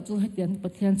amai ro chu hetian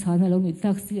pathian chhana lo ni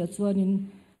tak si a chuanin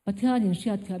pathian in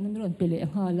hriat thiam nan ron pele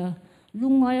angala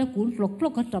lungaya kun tlok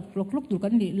tlok ka tap tlok tlok tur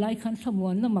kan ni lai khan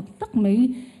thamuan na mak tak mai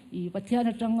i pathian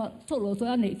atanga cholo to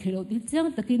anei thelo ti chiang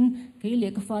takin keile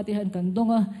ka fa ti han kan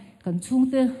donga kan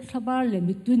chungte thabar le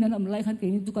mi tuin an am lai khan ke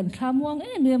ni tu kan thamuang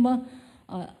mema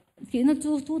ke na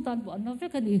chu tan bo na ve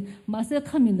kan ni ma se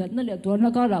khamin na le dor na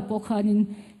ka ra po khanin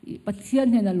pathian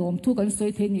hena lom thu kan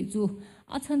soi the ni chu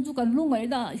a chan chu kan lungai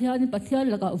da hian pathian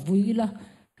laga vuila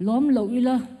lom lo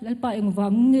ila lalpa eng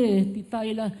wang nge ti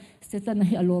taila setan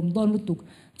hi alom don lutuk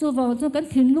chu wang chu kan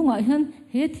thin lunga hian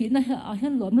he thina a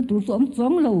hian lom na tur chu am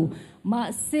chong lo ma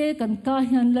se kan ka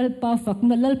hian lalpa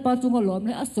fakna lalpa chu lom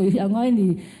le a soi angai ni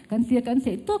kan tia kan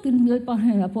se to kin lalpa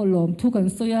ha po lom thu kan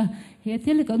soya he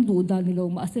thil kan du dan ni lo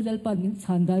ma se lalpa min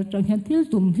chan dal tang hian thil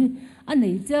tum hi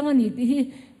anei chang ani ti hi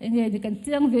enge ni kan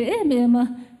chang ve mema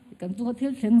kan chu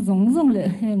thil thleng zong le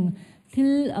heng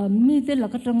thil mi te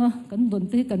lakatanga kan don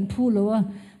te kan phu lowa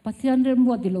pathian rem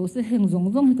mo ti lo se heng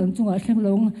zong hi kan chunga thleng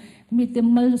long mi te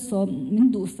mal som min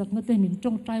du sak na te min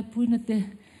tong tai pui na te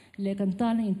le kan ta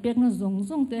na in pek na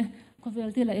zong te ko vel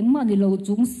te la engma ni lo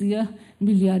chung sia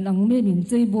milian ang me min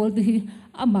chei bol te hi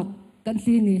amak kan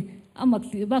ti ni amak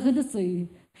ti ba kha chei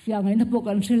fiang ai na po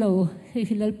kan thilo he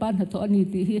hilal pan ha to ani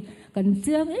ti hi kan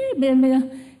chiang me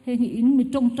he in mi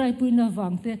tong tai pui na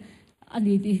wang te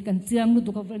ani ti kan chiang nu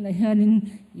tu ka ven na hianin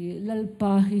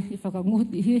lalpa hi fakangu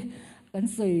ti hi kan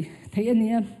soi thei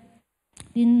ania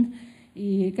tin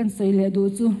kan soi le du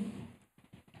chu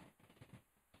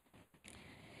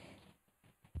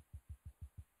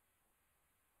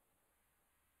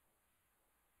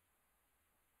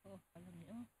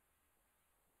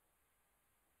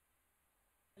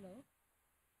hello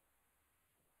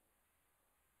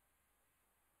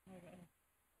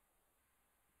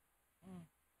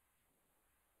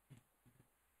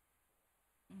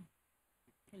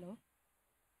hello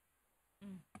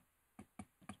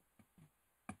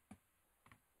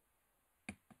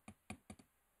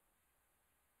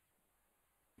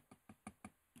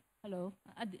hello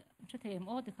ad che them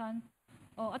o ti khan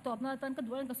atop na tan ka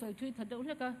duan ka soi thui thadeu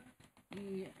le ka i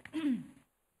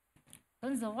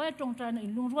kan zawai tong tran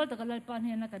in lung rol ta ka lal pan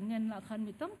he na kan nen na khan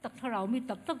mi tam tak tharau mi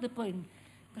tak tak te point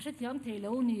ka se thiam thei lo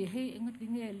ni he enga ti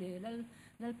nge le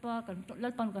lalpa kan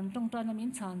lalpan kan tong tran na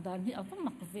min chan dan hi avam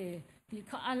mak ve ti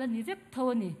kha ala ni vek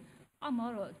thawani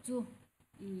amaro chu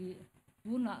i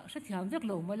Vuina se thiam vek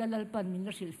lo ma lalpan min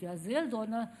la sil fia zel do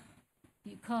na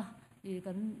ti kha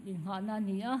kan in ha na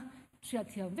ni a sia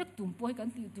thiam vek tum poi kan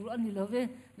ti tur ani lo ve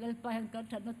lalpa han kan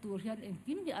that na tur hian en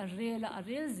kim ni a rel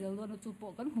zel do na chu po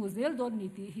kan hu zel do ni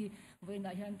ti hi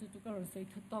Vuina hian tu ka ron sei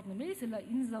thotop na me sila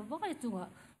in zawai chunga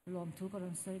lom thu ka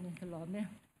ron sei ni khalom me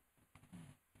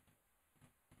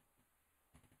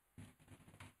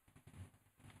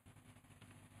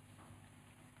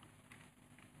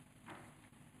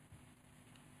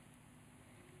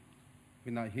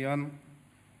Vuina hian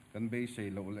kan be sei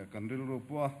lo le kan ril ru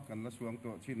pua kan la suang to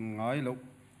chin ngai lo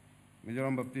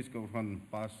Mizoram Baptist ko han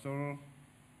pastor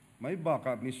mai ba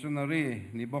ka missionary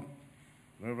ni bok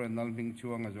Reverend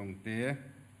Lalhmingchhuanga Zongte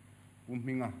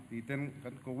minga ti ten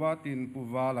kan ko wa tin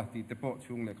puwala ti te po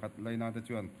chung le khat laina te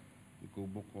chuan ko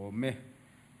bok ko me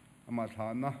ama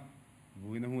thana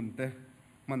Vuina hun te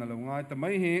mana lo ngai ta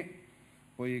mai hi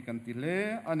poi kan ti le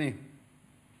ani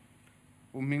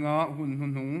minga hun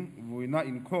Vuina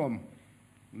in khom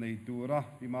nei tura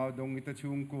pimau dong ita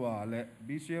chung kwa le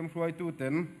BCM hruai tu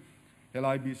ten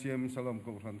helai BCM salom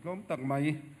ko ran tlom tak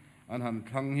mai an han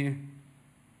thang hi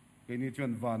ke ni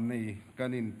chuan van nei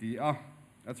kanin ti a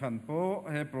chan po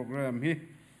he program hi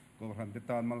ko ran te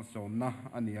tan mal som na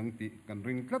aniang ti kan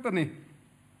ring tlat ani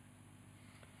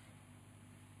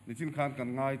ni chin khan kan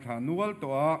ngai tha nual to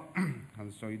a han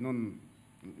soi non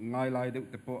ngai lai de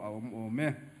te po a o me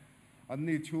an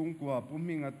ni chung kwa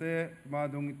puminga te ma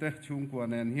dong te chung kwa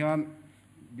nen hian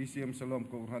BCM salom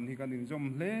ko ran hi kan in zom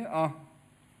hle a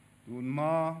tun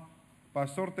ma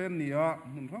pastor ten nia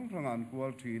mun rang an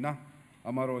kwal thina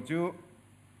amaro chu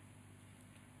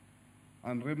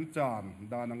an rem chan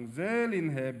danang zelin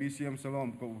he BCM salom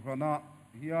ko rana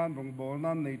hian rong bol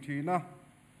nan nei thina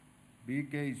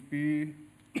BKSP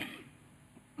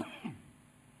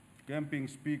camping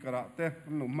speaker te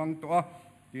lu mang to a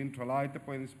tin thalai te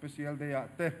point special day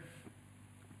te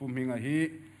puminga hi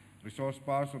resource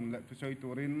person le tu soi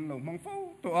turin lo mang fo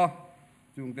to a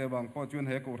chung te bang po chuan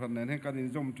he ko ran nen he kan in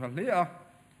zom thale a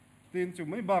tin chu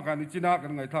mai ba kan china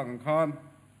kan ngai thang khan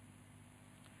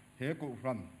he ko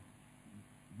ran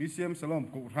BCM salom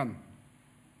ko ran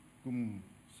kum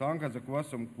sang ka zakwa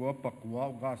som kwa pakwa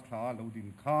gas tha lo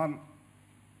din khan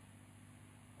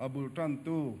abul tan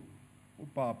tu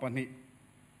upa pani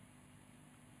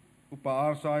upa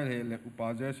arsai le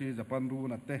upa jesi japan ru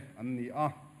na te an ni a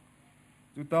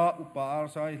chuta upa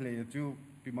arsai le chu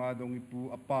pima dong ipu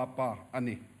apa pa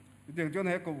ani tiang chuan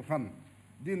he ko han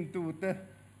din tu te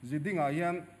zidinga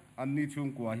hian an ni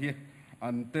chung kwa hi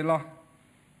an tela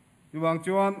iwang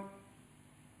chuan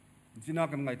jina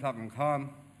kan ngai thak ang khan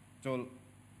chol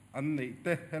an nei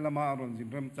te helama ron jin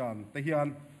ram chan te hian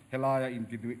helaya in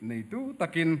ti nei tu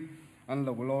takin an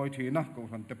lo loi thina ko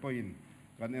han te poin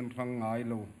kan en rang ngai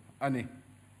lo ani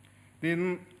tin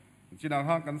jina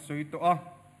ha kan soi to a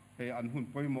he an hun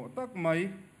poi mo tak mai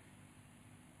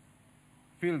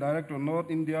field director North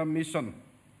India mission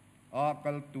a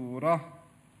kaltura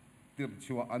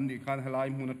tirchua an ni khan helai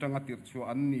mun atanga tirchua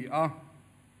an ni a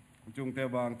chung te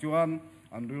wang chuan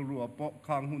an ru ru po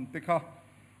khang hun te kha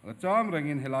cham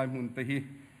rengin helai mun te hi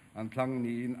an thlang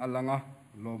ni in alanga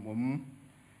lom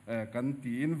kan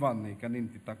ti in van nei kan in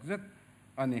ti tak zet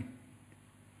ani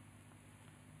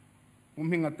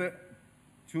pumhinga te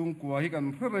chung kwa hi kan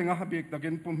renga habik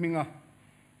takin pumhinga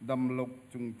damlok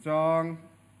chung chang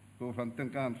ko han ten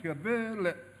kan khiat ve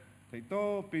le thei to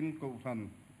pin ko han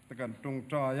takan tung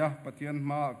traya pathian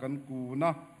ma kan ku na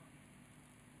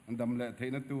andam le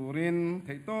theina turin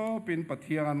thei to pin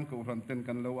pathian ko han ten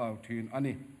kan lo au thin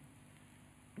ani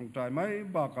tung trai mai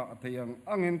ba ka theiang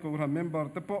angin ko han member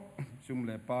te po sum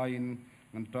le pain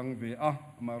ngan tang ve a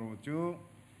maro chu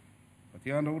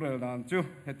pathian ro rel dan chu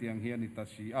hetiang hian ita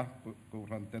si a ko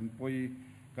han ten poi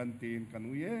kan tin kan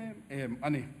uye em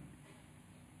ani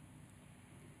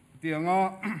tianga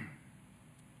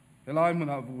helai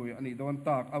muna vui ani don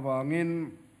tak awangin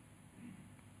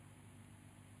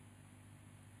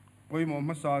poi mo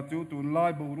masa chu tun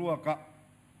lai bo ruaka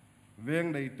veng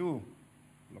dei tu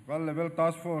local level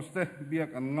task force te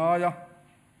biak an ngaya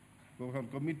ko kan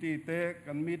committee te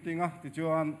kan meeting a ti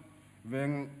chuan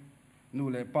veng nu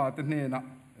le pa te ne na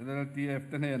LTF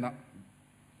te ne na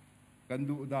kan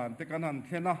du dan te kan han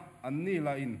thena an ni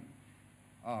la in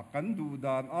kan du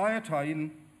dan ai tha in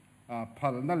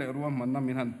phal na le ruam man na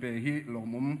min han pe hi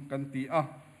lomum kan ti a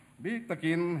bik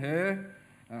takin he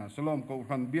solom ko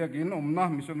han biakin omna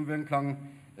mission veng thlang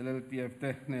LTF te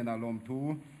ne na lom thu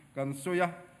kan soya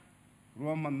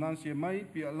ruam man nan se mai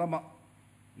pi lama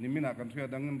nimina kan thia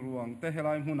dangin ruang te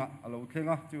helai huna alo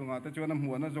thenga chunga te chuan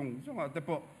muana zonga te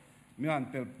po mi han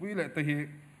tel pui le te hi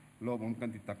lomum kan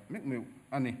ti tak mek meu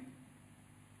ani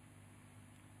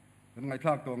kan ngai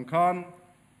thak tong khan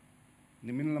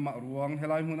nimin lama ruang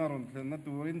helai huna ron thlen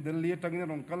turin delhi tangin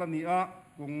ron kalani a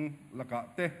kung laka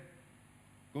te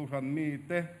ko ran mi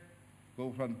te ko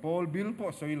ran pol bil po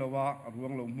soilawa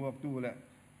ruang lo muak tu le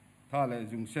tha le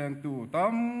jung seng tu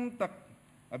tam tak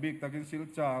abik takin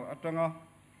silchar atanga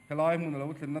helai mun lo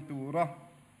thlen tura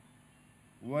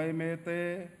wai me te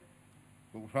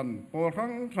ko ran pol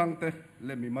rang te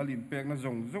le mi malin pek na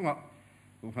zonga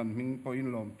ko ran ming po in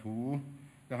lom thu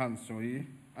ka han soi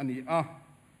ani a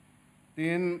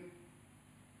tin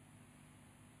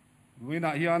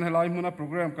Vuina hian helai muna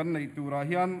program kan nei tura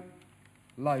hian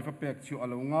live a pek chu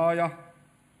alo nga ya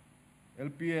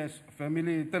LPS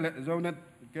family tele zonet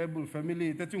cable family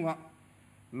te chunga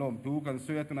lom tu kan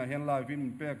suya tuna hian live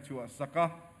in pek chu saka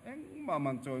eng ma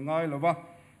man choi ngai lova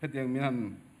hetiang min han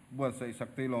buat sai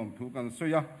sakte lom tu kan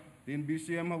suya tin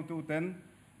BCM how to 10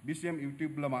 BCM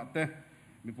YouTube lama te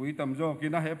mi pui tam zo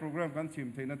kina he program kan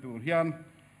chim theina tur hian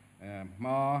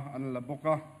ma an la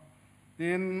boka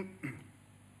tin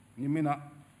nimina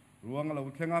ruang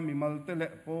lo thenga mi mal te le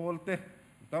pol te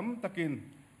tam takin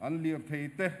an lir thei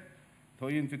te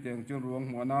thoin chu teng chu ruang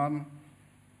huanan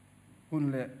hun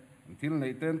le thil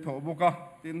nei ten tho boka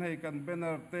tin hei kan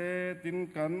banner te tin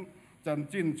kan chan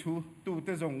chin chu tu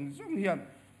te zong hian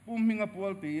pumhinga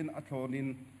pol tin a thonin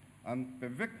an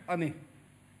pevek ani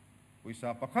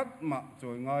puisa pakhat ma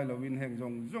choi ngai lovin heng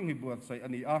zong hi buat sai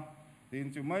ani a tin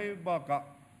chu mai ba ka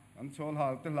an chol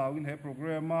hal te lawin he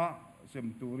program ma sem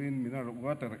turin mineral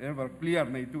water ever clear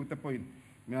nei tu te point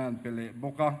mian pele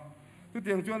boka tu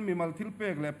tiang chuan mi mal thil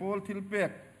pek le pol thil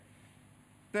pek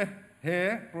te he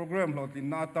program lo tin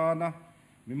na ta na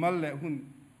mi mal le hun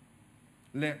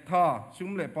le tha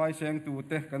sum le pai seng tu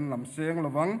te kan lam seng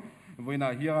lawang Vuina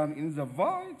hian in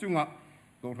zawai chunga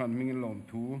ko ran ming lom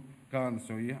thu kan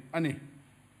soi ani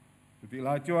ti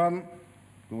la chuan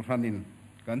ko ranin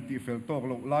kan ti fel tok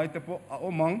lo lai te po a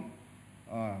omang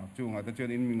chunga te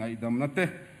chen in mi ngai dam na te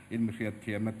in mi khiat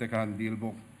thiam na te kan dil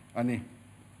bok ani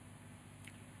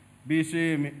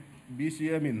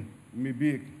BCM in mi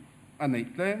big anei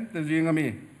tlem te jinga mi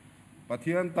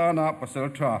pathian ta na pasal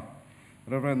tra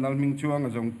Reverend Lalhmingchhuanga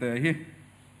Zongte hi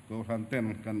ko ran ten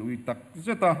kan ui tak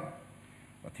zeta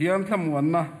pathian thamuan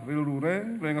na ril ru re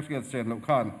renga khiat sen lo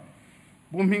khan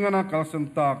bum hingana kalsam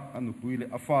tak anu puile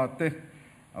afate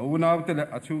aunaw tele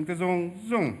achung te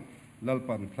zong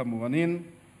lalpan thlamuanin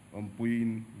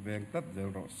ompuin vengtat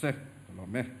zelro se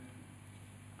lome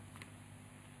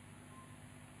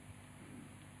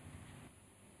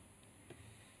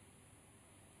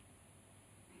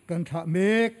kan tha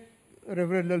mek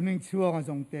Reverend Lalhmingchhuanga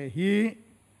Zongte hi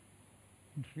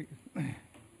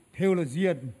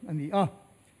theologian ani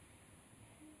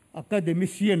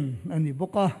academician ani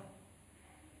boka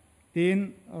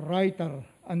tin writer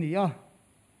ani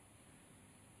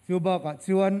chuba ka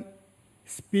chuan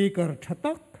speaker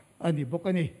thatak ani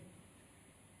bokani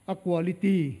a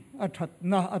quality a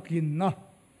thatna a tlinna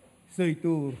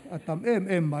soitur atam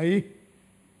em mai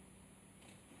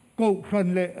ko khran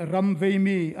le ram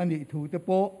veimi ani thu te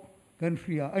po kan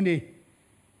hria ani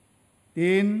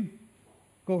tin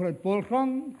ko khran pol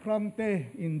khram te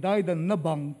in dai dan na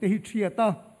bang te hi thiata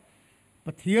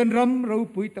pathian ram ro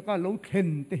pui taka lo thlen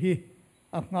te hi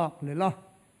a ngak le la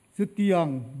chu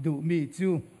tiang du mi chu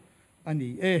ani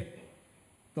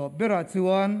to bera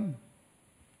chuan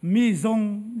mi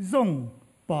zong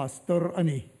pastor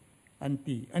ani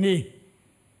anti ani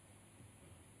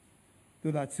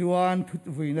tula chuan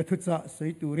Vuina thucha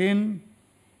soiturin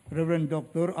Reverend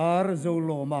Dr. R.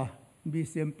 Zoloma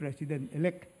BCM President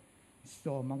elect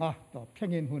so manga top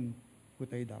thengin hun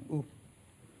kutai dang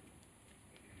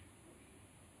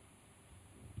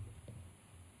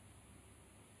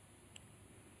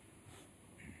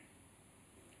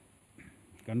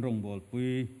kan rong bol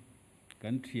pui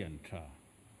kan thian tha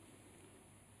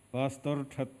pastor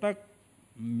thatak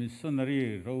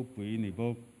missionary ro pui ni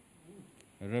bok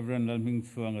Reverend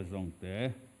Lalhmingchhuanga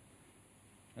Zongte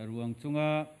ruang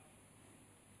chunga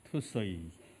thu soi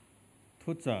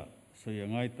thu cha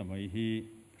soyangai tamai hi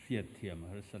riat thiam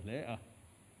har sale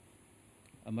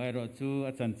amai ro chu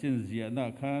achan chin zia na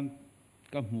khan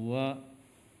ka hmuwa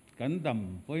kan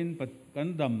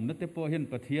dam na te po hian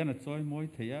pathian a choi moi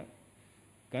theya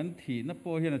kan thi na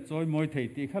po hian a choi moi thei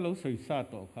ti kha lo soi sa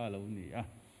to kha lo ni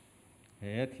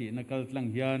he thi na kal tlang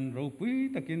hian ro pui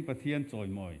takin pathian choi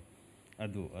moi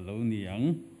adu alo niang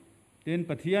ten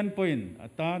pathian point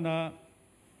atana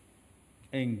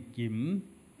eng kim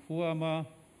huama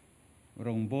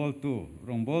rongbol tu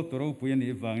ro puyan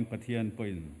iwang pathian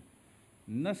point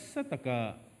nasataka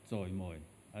choi moi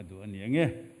adu aniange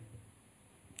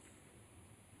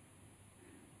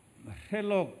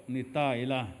helok ni ta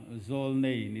ila zol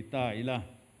nei ni ta ila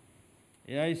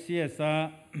ai sia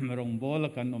rongbol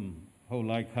kanom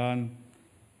holai khan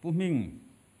puming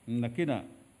nakina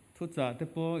thu cha te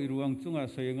po iruang chunga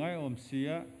soyangai om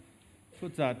sia thu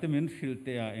cha te min khil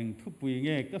te eng thu pui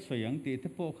nge ka soyang ti te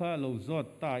po kha lo zot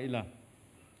ta ila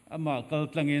ama kal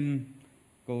tlangin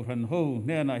ko ran ho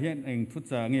ne na hian eng thu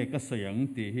cha nge ka soyang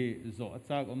ti hi zo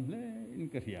achak om le in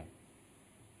ka ria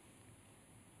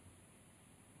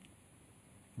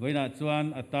Vuina chuan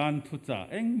atan thu cha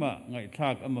engma ngai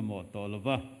thak ama mo to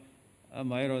lova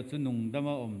amai ro chu nung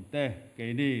dama om te ke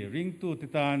ni ring tu ti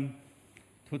tan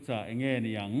thu cha enge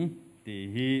ni yang ti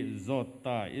hi zot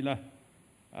ta ila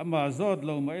ama zot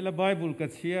lo mai la bible ka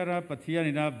chiara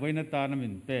pathianina Vuina ta na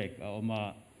min pek a oma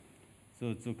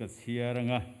chu ka chiara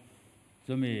nga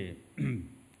chumi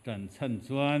tan chan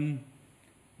chuan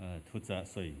thu cha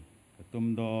soi tum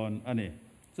don ani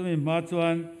chumi ma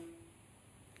chuan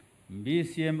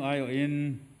BCM ayo in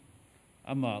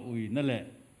ama ui na le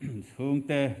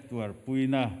Zongte tuar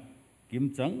puina kim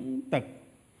chang tak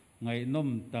ngai nom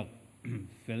tak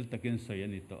fel takin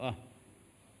soyan ito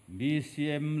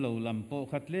BCM lo lampo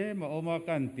khatle ma oma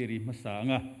kan tiri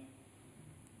masanga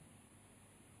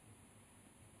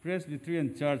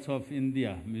Presbyterian Church of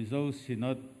India Mizo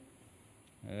Synod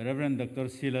Reverend Dr.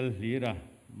 Silal Lira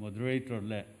moderator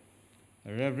le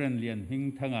Reverend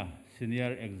Lalhmingchhuanga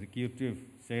Senior Executive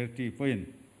Secretary point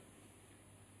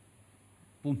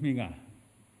puminga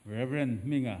Reverend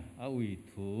minga aui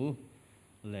thu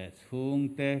le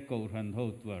Zongte ko ran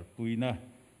ho tuar puina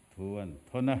thuan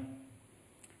thona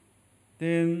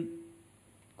ten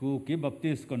Kuki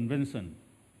Baptist Convention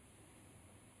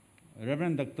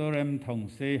Reverend Dr. M. Thong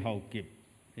Se Haukip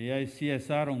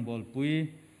AICSR ong bol pui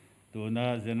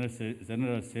tuna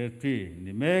General Secretary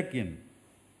ni Mekin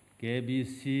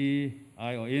KBC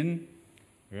ION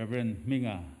Reverend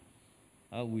Minga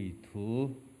awi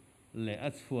thu le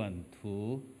achuan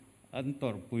thu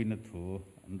antor puina thu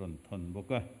andon thon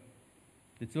boka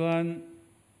tichuan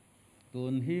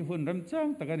tun hi hun ram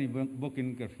chang takani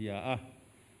bokin ka ria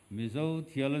Mizo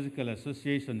Theological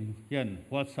Association hian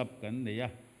WhatsApp kan neya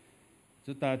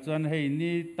chuta chuan hei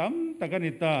ni tam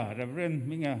takani ta Reverend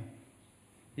Minga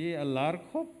hi alar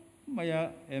khop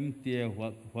maya MTA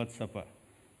WhatsApp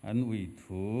an ui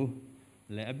thu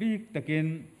le abik takin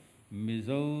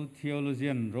mizo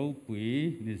theologian ro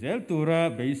pui ni zel tura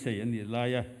beisei ani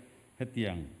laya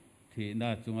hetiang thi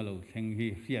na chunga lo thleng hi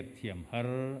riat thiam har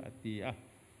ati a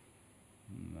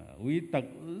ui tak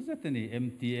zatani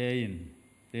MTA in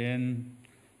ten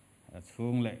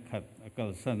chung le khat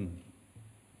akal san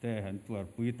te han tuar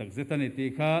pui tak zatani ti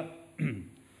kha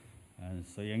an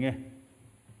soyenge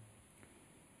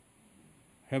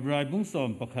Hebrai bung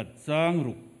som pakhat chang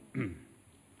ruk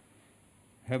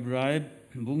Hebrai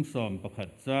bung som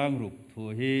pakhat chang ruk thu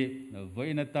hi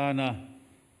Vuina ta na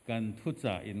kan thu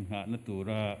cha in nga na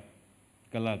tura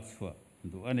kalak chwa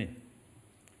du ani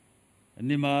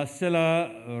nima sela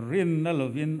rin na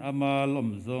lovin ama lom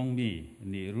zong mi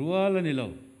ni rual ani lo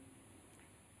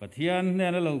pathian ne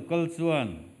na lo kal chuan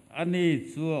ani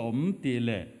chu om ti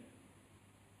le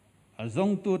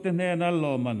azong tu te ne na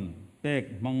loman pek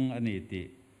mang ani ti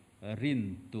rin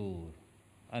tur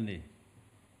ani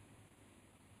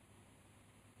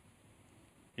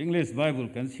English Bible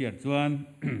kan siar chuan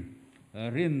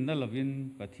rin na lovin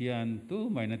pathian tu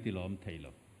mai na ti lom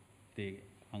thailo ti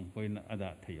ang poin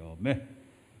ada thayo me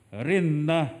rin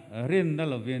na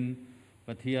lovin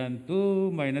pathian tu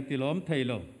mai na ti lom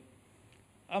thailo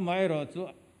amai ro chu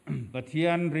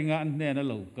pathian ringa ne na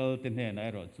local te ne na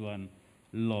ro chuan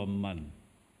lom man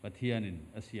pathian in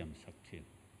asiam sakthin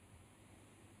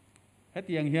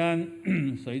hetiang hian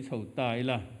soi chho tai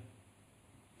la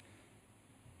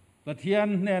pathian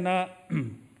ne na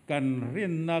kan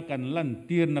rin na kan lan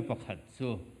tir na pakhat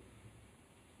chu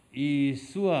I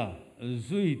suwa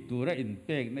zui tura in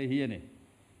pek na hi ani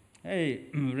hey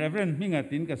reverend minga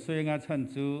tin ka soinga chan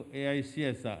chu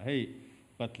AICS a hey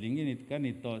patling in it kan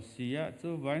to sia chu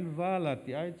vain wala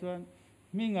ti ai chuan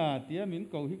minga tia min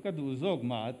ko hi ka du zok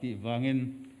ma ti wangin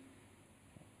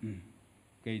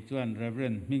kei chuan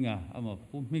reverend minga amo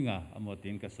pu minga amo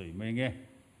tin ka soi mai nge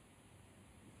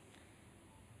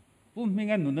pu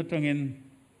minga nu na tangin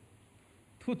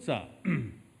thu cha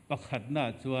pakhat na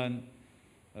chuan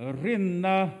rin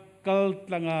na kal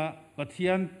tlanga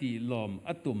pathian ti lom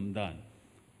atum dan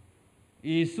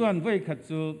I suan voi khat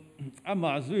chu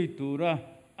ama zui tura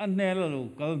anel lo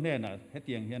kal ne na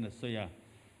hetiang hian soya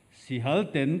si hal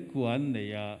ten kuan ne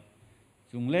ya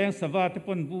chungleng sawa te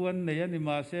pon buan ne ya ni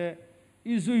ma se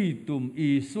I zui tum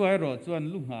I suai ro chuan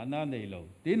lungha na nei lo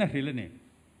tin a hril ani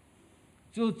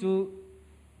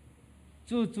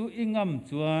chu ingam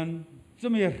chuan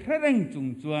chumi hreng chung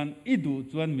chuan idu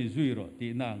chuan mi zui ro ti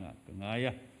na nga nga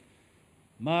ya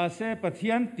ma se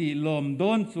pathian ti lom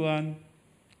don chuan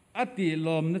ati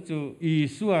lom na chu I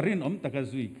suarin om taka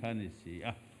zui khani si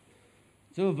a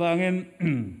chu wangin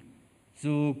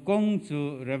chu kong chu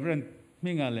reverend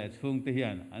minga le chung te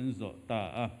hian an zo ta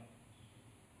a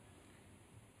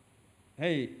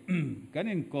hey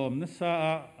kanin kom na sa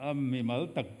a mi mal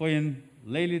tak poin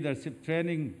lay leadership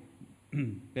training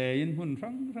pe in hun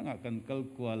rang akan kal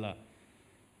kuala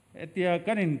etia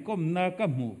kanin kom na ka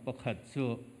mu pakhat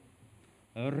chu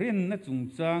rin na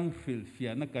chungchang fil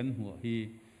fia na kan hu hi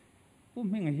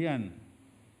pumhing hian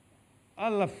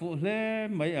ala fu le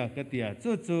mai a katia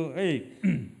chu ei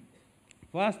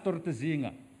pastor te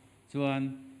zinga chuan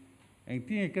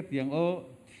engti katiang o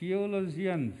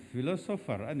theologian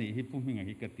philosopher ani hi pumhing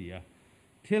hi katia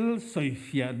thil soi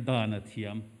fia dana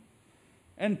thiam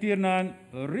en tirnan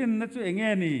rin na chu enge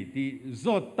ni ti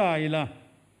zot tai la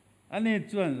ani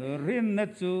chuan rin na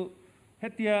chu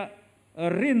hetia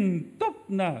rin top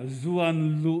na zuan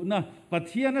lu na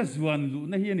pathiana zuan lu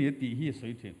na hi ni ti hi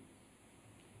soi thin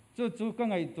chu ka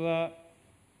ngai tua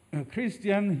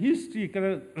Christian history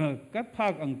ka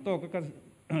phak ang to ka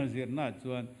zirna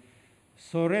chuan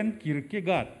Soren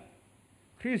Kierkegaard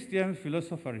Christian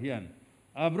philosopher hian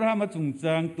Abraham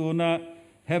chungchang tu na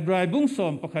Hebrai bung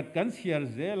som pakhat kan siar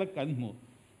zel kan mu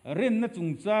rin na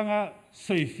chungchanga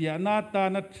soifia na ta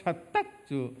na thatak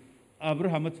chu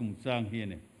Abraham chungchang hi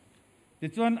ne ti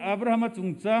chuan Abraham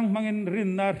chungchang mangin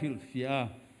rin na ril fia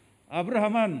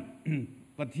Abrahaman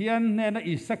pathian ne na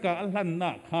Isaka alhan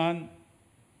na khan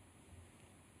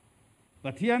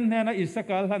pathian ne na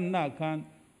Isaka alhan na khan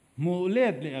mu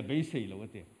let le abei sei lo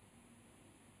te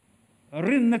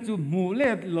rin na chu mu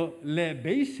let lo le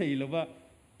bei sei lo wa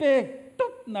pek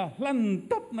top na hlan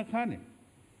top na khane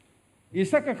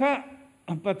Isaka kha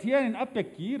pathian in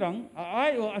apek kirang a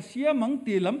ai o asia mang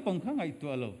ti lampang khangai to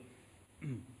lo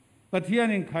pathian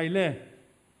in khaile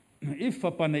if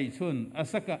papanei chun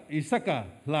Isaka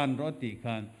hlan roti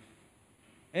khan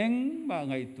eng ma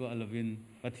ngai to alovin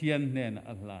pathian ne na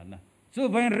ahlana chu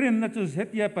vain rin na chu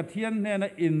setia pathian ne na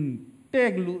in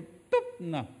teglu top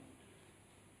na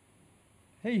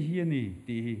hei hiani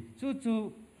ti chu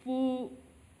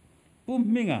pu pum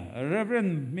minga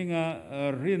reverend minga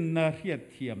rin na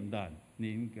riat thiam dan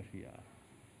nin ka ria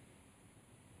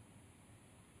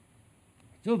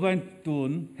chu ban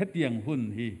tun hetiang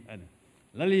hun hi an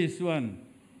lali suan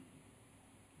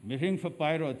mi ring fa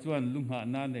pai ro chuan lungha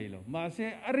na nei lo ma se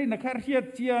ari na khar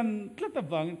hiat chian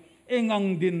tlatawang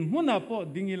engang din huna po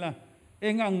dingila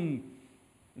engang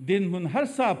din hun har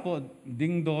sa po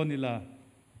ding donila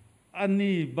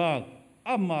ani bak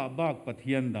ama bak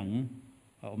pathian dang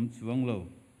a chuang lo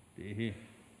ti hi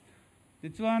ti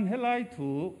chuan helai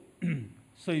thu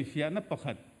soifia na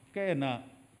pakhat ka na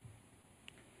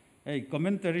ei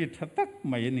commentary thatak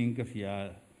mai ning ka fia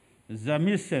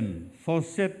Jamison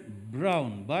Fawcett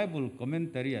Brown Bible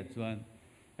commentary a chuan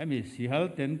ami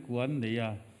sihal ten kuan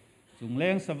neya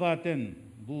chungleng sawa ten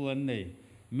buan nei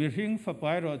mi ring fa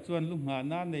pai ro chuan lungha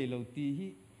na nei lo ti hi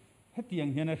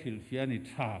hetiang hian a hril fia ni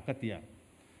tha ka tia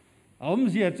aum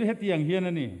zia chu hetiang hian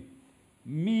ani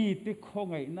mi te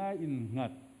khongai na in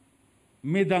ngat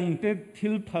medang te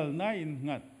thil phal na in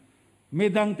ngat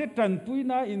medang te tran pui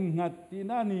na in ngat ti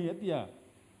na ni atia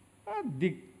a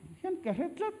dik hian ka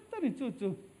retlat tani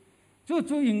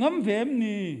chu ingam vem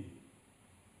ni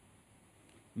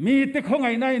mi te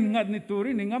khongai na in ngat ni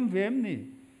turi ni ngam vem ni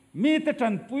mi te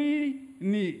tran pui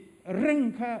ni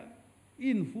reng kha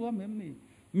in huam em ni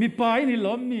mi pai ni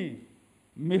lom ni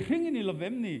mi ring ni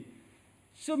lovem ni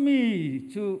so mi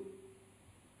chu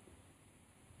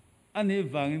ani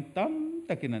wangin tam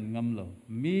takinan ngam lo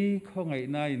mi khongai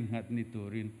na in ngat ni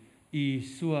turin i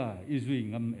suwa i zui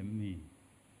ngam em ni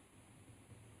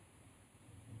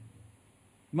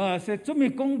mà sẽ cho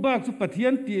mình công bác cho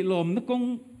pathian ti lom nó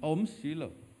công ốm xí lo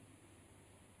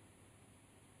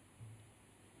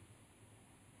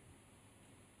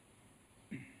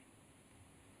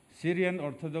Syrian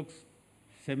Orthodox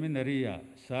Seminary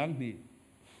sang ni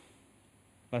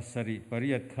pasari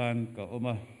pariat khan ka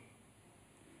oma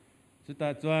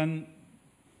chuta chuan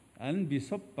an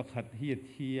bishop pakhat hi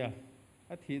thia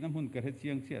a thi nam hun ka he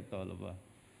chiang chia to lova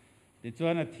ti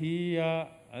chuan a thia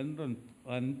an ron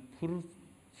an phur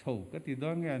chho ka ti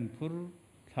dong an phur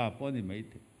tha po ni mai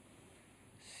the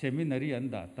seminary an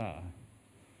da ta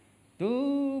tu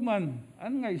man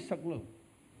an ngai sak lo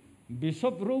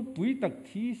bishop ro pui tak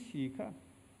thi si kha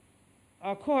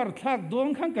a khor thak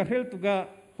dong khang ka hel tu ga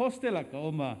hostel a ka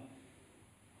oma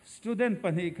student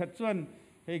pani kha chuan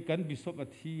hei kan bishop a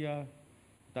thia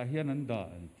ta hian an da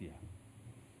an tia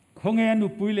khonge nu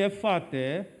pui le fa te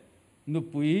nu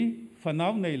pui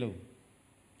fanau nei lo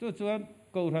chu chuan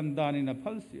câu răn đàn in a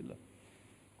phal si lo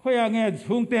khoi a nge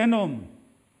Zongte nom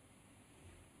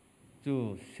chu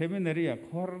seminary a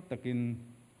khor takin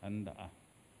an da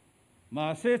ma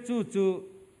se chu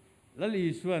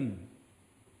lali suan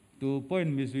 2 point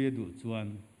mi zui du chuan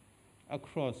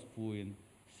across puin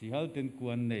si hal ten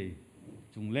kuan nei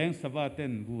chungleng sawa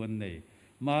ten buan nei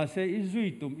ma se i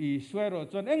zui tum i swero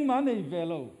chuan eng ma nei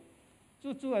velo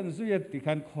chu an zui ti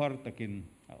khan khor takin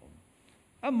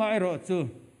a mai ro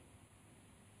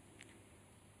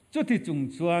chu ti chung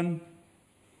chuan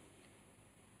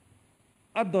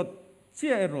adot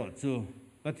chia ro chu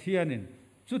pathianin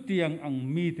chu tiang ang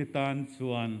mi te tan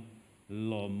chuan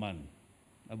loman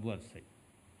abuat sei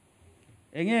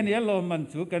engen ya loman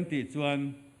chu kan ti chuan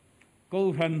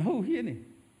ko ran ho hi ni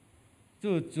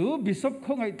chu bishop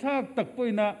khongai thak tak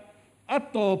poina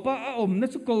atopa a om na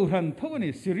chu ko ran tho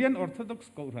ni Syrian Orthodox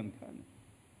ko ran khan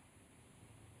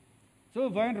chu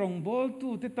vain rong bol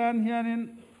tu te tan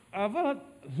hianin ava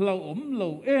lo om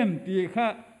lo em ti kha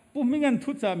pumingan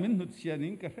thu cha min hu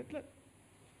chianing ka hetla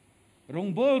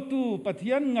rong bol tu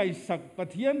pathian ngai sak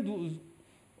pathian du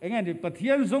engan ni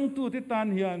pathian zong tu te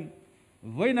tan hian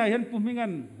Vuina hian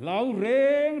pumingan lau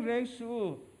reng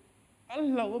su al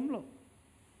lo om lo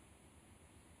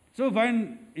so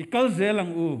vain ikal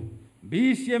zelang u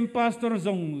BCM pastor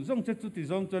zong che chu ti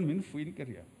zong chuan min fuin ka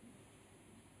ria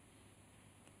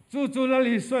chu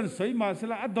lali suan soi ma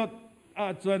sela adot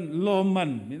a chuan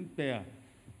loman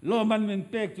min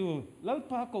pe chu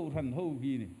lalpa ko ran ho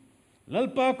hi ni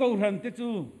lalpa ko ran te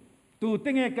chu tu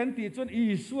tenge kan ti chuan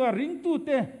i suwa ring tu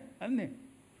te an ne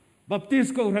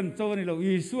baptist ko ran chaw ni lo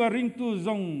i suwa ring tu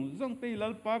zong te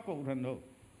lalpa ko ran ho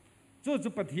chu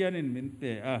pathianin min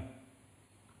pe a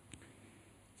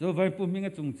so vai pu minga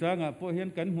chung changa po hian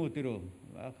kan mu ti ro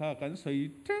kha kan soi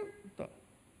te to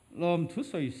lom thu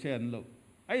soi sen lo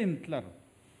ain tlar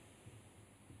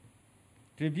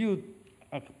tribute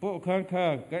po khan kha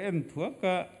ka en thua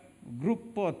ka group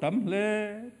po tam le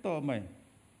to mai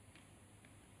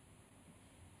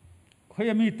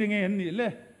khoya meeting en ni le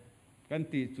kan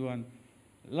ti chuan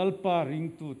lalpa ring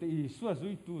tu te i swa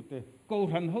zui tu te ko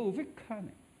ran ho vik khan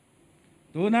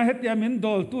tu na hetia min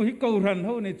dol tu hi ko ran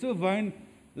ho ni chu vain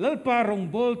lalpa rong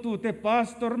bol tu te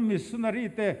pastor missionary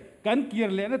te kan kir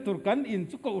le na tur kan in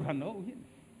chu ko ran ho hi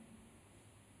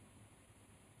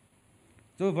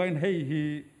chu vain hei hi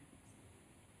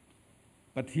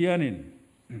pathianin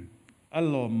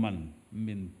aloman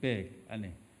min pek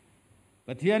ani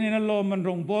pathianin aloman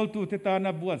rong bol tu te ta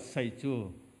na buat sai chu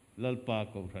lalpa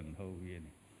ko ran ho hi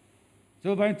ni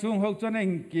chu vain chung ho chuan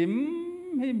eng kim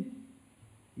hi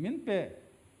min pe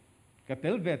ka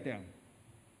tel ve teng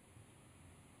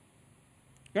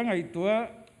ka ngai tua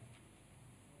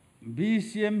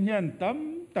BCM hian tam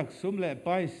tak sum le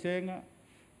pai senga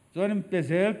chuan pe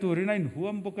zel turina in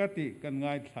huam bokati kan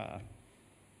ngai tha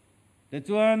te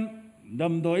chuan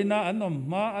dam doina anom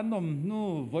ma anom nu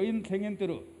voin thengin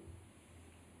tiru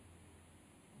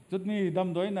chut ni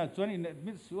dam doina chuan in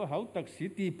admit su hau tak si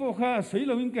ti po kha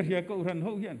soilowin ka hria ko ran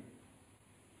ho hian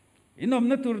inom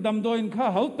na tur dam doin kha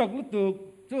hau tak lu tu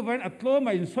chu vain atlo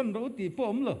ma in son ro ti po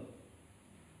om lo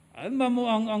an ma mu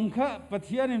ang kha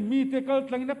pathian in mi te kal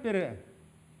tlang na pere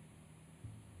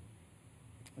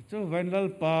chu vain lal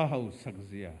pa hau sak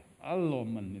zia allo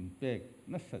man min pek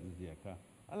na sat zia ka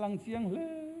alang chiang le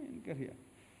in ka hria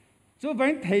chu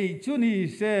vain thei chu ni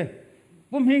se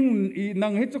pum hing i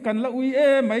nang he chu kan la ui e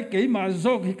mai ke ma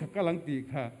zok hi ka kalang ti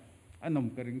kha anom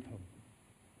ka ring thom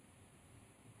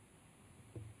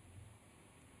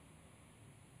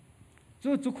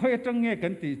chu khoi tang nge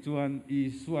kan ti chuan i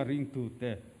suaring tu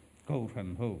te ko ran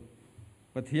ho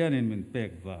pathianin min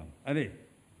pek wa are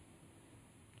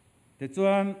te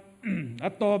chuan a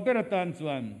to beratan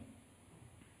chuan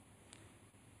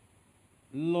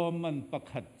loman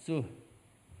pakhat chu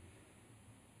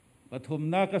pathum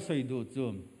na ka soidu chu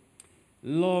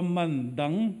loman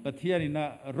dang pathianina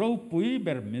ro pui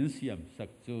ber min siam sak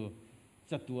chu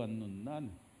chatuan nun nan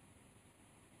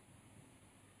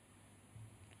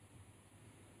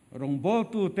rong bol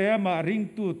tu te ama ring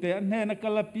tu te ne na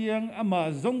kalapiang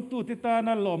ama zong tu te ta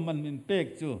na loman min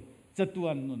pek chu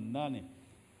chatuan nun na ni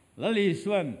lali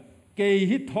suan ke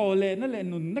hi thole na le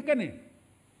nun na ka ni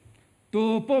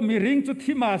tu po mi ring chu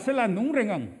thima sela nung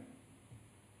rengang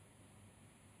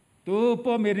tu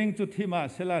po mi ring chu thima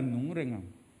sela nung rengang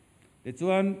te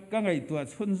chuan ka ngai tua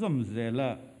chhun zom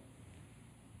zela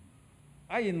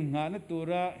a in nga na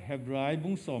tura hebrai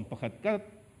bung som pakhat ka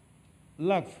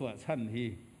lak phua chan hi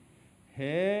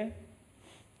he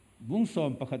bung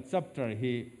som pakhat chapter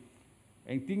hi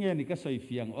eng tinge ni ka soi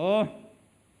fiang o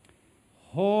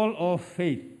hall of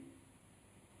faith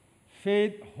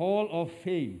hall of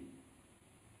fame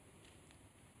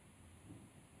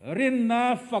rin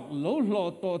na phak lo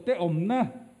hlo to te om na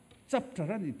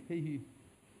chapter ani thei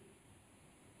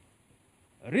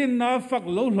rin na phak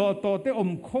lo hlo to te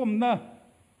om khom na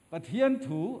pathian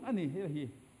thu ani hi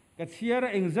ka chiara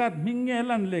engzat minge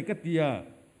lan le ka tia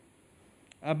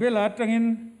abela tangin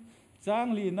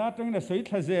changli na tangin soi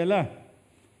thazela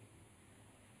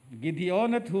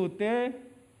gideon thu te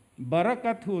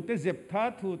baraka thu te zeptha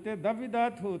thu te davida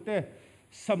thu te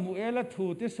samuel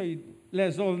thu te soi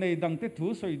le zol nei dang te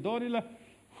thu soi donila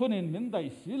khunin min dai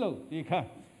silo ti kha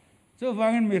chu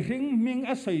wangin mi ring ming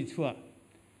a soi chua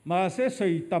ma se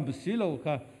soi tam silo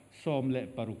kha som le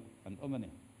paruk an omani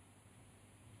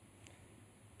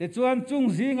te chuan chung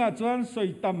zinga chuan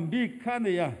soi tam bi kha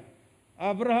ne ya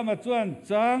abraham chuan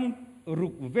chang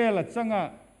ruk vela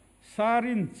changa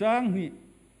sarin chang ni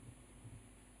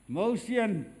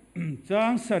mosian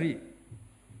chang sari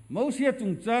mosia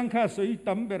chung chang kha soi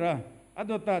tam bera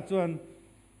adota chuan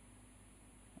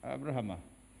abraham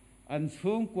an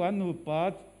chung kwan nu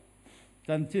pa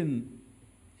chan chin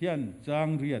hian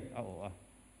chang riat a o a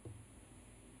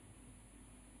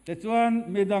te chuan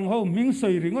medang ho ming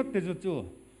soi ringot te chu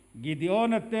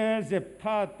gideon te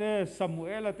zeptha te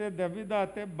samuel te davida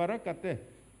te baraka te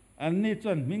anni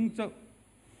chuan ming chu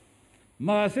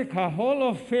ma se kha hall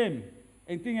of fame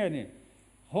engting ani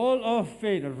hall of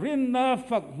faith rin na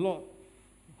phak lo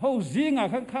ho zinga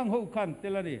khang ho khan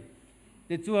telani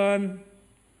te chuan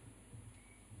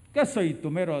ka soi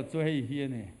tumero chu hei hi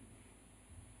ani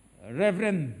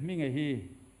reverend minge hi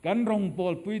kan rong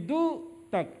pol pui du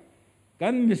tak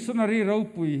kan missionary ro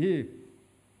pui hi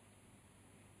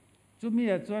chumi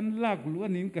a chuan lak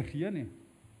luanin ka hria ni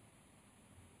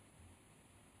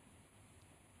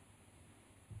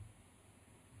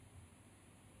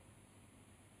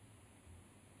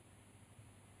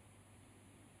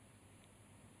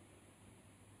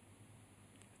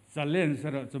challenge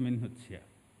ra chumin hutchia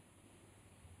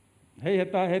hei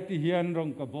heta heti hian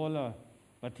rong ka bola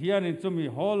pathian in chumi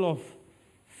hall of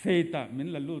faith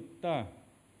min la lut ta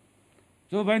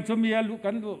chu ban chumi a lu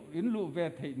kan lu in lu ve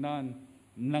thei nan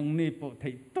nang ni po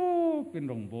thei to pin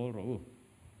rong bol ro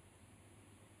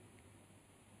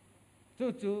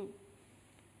chu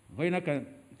Vuina kan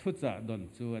thu cha don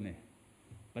chu ani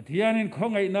pathianin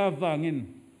khongai na wangin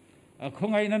a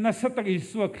khongai na nasatak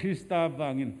Isu Krista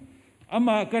wangin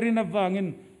ama karina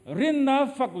wangin rin na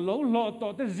fak lo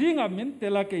to te zinga min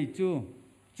tela ke chu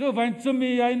vain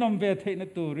chumi ai nom ve thei na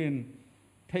turin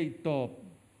thei top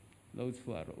lo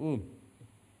chuar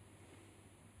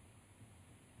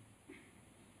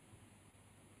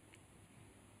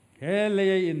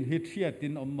hele in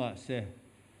hithiatin omma se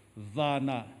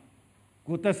vana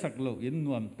kuta saklo in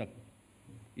nuam tak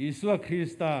Isu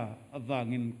Krista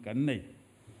awangin kan nei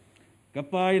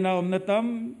kapai na om na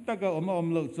tam taka om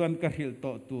lo chuan ka hil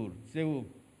to tur cheu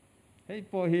hei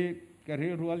po hi ka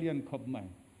hil rualian khop mai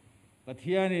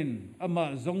pathianin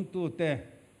ama zong tu te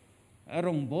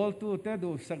arong bol tu te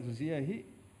du sak zia hi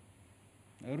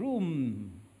room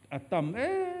atam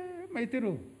mai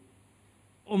tiru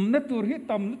na tur hi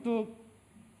tam na tu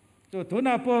to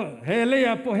thuna po hele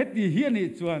ya po heti hi ni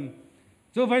chuan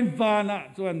cho vain vana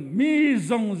chuan mi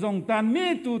zong tan mi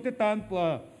tu te tan po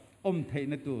thei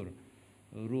na tur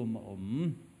room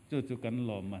chu kan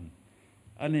lo man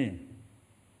ani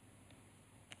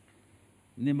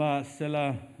nima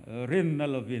sela rin na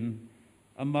lovin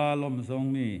ama lom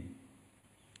zong mi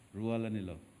rual ani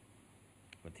lo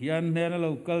pathian ne na lo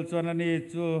kal chuan ani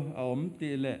chu ti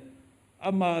le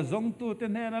ama zong tu te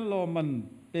ne na lo man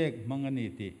pek mangani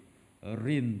ti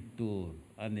rin tur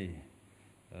ani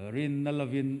rin na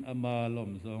lovin ama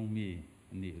lom zong mi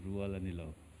ni rual ani lo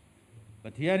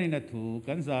pathian ina thu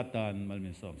kan zatan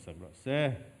malmin som sakro se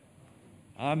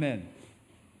amen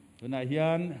tuna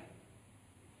hian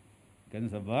kan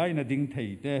savai na ding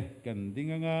thei te kan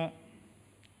dinganga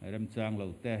ram chang lo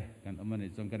te kan amani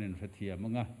chong kan in fathia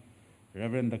manga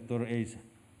Reverend Dr. H.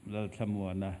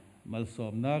 Lalhmingchhuanga mal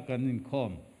som na kan in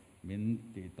khom min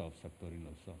ti top saktorin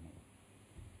lo som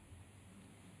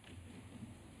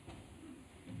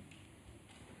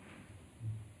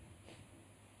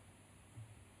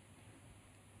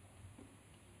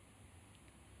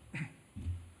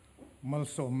mal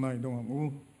som nai dong u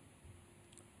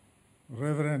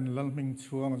Reverend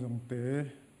Lalhmingchhuanga Zongte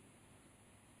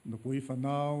no pui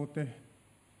fanau te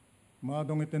ma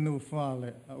dong ite nu fa le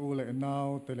a u le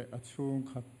nau te le a chung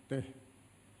khat te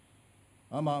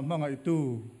ama manga itu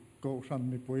ko san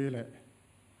ni pui le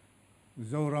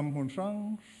zoram hun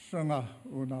sanga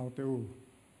u nau te u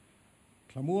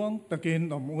thlamuang takin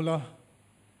om ula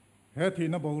he thi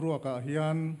na bo ruwa ka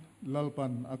hian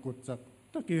lalpan akut chak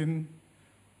takin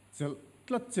chel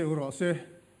tlat cheu ro se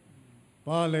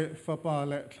pale fa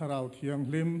pale tharau thiang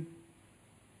lim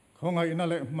khongai na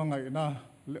le mangai na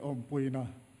le om puina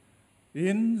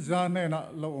in zane na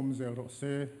lo om zel ro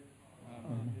se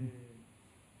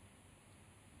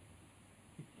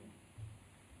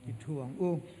ki thuang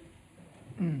u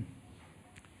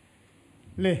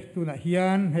le tu na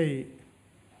hian hei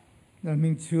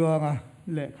Lalhmingchhuanga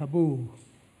le khabu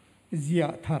zia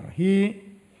thar hi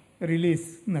release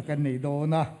na kan nei do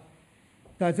na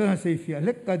ta chuan sei fia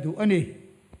lek ka du ani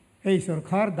hei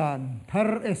sarkar dan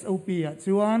thar SOP a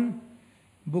chuan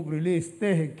book release te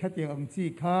he khatiang ang chi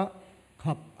kha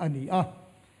khap ani a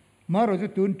maro chu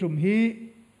tun tum hi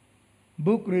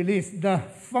book release da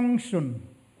function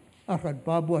a khat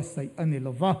pa bua sai ani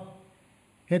lova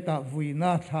heta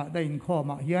vuina tha da in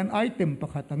khoma hian item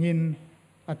pakhatangin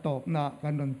atop na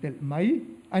kanon tel mai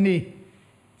ani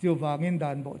chiu wangin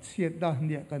dan bo chiat da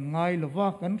nia kan ngai lova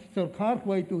kan sarkar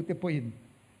huai tu te poin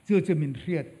chu min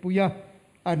riat puya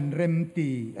an rem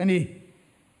ti ani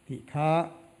ti kha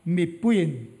mi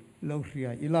puin lo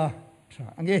ria ila tha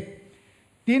ange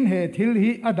tin he thil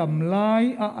hi adam lai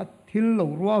a thil lo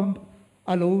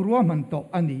ruam man to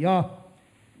ania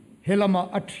helama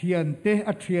athian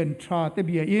tha te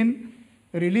bia in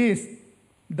release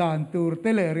dan tur te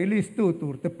le release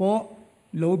tur te po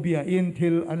lo bia in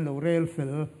thil an lo rel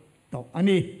fel to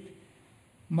ani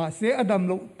ma se adam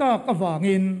lo ta ka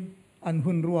wangin an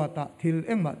hun ruwa ta thil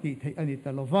engma ti thei ani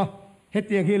talova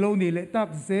hetiang hi lo ni le tak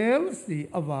zel si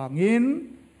awangin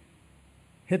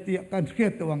hetia kan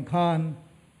khiat tawang khan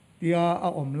tia a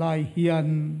om lai hian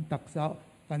taksa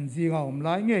kan zinga om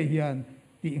lai nge hian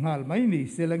ti ngal mai ni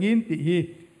selangin ti hi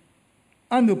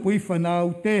anu pui fanau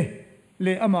te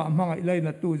le ama manga ilai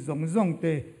na tu zong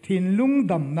te thin lung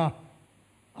dam na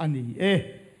ani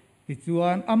ti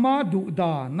chuan ama du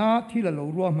da na thila lo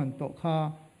ruam man to kha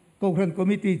Cochrane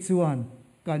committee chuan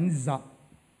kan za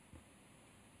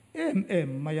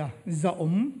maya za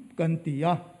kan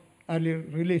tia ali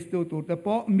release tu te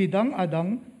po midang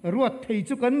adang ruat thei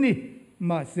chu kan ni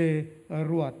ma se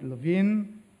ruat lovin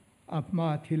apma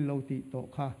thil lo ti to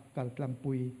kha kaltlang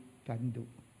pui kan du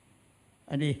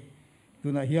ani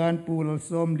tuna hian pulal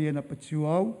som lian a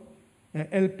pachuaw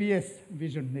LPS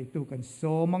vision nei tu kan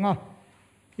so manga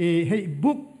hei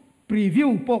book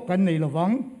preview po kan nei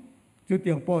lawang chu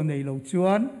tiang po nei lo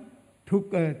chuan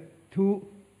thu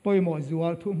poimo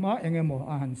zual thu ma engemo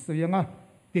a han soyanga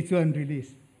ti chuan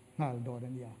release ngal do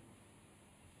dan ya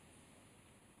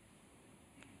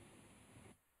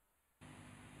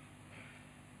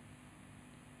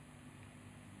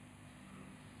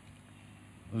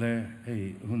le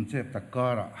hei hun che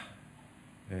takara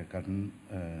kan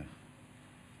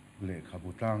le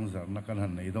khabutang zar na kan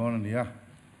han nei don ania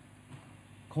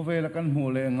khove la kan mu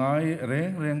le ngai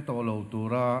reng to lo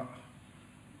tura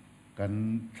kan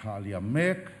thaliam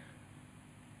mek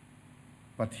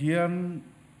pathian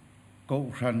ko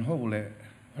ran ho le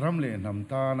ram le nam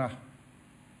ta na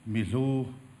mi lu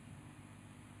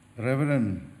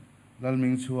Reverend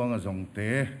Lalhmingchhuanga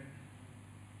Zongte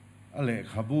ale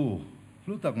khabu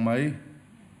lu tak mai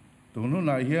tunu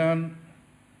na hian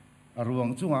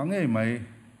aruang chunga ngei mai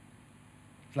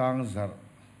tlang zar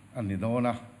ani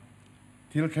dona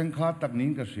thil khen kha tak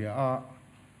ning ka sia a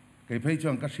kai phei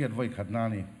chuang ka siat voi khat na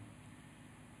ni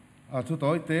a thu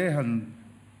toi te han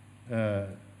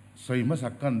soi ma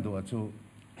sak kan do chu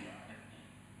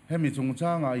hemi chung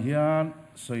changa hian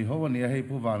soi ho ania hei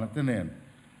pu wa na tenen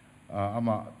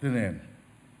ama tenen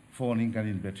phone in kan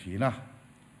in be thina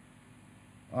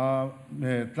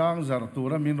me tlang zar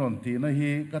tura min ron ti na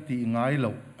hi ka ti ngai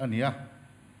lo ania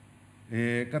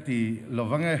ka ti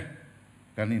lovange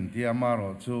kanin ti amaro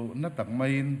chu na tak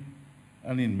main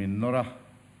anin min nora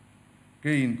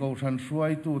ke in ko than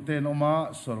suai tu te no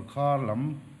ma sarkar lam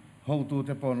ho tu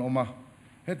te pon oma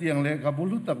hetiang le ka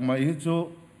bulu tak mai hi chu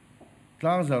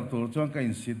tlang zar tur chuan ka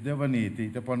in sit devani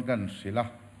ti te pon kan sila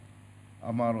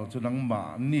amaro chu nang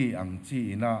ma ni ang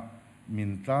chi na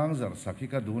min tlang zar sakhi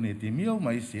ka du ni ti miau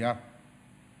mai sia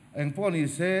eng poni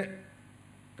se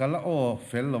kala o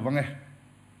fel lovange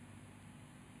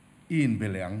in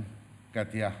beleang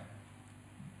katia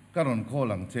karon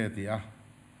kholang che tia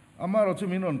amaro chu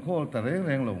min on khol ta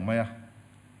reng lo maya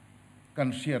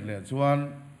kan siat le chuan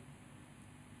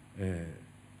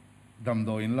dam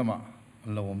do in lama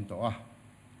lom to a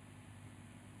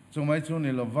chumai chu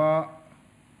ni lova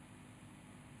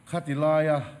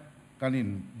khatilaya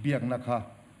kanin biak na kha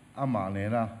ama ne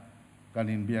na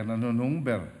kanin biak na nung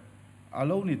ber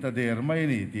alo ni ta der mai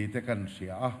ni ti te kan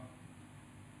sia a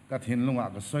ka thin lunga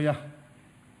ka soya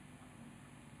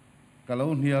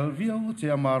kalau nial viau che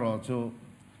amaro chu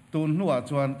tun nuwa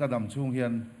chuan ka dam chung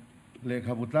hian le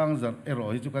khabutlang zar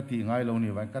ero hi chu ka ti ngai lo ni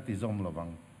wa ka ti zom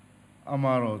lowang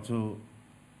amaro chu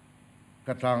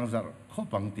ka tlang zar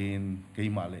khopang tin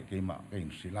keima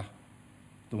kein sila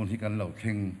tun hi kan lo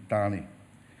theng ta ni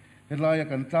helaya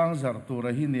kan tlang zar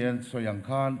tura hi nian soyang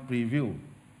khan preview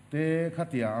te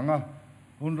khatia anga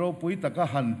hunro pui taka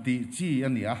hanti chi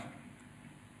ania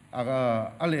aga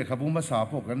ale khabuma sa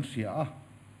po kan sia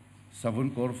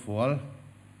savun kor fual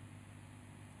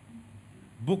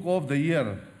book of the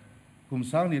year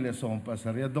kumsang ni le som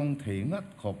pasaria dong thei ngat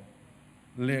khop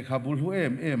le khabul hu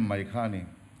em mai khani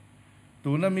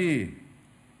tunami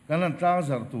kanan tlang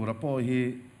zar tura po hi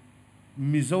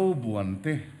mizo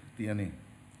buante ti ani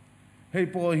hei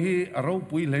po hi aro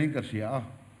pui lein ka sia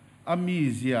ami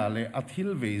zia le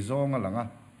athil ve zong alanga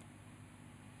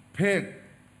phek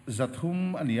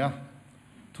zathum ania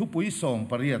thu pui som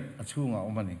pariat achunga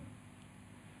omani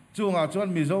chunga chuan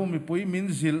mizo mi pui min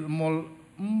zil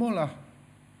mola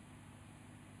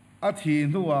athi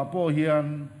nuwa po hian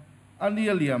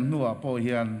ania liam nuwa po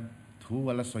hian thu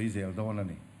wala soi zel don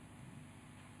ani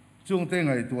chungte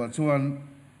ngai tua chuan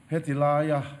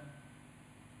hetilaya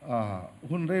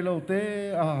hun rei lo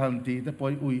te a han ti te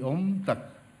poi ui om tak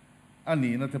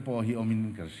ani na te po hi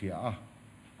omin ka sia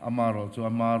amaro chu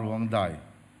amaruang dai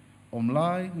om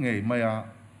lai ngei maya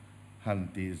han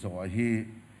ti zo hi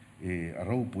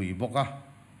ro pui boka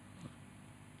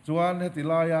chuan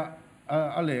hetilaya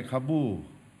ale khabu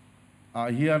a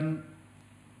hian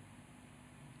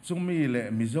chungmi le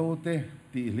mizote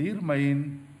ti lir main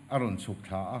aron chuk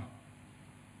tha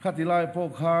khatilai po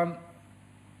khan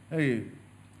ei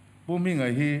puminga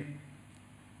hi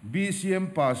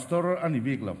BCM pastor ani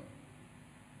biklam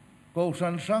ko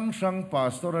san sang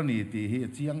pastor ani ti hi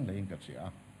chiang lein ka sia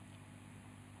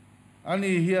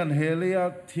ani hian helia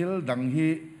thil dang hi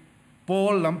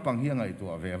pol lampang hi ngai tu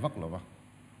ve vak lova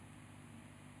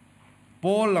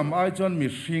pol lam ai chon mi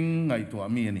hring ngai tu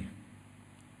mi ni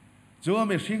chu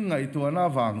mi hring ngai tu na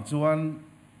wang chuan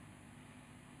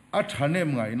a thanem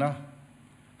ngai na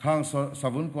khang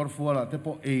savun kor fuala te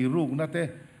po ei ruk na te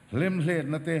lem hlet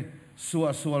na te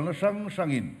sual na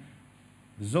sang in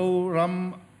zo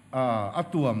ram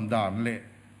atuam dan le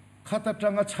khata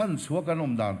tanga chan chua kan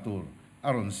om dan tur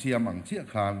aron siam ang chia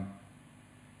khan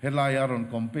helai aron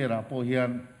compare po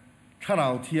hian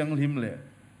tharau thiang lim le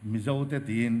mizo te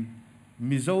tin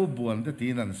mizo buan te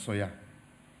tin an soya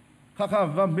kha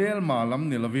va mel ma lam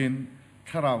ni lovin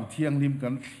tharau thiang lim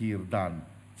kan thir dan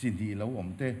chin hi lo om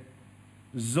te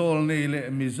zol nei le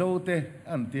mizo te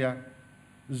an tia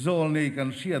zol nei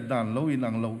kan sia dan lo in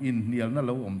ang lo in nial na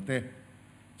lo om te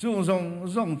chung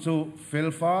zong chu fel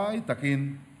fai takin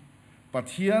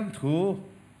pathian thu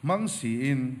mang si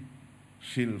in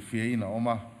sil fie in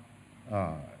oma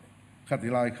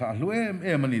khatilai kha luem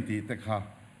emani ti te kha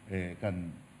kan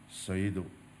soidu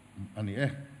ani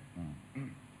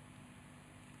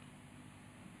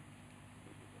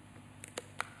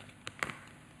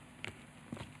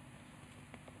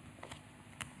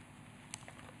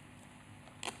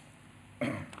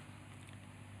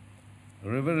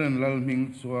Reverend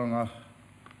Lalhmingchhuanga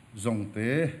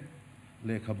Zongte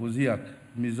le khabuziak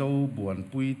mizo buan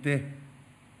puite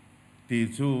ti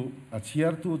chu a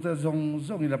chiar tu ta zong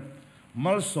ila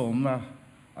mal som na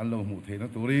an lo mu the na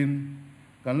turin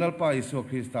kan lal pa iso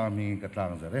Krista mi ka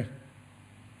tang zare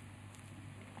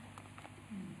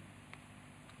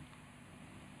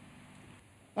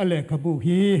ale khabu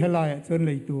hi helai chon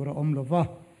lei tur om lova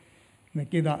na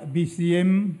kida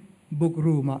BCM book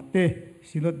room te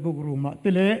silot book room te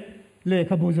le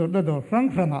khabu zor da do rang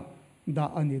ranga da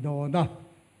ani do da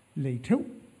lei theu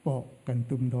po kan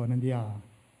tum do nan dia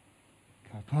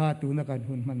kha tu na kan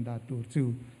hun man da tur chu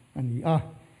ani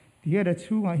tia da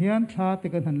chu nga hian tha te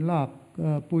kan han lak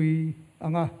pui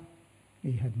anga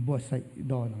ei han bo sai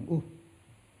do nang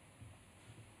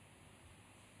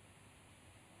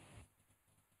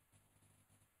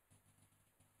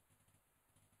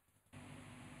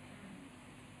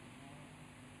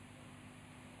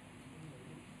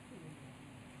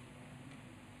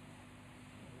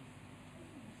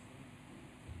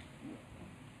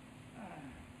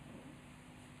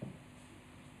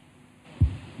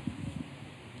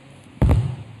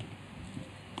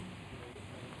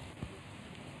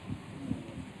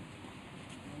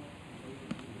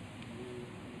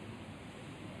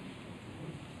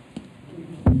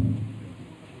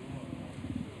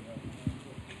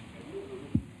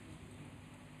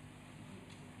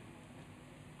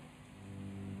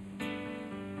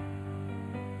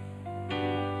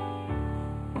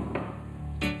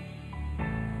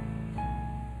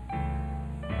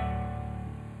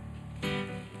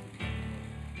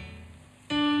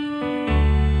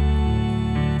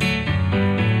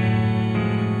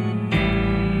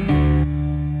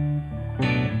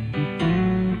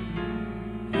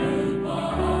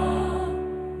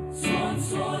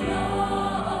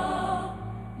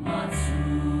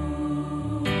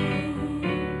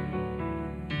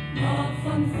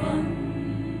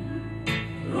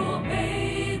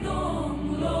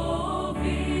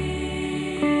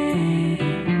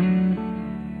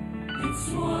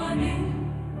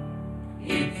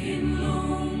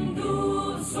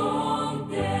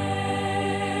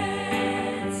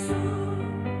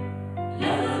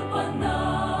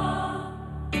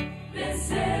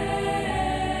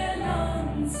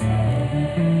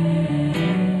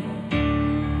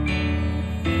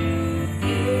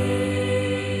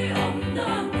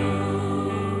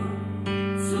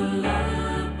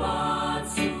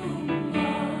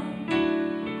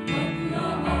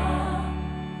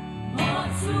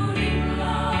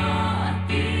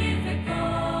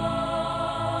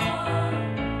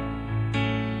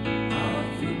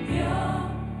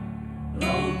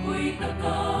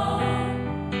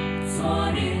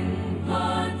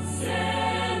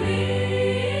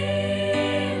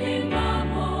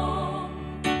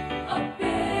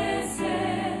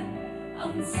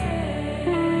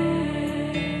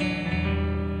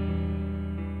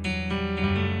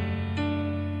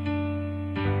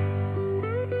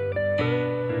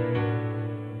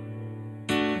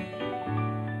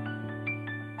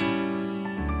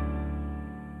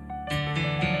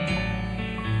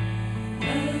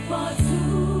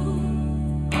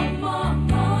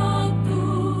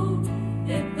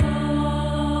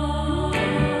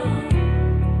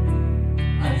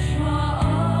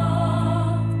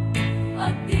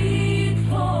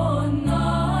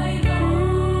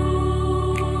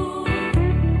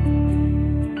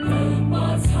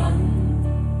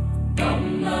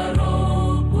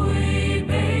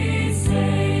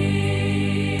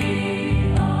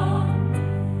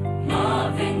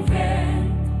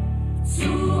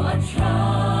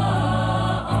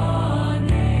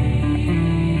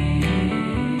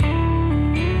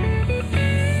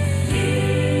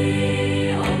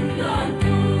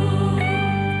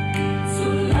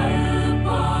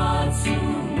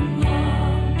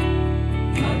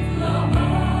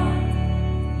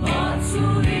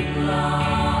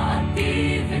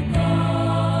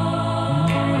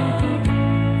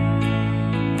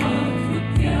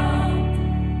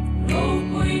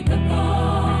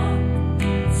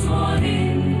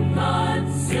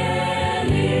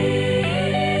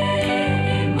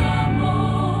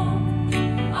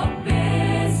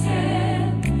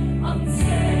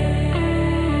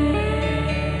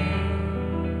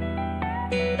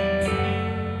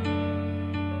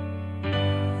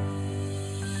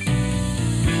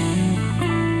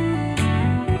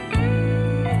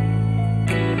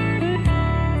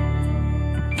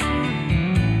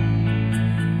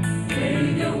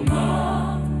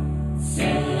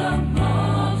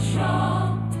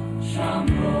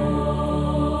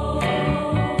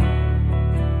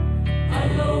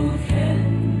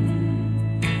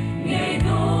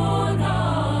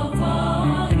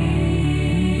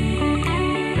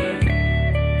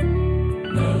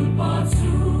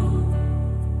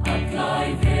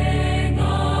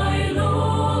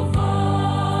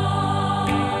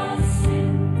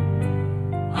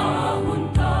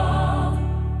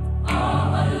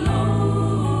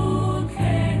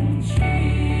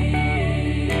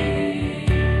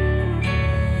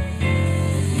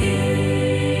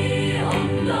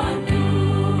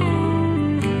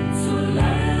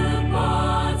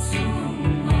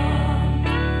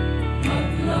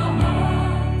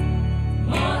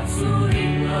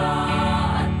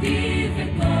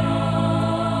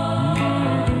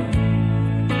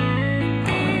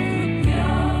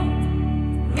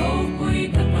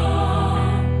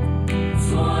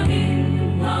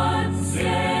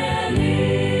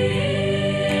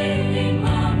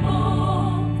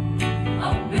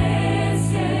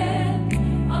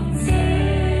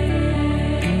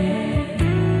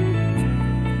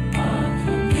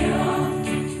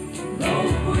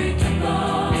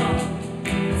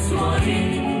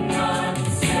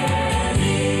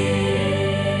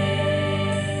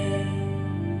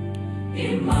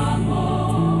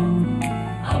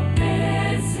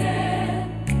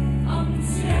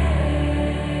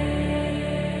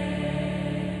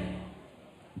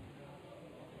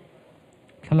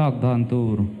thalak dan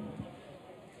tur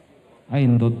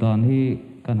ain dot dan hi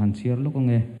kan han chiar lu ko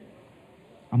nge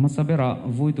ama sabera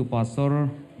vui tu pastor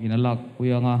inalak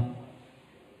puyanga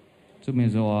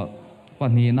chumi zo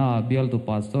panina bial tu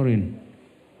pastorin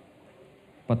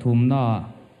pathumna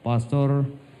pastor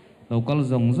local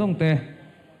Zongte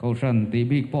Kaushan ti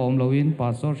big pom lowin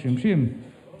pastor shim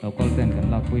local ten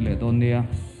kan lak pui le don nia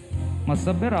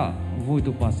masabera vui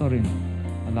tu pastorin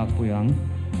alak puyang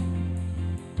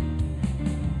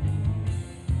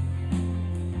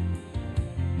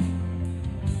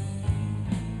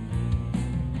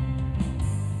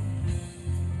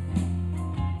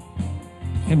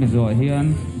hemi zo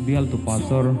hian bial tu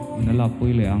pastor inalak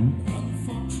pui leang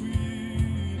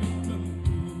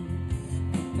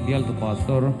bial tu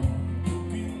pastor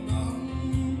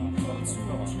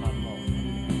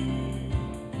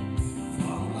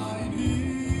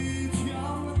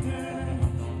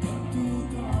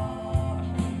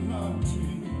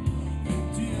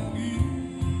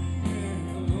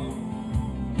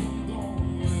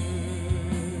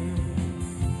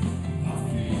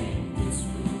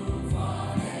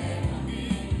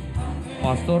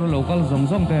pastor local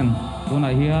Zongte tuna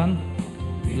hian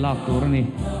lak tur ni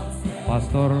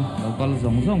pastor local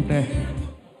Zongte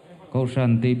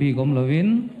Kaushan TV gom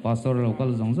lovin pastor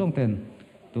local Zongte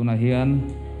tuna hian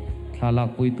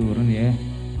thalak pui tur ni e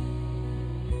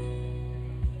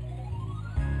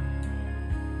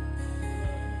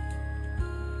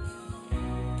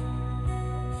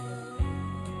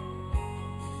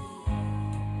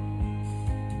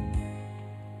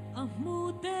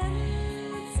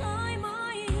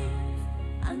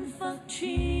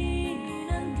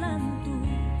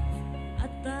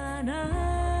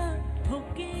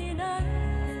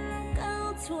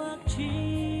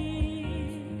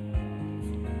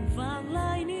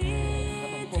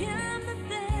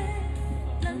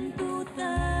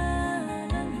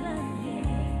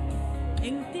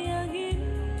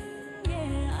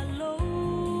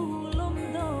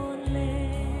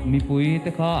mi pui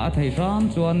te kha a thei ram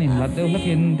chuan in lat deuh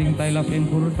lakin ding tai la pem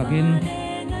khur takin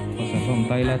pasa som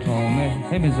tai la thong e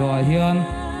hemi zo hian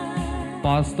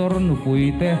pastor nu pui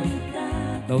te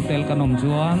do tel kanom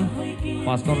chuan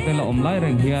pastor te la om lai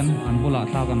reng hian an bula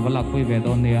tha kan walak pui ve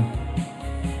don nia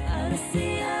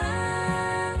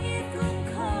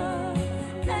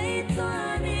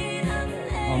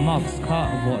max kha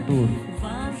vo tur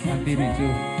anti ni chu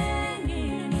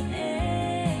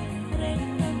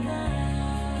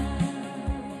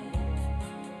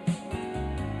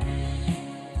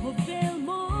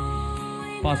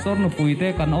pastor nu pui te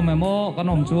kan om emo kan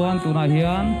om chuan tuna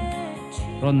hian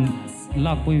ron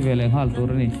lak pui ve leng hal tur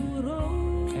ni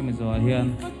emi zo hian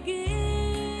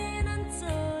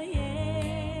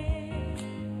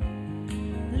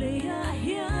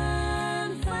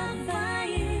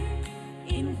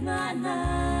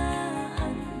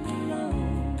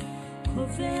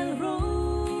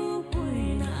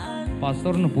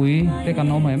pastor nu pui te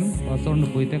kan om em pastor nu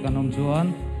pui te kan om chuan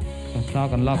sa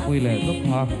kan lak pui le dok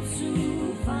nga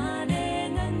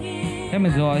hemi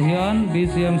zo hian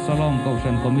BCM Salom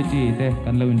Kaushan Committee te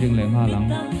kan lo ding leng ha lang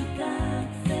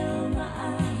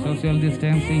social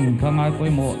distancing khangai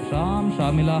poimo sam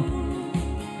samila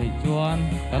thei chuan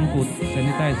kan put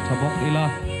sanitize thabok ila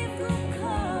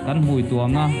kan hui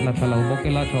tuanga la thalo bok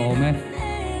ila thome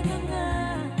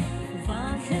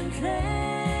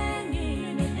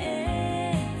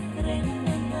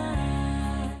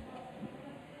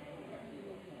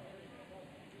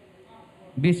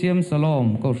BCM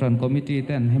Salom Kaushan Committee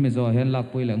ten hemi zo hian lak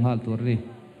pui leng hal tur ri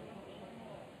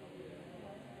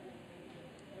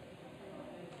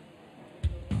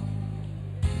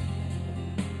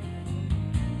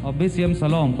BCM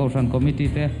Salom Kaushan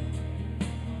Committee te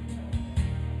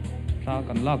ta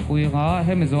kan lak pui nga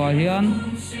hemi zo hian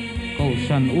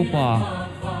Kaushan upa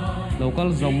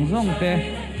local Zongte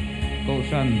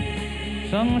Kaushan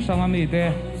sangami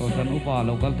te Kaushan upa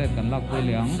local te kan lak pui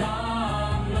leang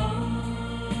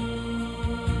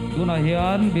tuna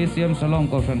hian BCM Salom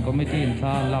Kaushan Committee in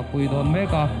tha lak pui don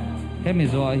meka hemi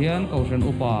zo hian Kaushan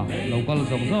upa local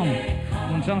Zongzong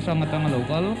mun sang atang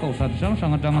local Kaushan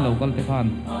sang atang local te khan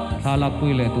tha lak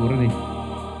pui le tur ni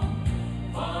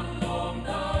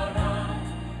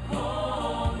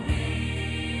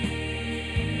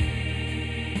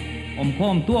om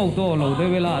khom tu auto lo de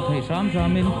vela thei sam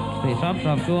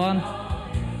chuan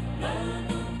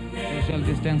social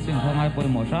distancing khangai poi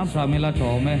mo sam samila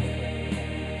thome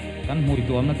kan hui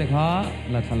tuam na te kha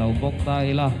la thalo bok ta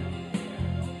ila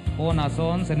ona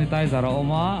son sanitizer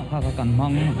oma kha kan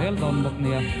mang zel don bok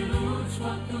nia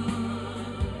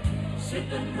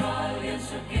Sit and rally as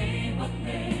a game of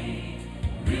name,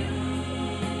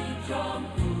 real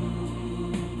jump.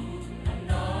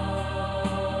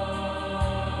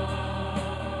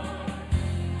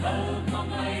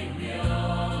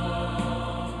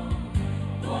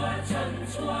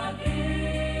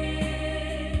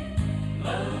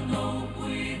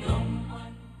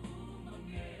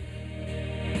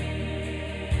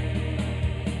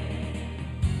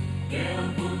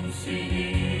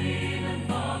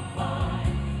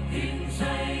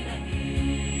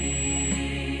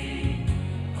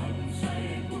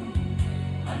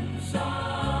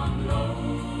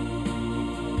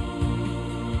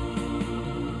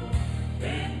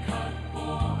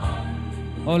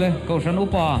 ole câu san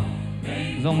upa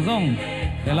zong zong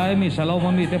te lai mi salo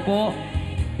ma mi te po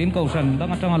tin câu san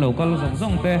dang atanga local zong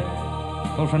zong te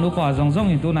câu san upa zong zong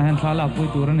in tu na hen thala pui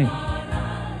tur ani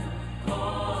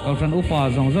câu san upa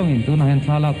zong zong in tu na hen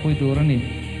thala pui tur ani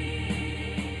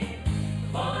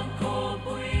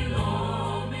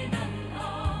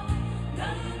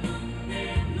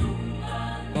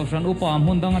câu san upa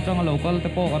mun dang atanga local te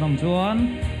po kanom chuan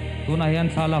tu na hen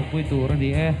thala pui tur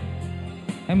ani e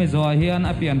hemi zo hian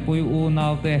apian pui u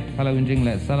nau te kalawin jing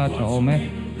le sala tho ome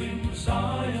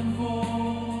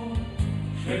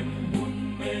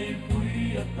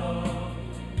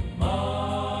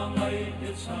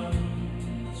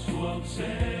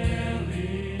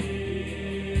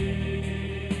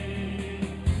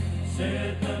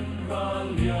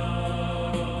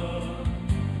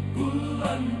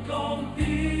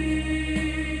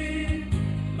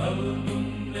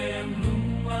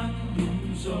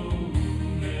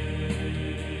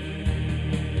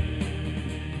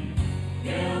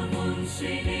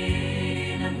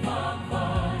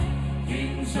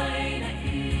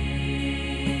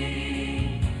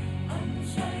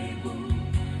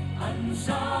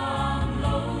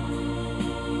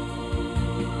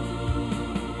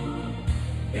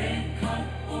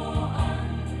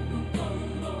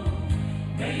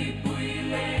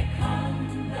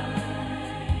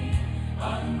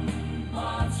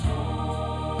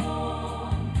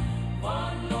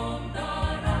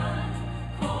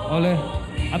ole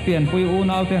apian pui u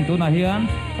nau ten tu na hian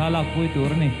thalak pui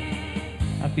tur ni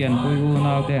apian pui u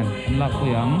nau ten an lak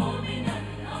pui ang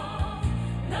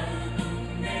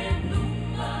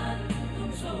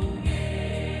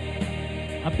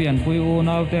apian pui u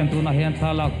nau ten tu na hian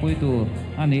thalak pui tur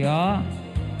ani a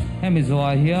hemi zo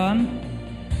hian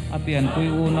apian pui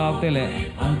u nau te le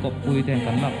an kop pui ten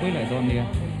kan lak pui le don nia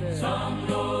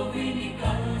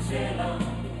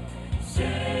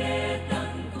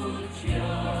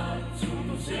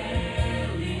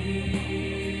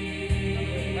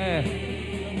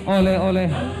ole ole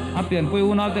apian pui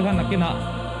u nau te khan nakina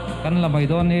kan la bai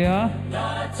don nia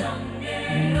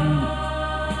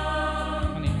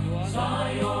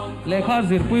lekha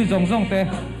zir pui zong zong te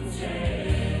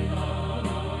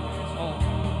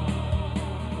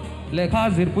lekha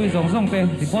zir pui zong zong te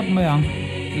report mayang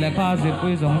lekha zir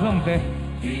pui zong zong te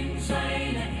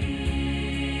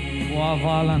wa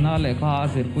wala na lekha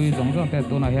zir pui zong zong te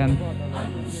tu na hian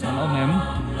an omem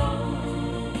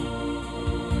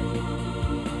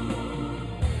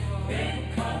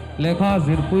lekha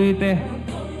zir pui te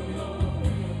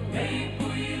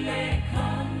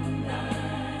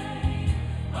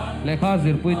lekha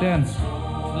zir pui ten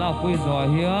la pui zo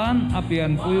hian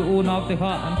apian pui u nau te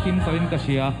kha an kim ko in ka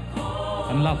sia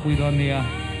an la pui don nia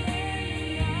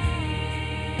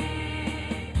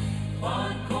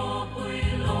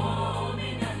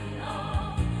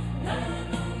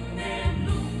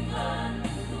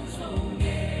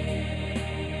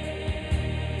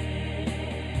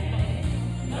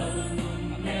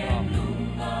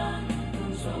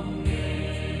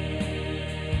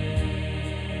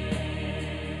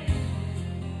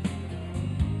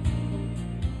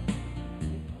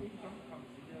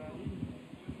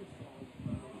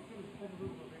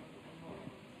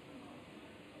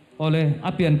ole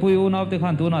apian pui u nau te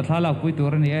khan tu na thalak pui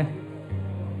tur ni e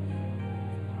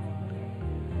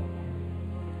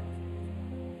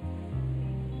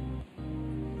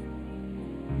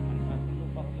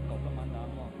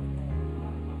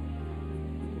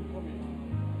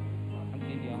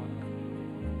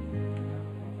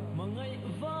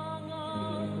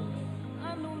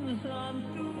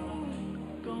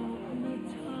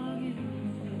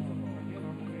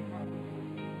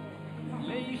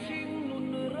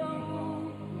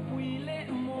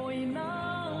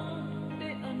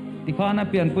tikhana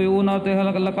pian pui u nau te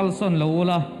lakal son lo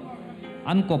ula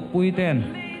an kop pui ten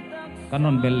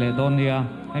kanon bel le don nia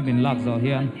hai bin lak zo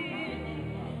hian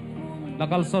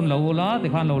lakal son lo ula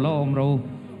tikhan lo lo om ro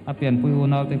apian pui u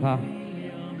nau te kha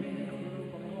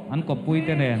an kop pui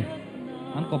te nen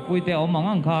an kop pui te om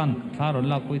ang khan tharon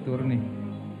lak pui tur ni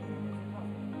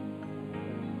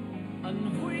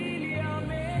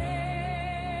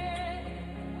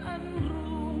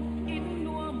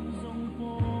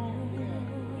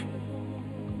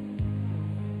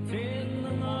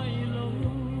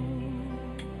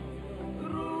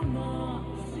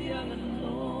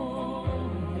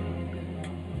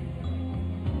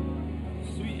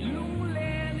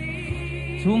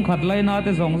chung khat lai na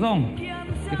te zong zong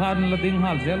tikhan la ding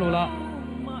hal zelula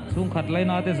chung khat lai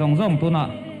na te zong zong tuna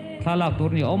thalak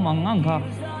tur ni om ang ang kha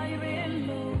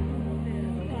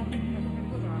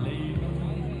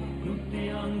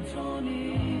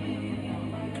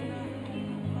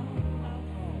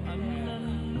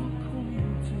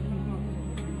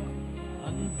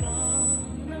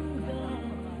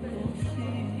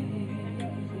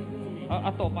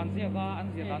a to pan sia ka an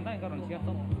sia dan dai ka ron sia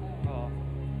to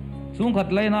sung khat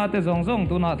leina te zong zong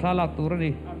tu na thalak tur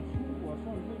ni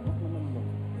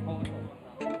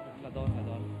la don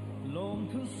lom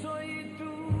thu soi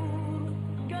tu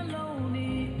ka lo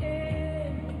ni e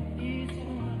isu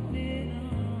ne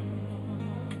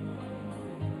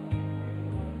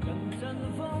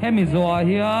hemi zo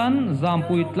hian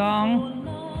zampui tlang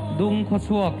dung kho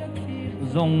chuak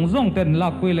zong zong ten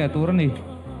lak pui le tur ni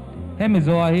hemi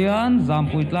zo hian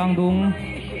zampui tlang dung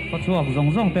kho chuak zong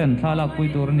zong ten thalak pui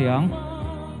tur niang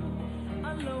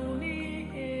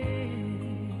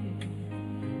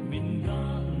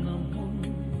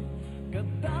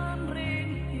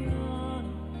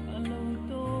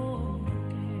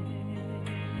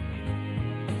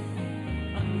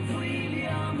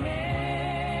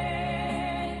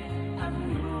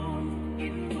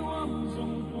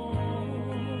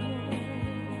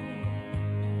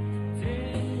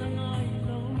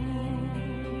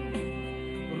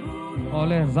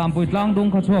ole zampui tlang dung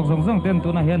kho chuak zong zong ten tu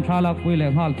na hian thalak pui le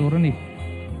ngal tur ni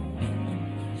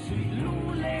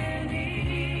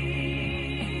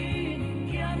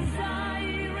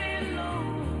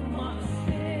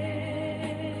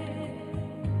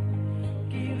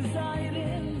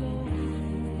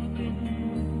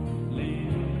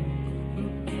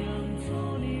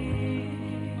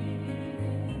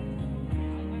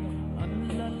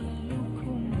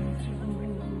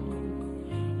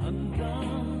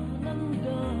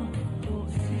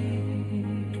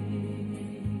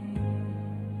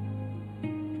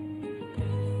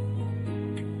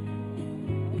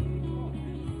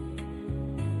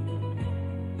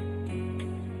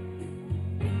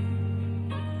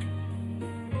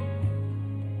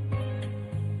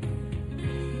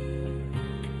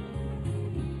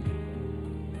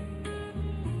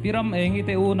piram engi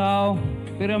te unau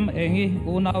piram engi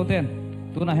unau ten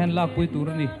tuna hen lak pui tur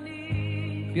ni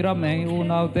piram engi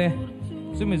unau te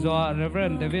sumi zo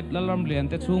Reverend David lalam lian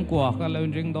te chung kwa ka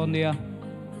leun ring don nia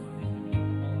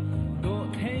do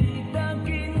thei ta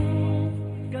kin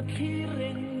ka thi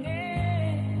reng e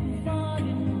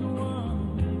valin wa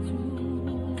chu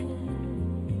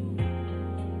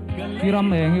piram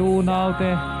engi unau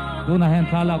te tuna hen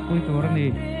thalak pui tur ni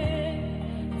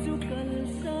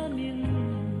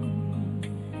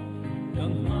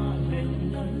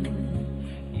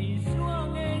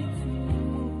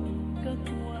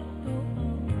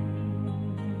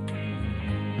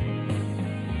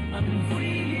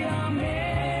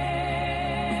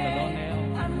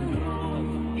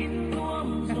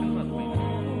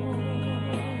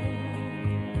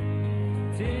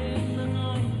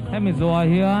hemi zo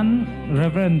hian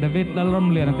Reverend David lalram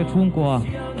lian ke chung kwa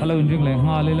kalo ring le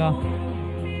nga lila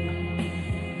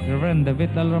Reverend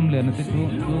David lalram lian ke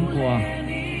chung kwa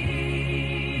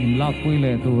in lak pui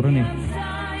le tur ni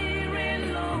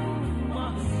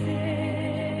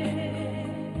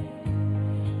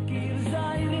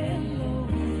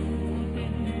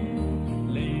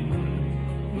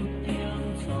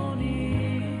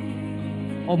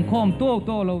om khom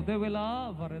to lo te vela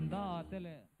varanda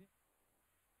tele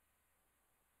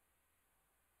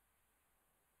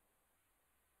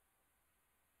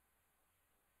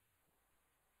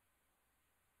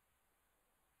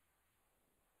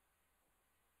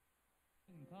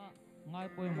ngai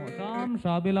poi mo sam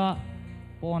sabila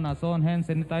pona son hand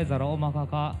sanitizer o ma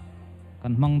kha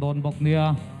kan mang don bok nia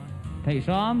thei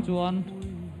sam chuan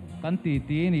kan ti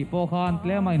ni po khan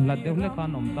tlema in lat de le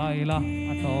khan om tai la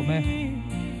a to me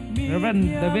Reverend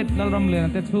David lalram len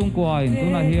te chung kwa in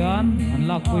tuna hian an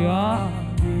lak puya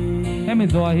hemi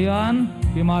zo hian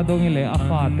pima dong ile a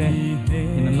fa te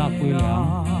in an lak pui la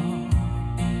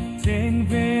cheng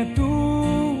ve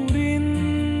turin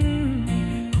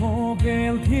kho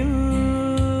bel thil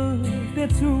te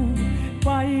chu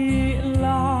pai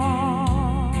la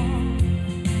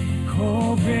kho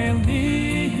bel ni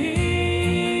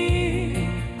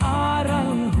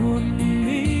aral hun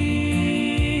ni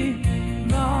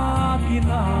na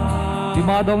kina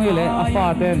pima dong ile a fa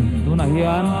ten tuna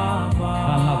hian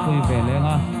kan lak pui ve le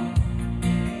nga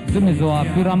tumi zo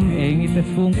piram engi te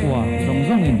chung kwa zong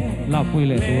zong in lak pui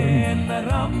le tur ni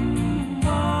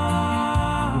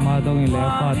ma dong ile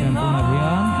fa ten tuna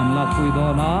hian an lak pui do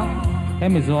na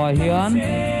hemi zo hian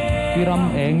piram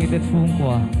engi te chung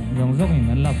kwa zong zong in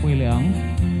an lak pui le ang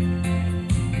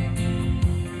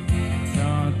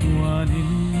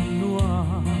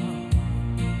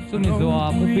sumi zo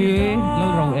pupi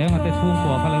lal ro eng ate chung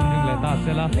kwa kala ring le ta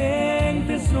sela leng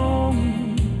te song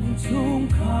chung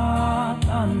khat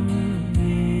an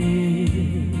ni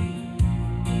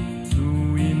chu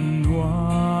in wa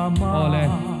ma ole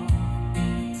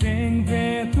cheng ve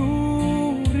tu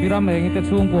piram engi te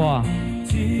chung kwa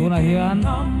tu na hian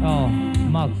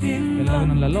max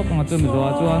eleven la lok nga chumi zo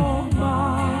chuan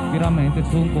piram nei te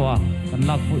chung kwa kan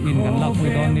lak pu in kan lak pu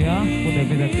don nia pu de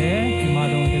be te ma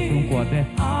don te chung kwa te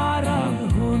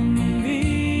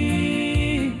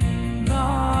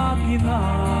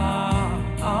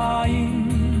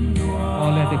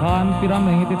ole ti khan piram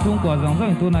nei te chung kwa jong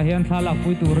jong tu na hian thla lak pu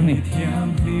tur ni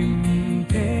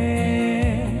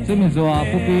chumi zo a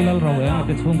pu pi lal ro eng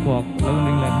te chung kwa lo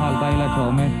ning le hal tai la cho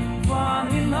me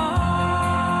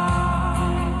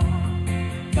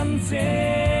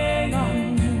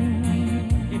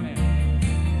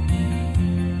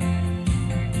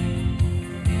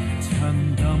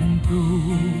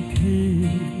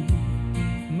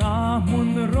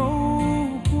mun ro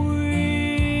pui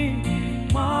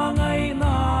ma ngai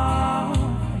na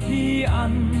hi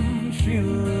an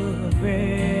shil ve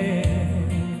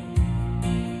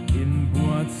in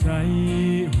bua chai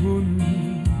hun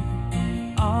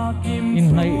akim in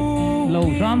nei lo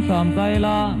sam sam tai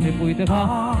la ni pui te kha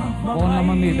kon la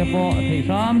ma mi te po thei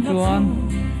sam chuan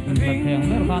in la theng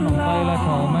ber khan ong tai la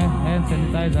tho me hand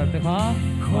sanitizer te kha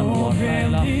man wa tai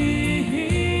la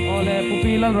ole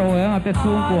pupi la ro eng ate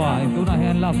chung kwa tu na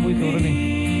hen la pui tur ni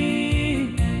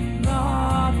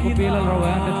pupi la ro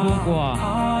eng ate chung kwa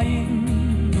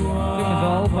chumi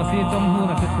zo pasi chom hu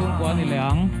na te chung kwa ni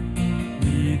leang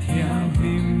mi thiang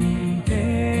him te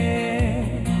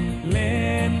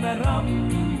len ram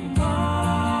ma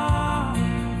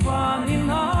van in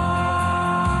ha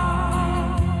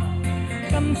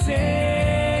kam se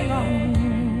lang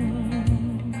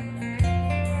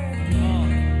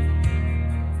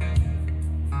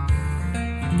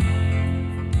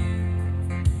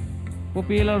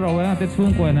pupi la ro eng ate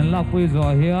chung kwa nan la pui zo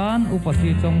hian upasi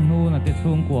chom hu na te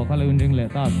chung kwa khala un ring le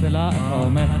ta sela ro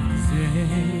me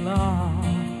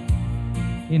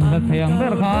in la thayang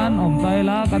ber khan om tai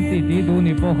la kan ti ti du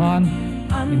ni po khan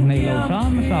in nei lo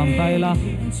sam sam tai la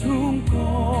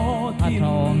a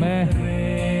tho me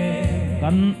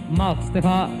kan max te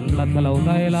kha lan ka lo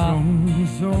tai la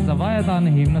zawai tan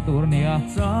him na tur nia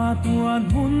sa tuan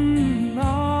hun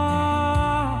na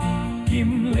kim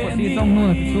le si trong nu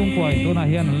ti chung koi tu na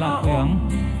hian la kyang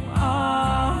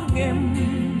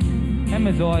em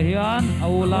me zo hian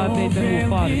aula te te u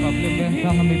pa ri public bank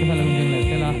thang mi te khala un le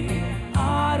te la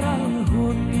arang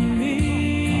hun mi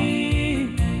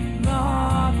na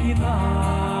kina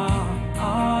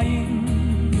ain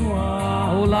nuwa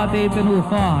aula te te u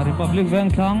pa republic bank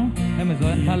thang em me zo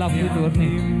thala ku tur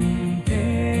ni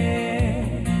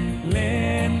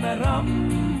len ram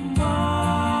ma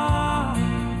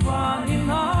van in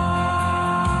ha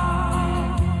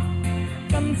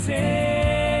kan se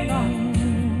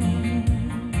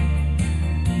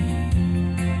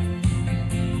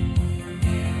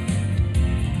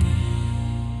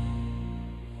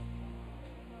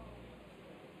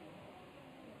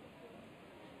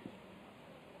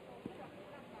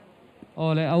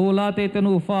ole aula te te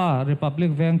nu fa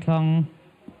republic bank thang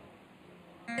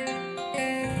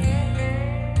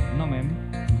no mem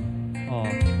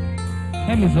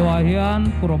em zo hian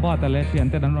puroba ta le sian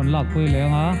te dan on lak pui le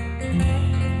nga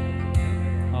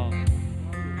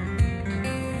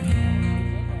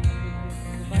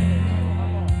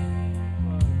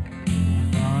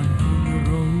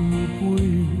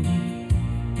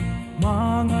ma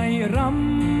ngai ram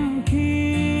khi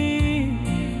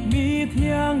mi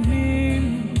thiang lim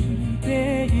te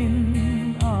in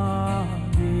a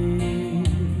vi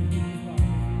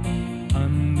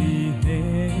an ni he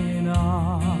na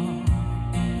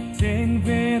cheng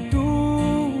ve tu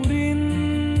rin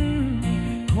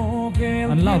kho ve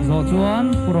an lak zo chuan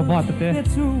puroba te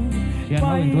sian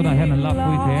no in tu na hen an lak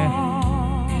pui the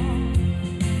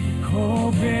kho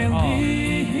ve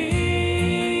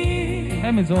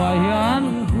em zo hian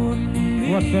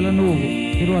ruat pelanu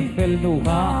ruat pel du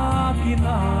ka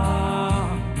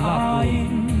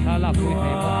la pui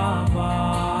the ba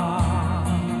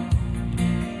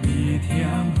mi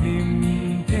thiam him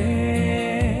te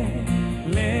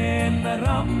len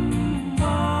ram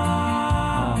ma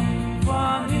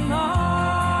van in ha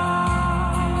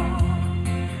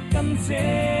kan se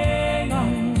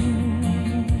ngang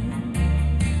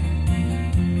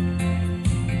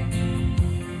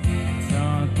sa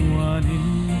tuan in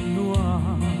nuwa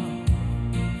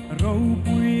ro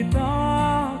pui ta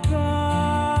ka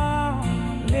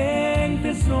leng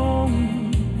te song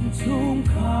chung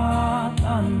khat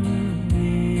an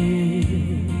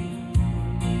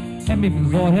em bị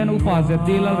zo hen upa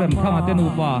zeti la rem thang aten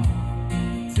upa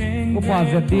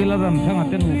zeti la rem thang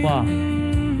aten upa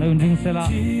la un ring sela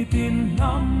tin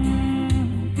nam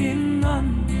tin nan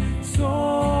so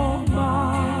ma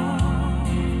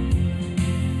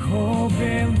kho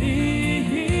bel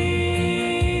di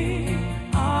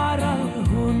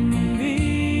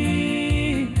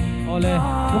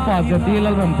zeti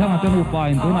lal ram thang atan upa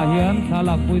in tuna hian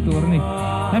thalak pui tur ni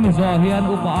hemi zo hian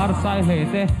upa ar sai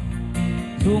hlete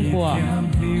chung kwa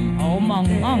omang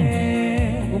ang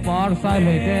upa ar sai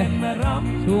hlete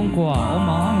chung kwa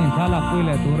omang ang in thalak pui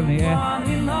le tur ni e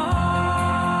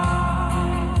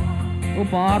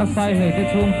upa ar sai hlete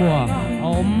chung kwa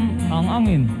om ang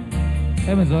angin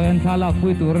hemi zo hian thalak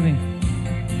pui tur ni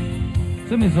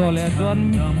sumi zo le chuan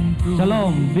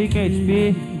shalom bkhp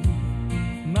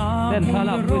ten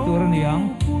thalak pui tur ni ang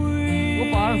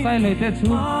upar sai lete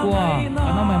chung kwa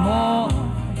ano me mo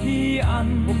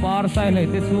upar sai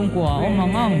lete chung kwa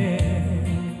omangang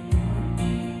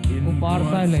upar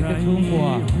sai lete chung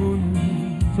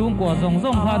kwa zong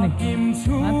khani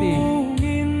ati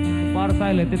upar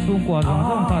sai lete chung kwa zong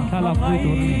khan thalak pui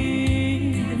tur ni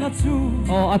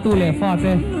o atu le fa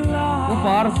te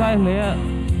upar sai le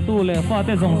tu le fa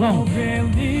te zong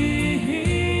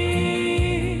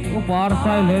upar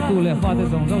sai le tu le fa te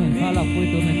zong in thalak pui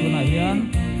tur ni tuna hian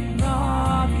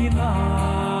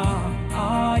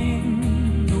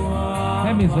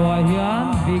hemi zo hian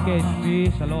bkhp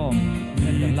shalom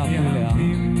nen lak pui le ang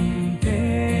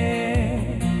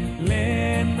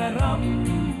len ram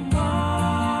ma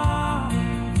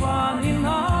van in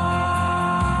ha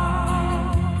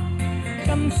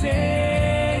kan se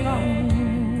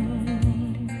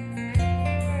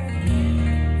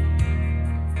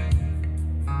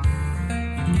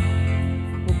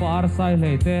upar sai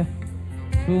lete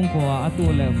chung kwa atu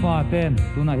le fa ten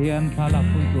tuna hian thalak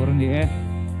pui tur ni e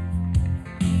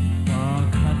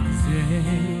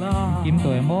kim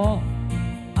toy mo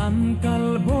an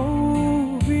kalbo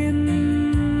bin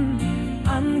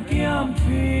an kiam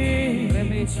phi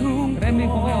remi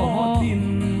ko me ho tin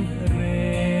re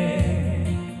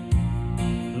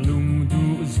lung du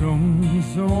zong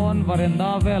on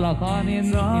varenda vela khanin in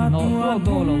no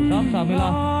do lo sam samila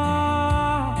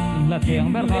la thiang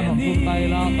ber khan on tu tai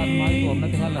la kan mai tom na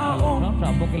thal la sam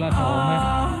sam bokila thome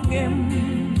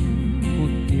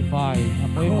putify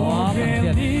apoi mo apet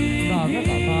sa ga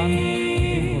ka kan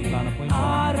put la apoi mo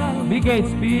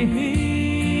bkhp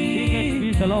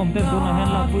shalom te tu na hen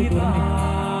la pui tur ni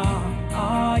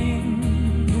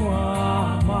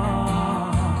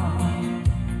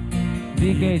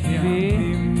bkhp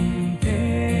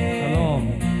shalom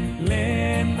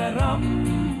len ram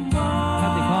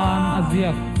Hati khan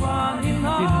aziak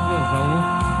tin se zau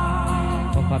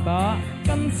pakata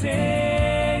kan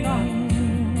sengang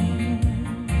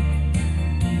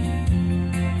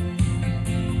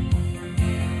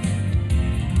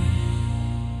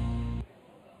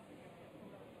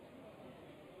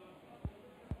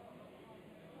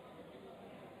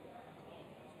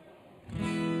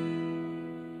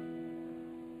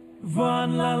van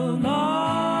lal na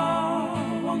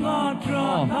wanga tra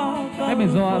na hemi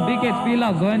zo bkhp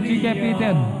lak zo en gkp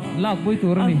ten lak pui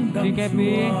tur ni gkp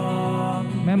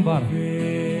member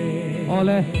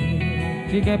ole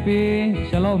gkp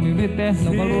shalom mimit te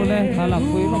local rule thalak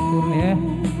pui lok tur ni e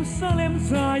hemi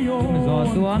zo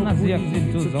tuan aziak sin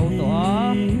chu zo to a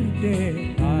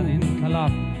anin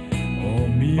thalak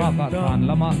ba ka than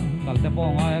lama kalte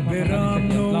pong ai ka kan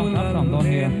se lang thap sam don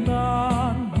hi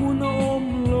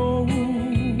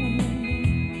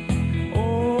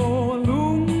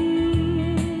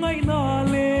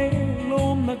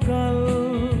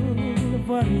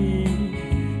Kalvari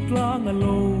tlang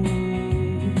alo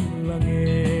lange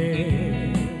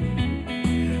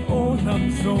o nam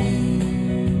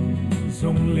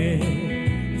song le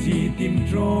chi tim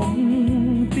trong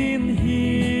tin hi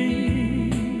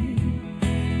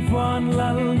van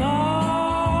lal na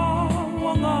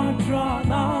wanga tra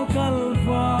na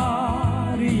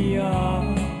kalvaria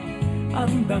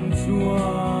andang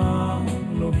chuang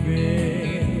lo ve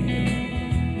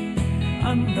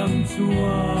andang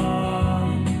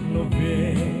chuang lo ve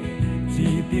chi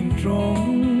tin trong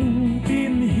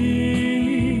tin hi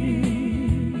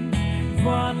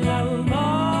van lal na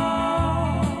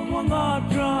wanga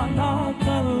tra na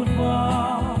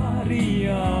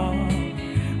kalvaria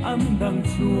andang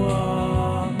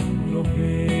chuang lo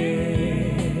ve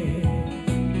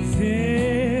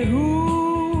Jerusalem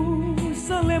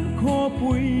kho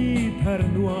pui thar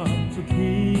nuam chu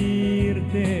thir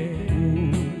te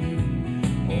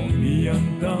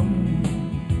Dam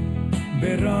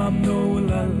beram no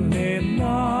la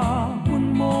lena un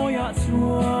moya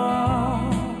sua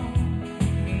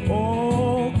o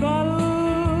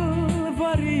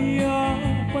kalvaria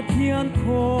pathian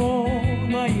kho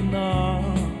ngai na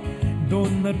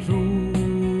don na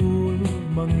trul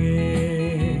mange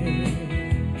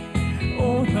o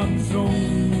nam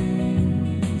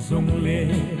song le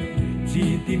chi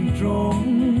tim trong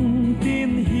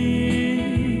tin hi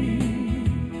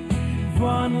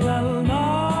van la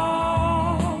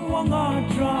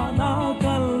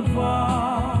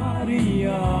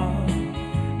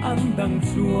andang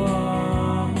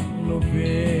chuang lo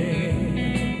ve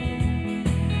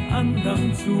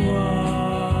andang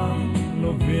chuang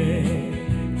lo ve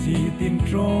chỉ tin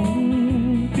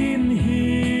trong tin hi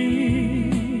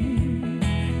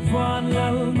van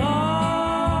lal na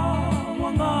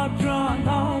wanga tra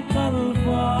na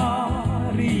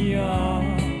kalvaria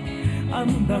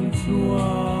andang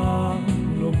chuang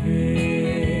lo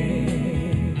ve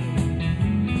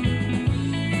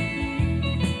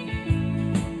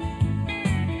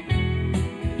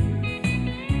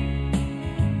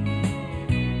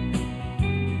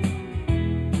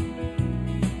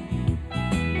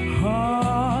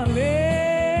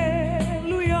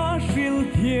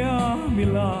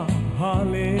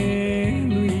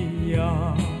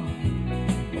Hallelujah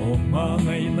O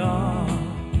ngày na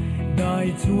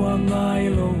dai chuang ngai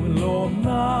lo lom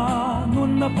na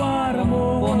nun na para mo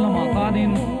pon lama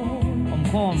kanin om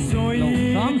khom lo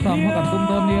sam sam ha kan tum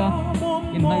don nia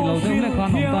in nei lo dem le khan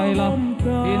om tai la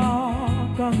in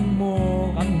kan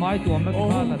mai tuam na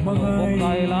kha la bom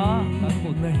tai la kan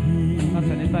put kan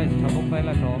sanitize tha bom tai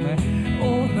la so me o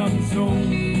nam song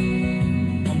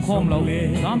khom lo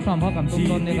sam sam ha kan tum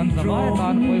don ne kan sabai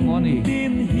kan koi mo ni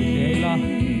la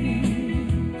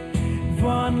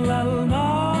van lal na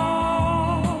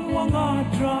wanga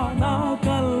tra na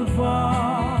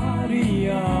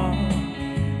kalvaria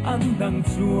andang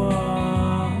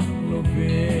chuang lo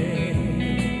ve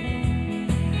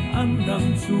andang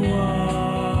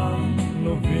chuang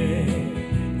lo ve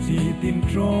chỉ tin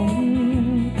trong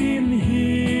tin hi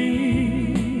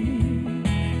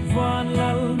van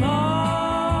lal na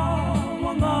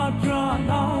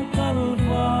na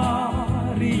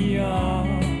kalvaria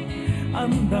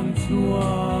andang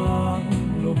chuang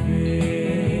lo ve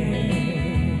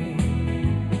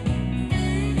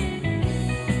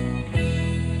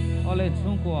ole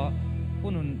chung kwa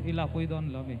punun ila koi don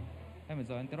lo mi em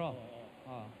zo entero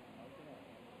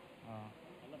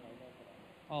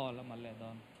la mal le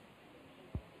don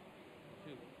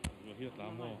rồi hiệt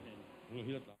lắm rồi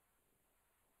hiệt lắm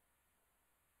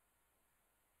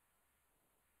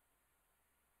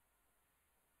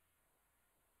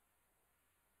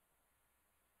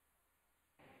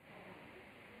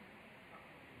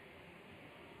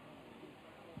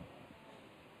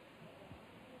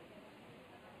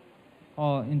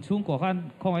in chung của khan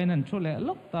không ai nên chút lẽ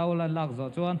lúc tao là lạc rõ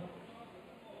chuan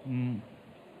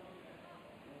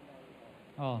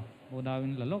bồ đào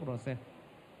in là lúc rồi xe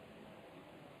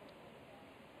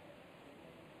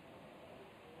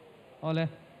le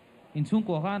in chung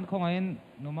của khan không ai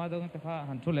nó mà đâu cái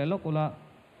khan chút lẽ lúc là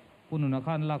punun nó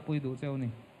khan lạc pui đủ xeo ni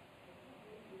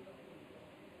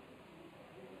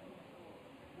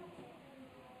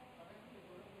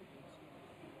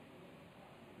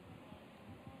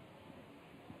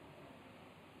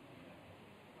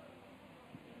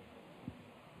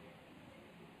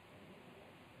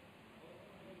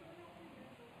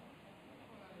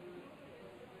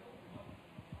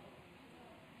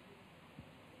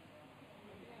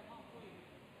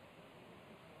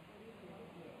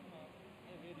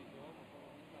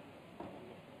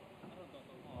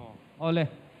ole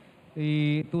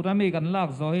thì tu ra mi kan lak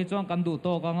zo hi chong kan du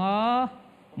to ka nga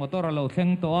motor lo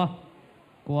thleng to a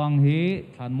kuang hi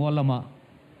than mo lama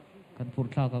kan phur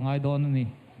thla ka ngai don ni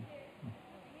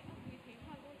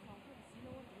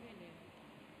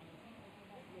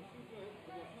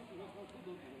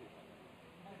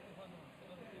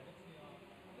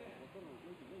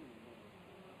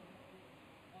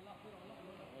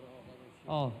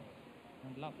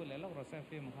lak ku le lok ro se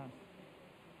phim khan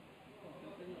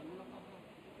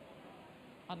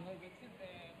ăn ngay cái chiếc xe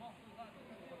móc ra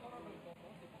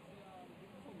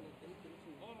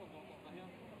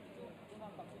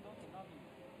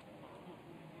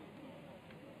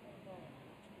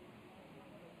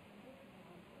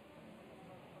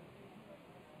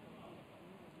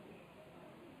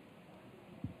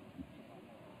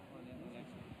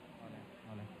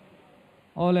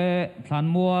ole than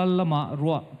mua lama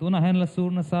ruwa tuna hen la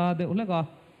sur na sa de ulega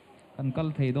kan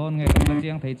kal thei don nge kan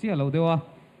chiang thei chia lo dewa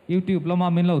YouTube lama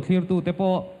min lo thir tu te po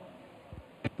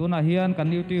tuna hian kan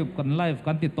YouTube kan live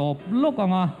kan ti top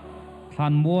lokanga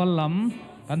than mua lam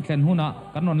kan thlen huna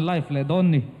kan on live le don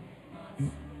ni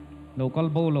local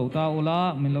bo lo ta ula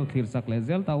min lo thir sak le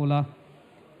zel ta ula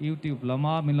YouTube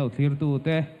lama min lo thir tu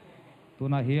te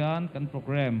tuna hian kan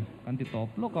program kan ti top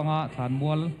lokanga than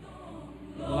mua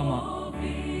lama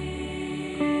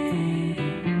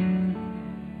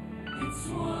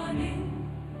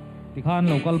ti khan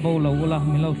local bo lo ula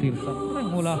min lo thir sak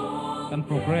reng ula kan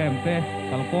program te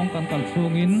kalkong kan kal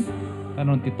chungin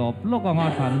kan on ti top lokanga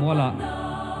than mua la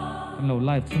lo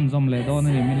lai chun zom le don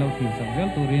ni min lo thil sak zel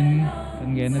turin kan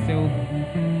ge na cheu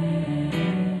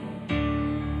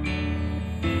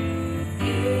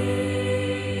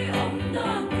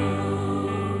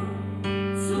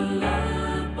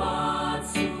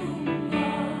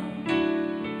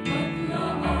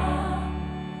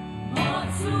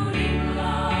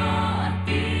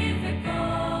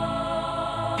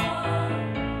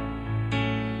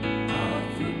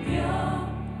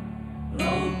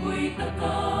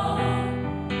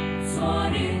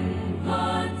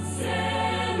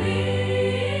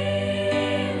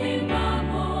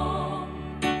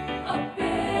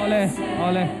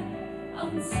ole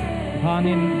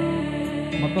hanin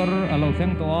motor alo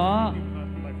seng to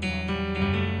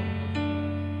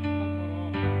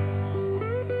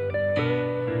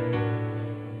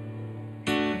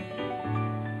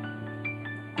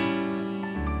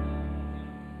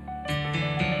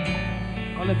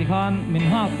ole dikhan min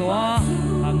ha to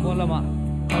an bolama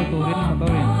turin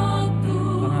motorin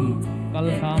tahan kal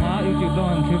sama youtube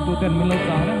dong an thir tu ten milo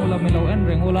cha re ula milo en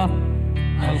reng ula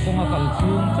kal konga kal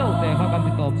chung chau te kha kan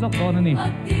ti top zok don ani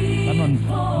kanon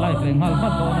live leng hal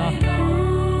phat don na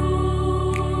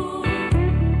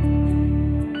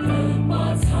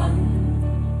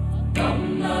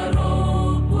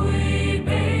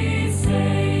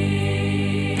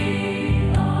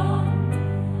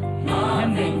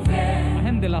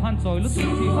hen de la han choi lu tu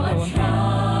ti kha don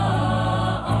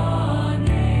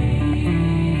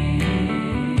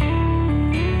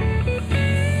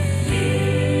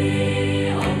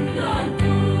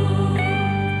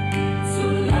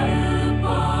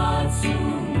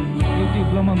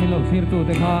lama milo fir tu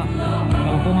te kha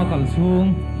kal ko ma kal chung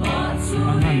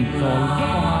an han chol ko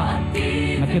ma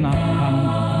nakina han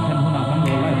hen huna kan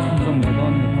lo lai chung jong le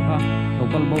don ni kha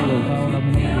local bo lo ka la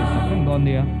min ki sak ren don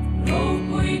dia ro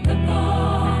pui ta ka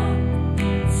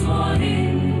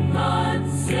swanin kan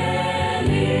se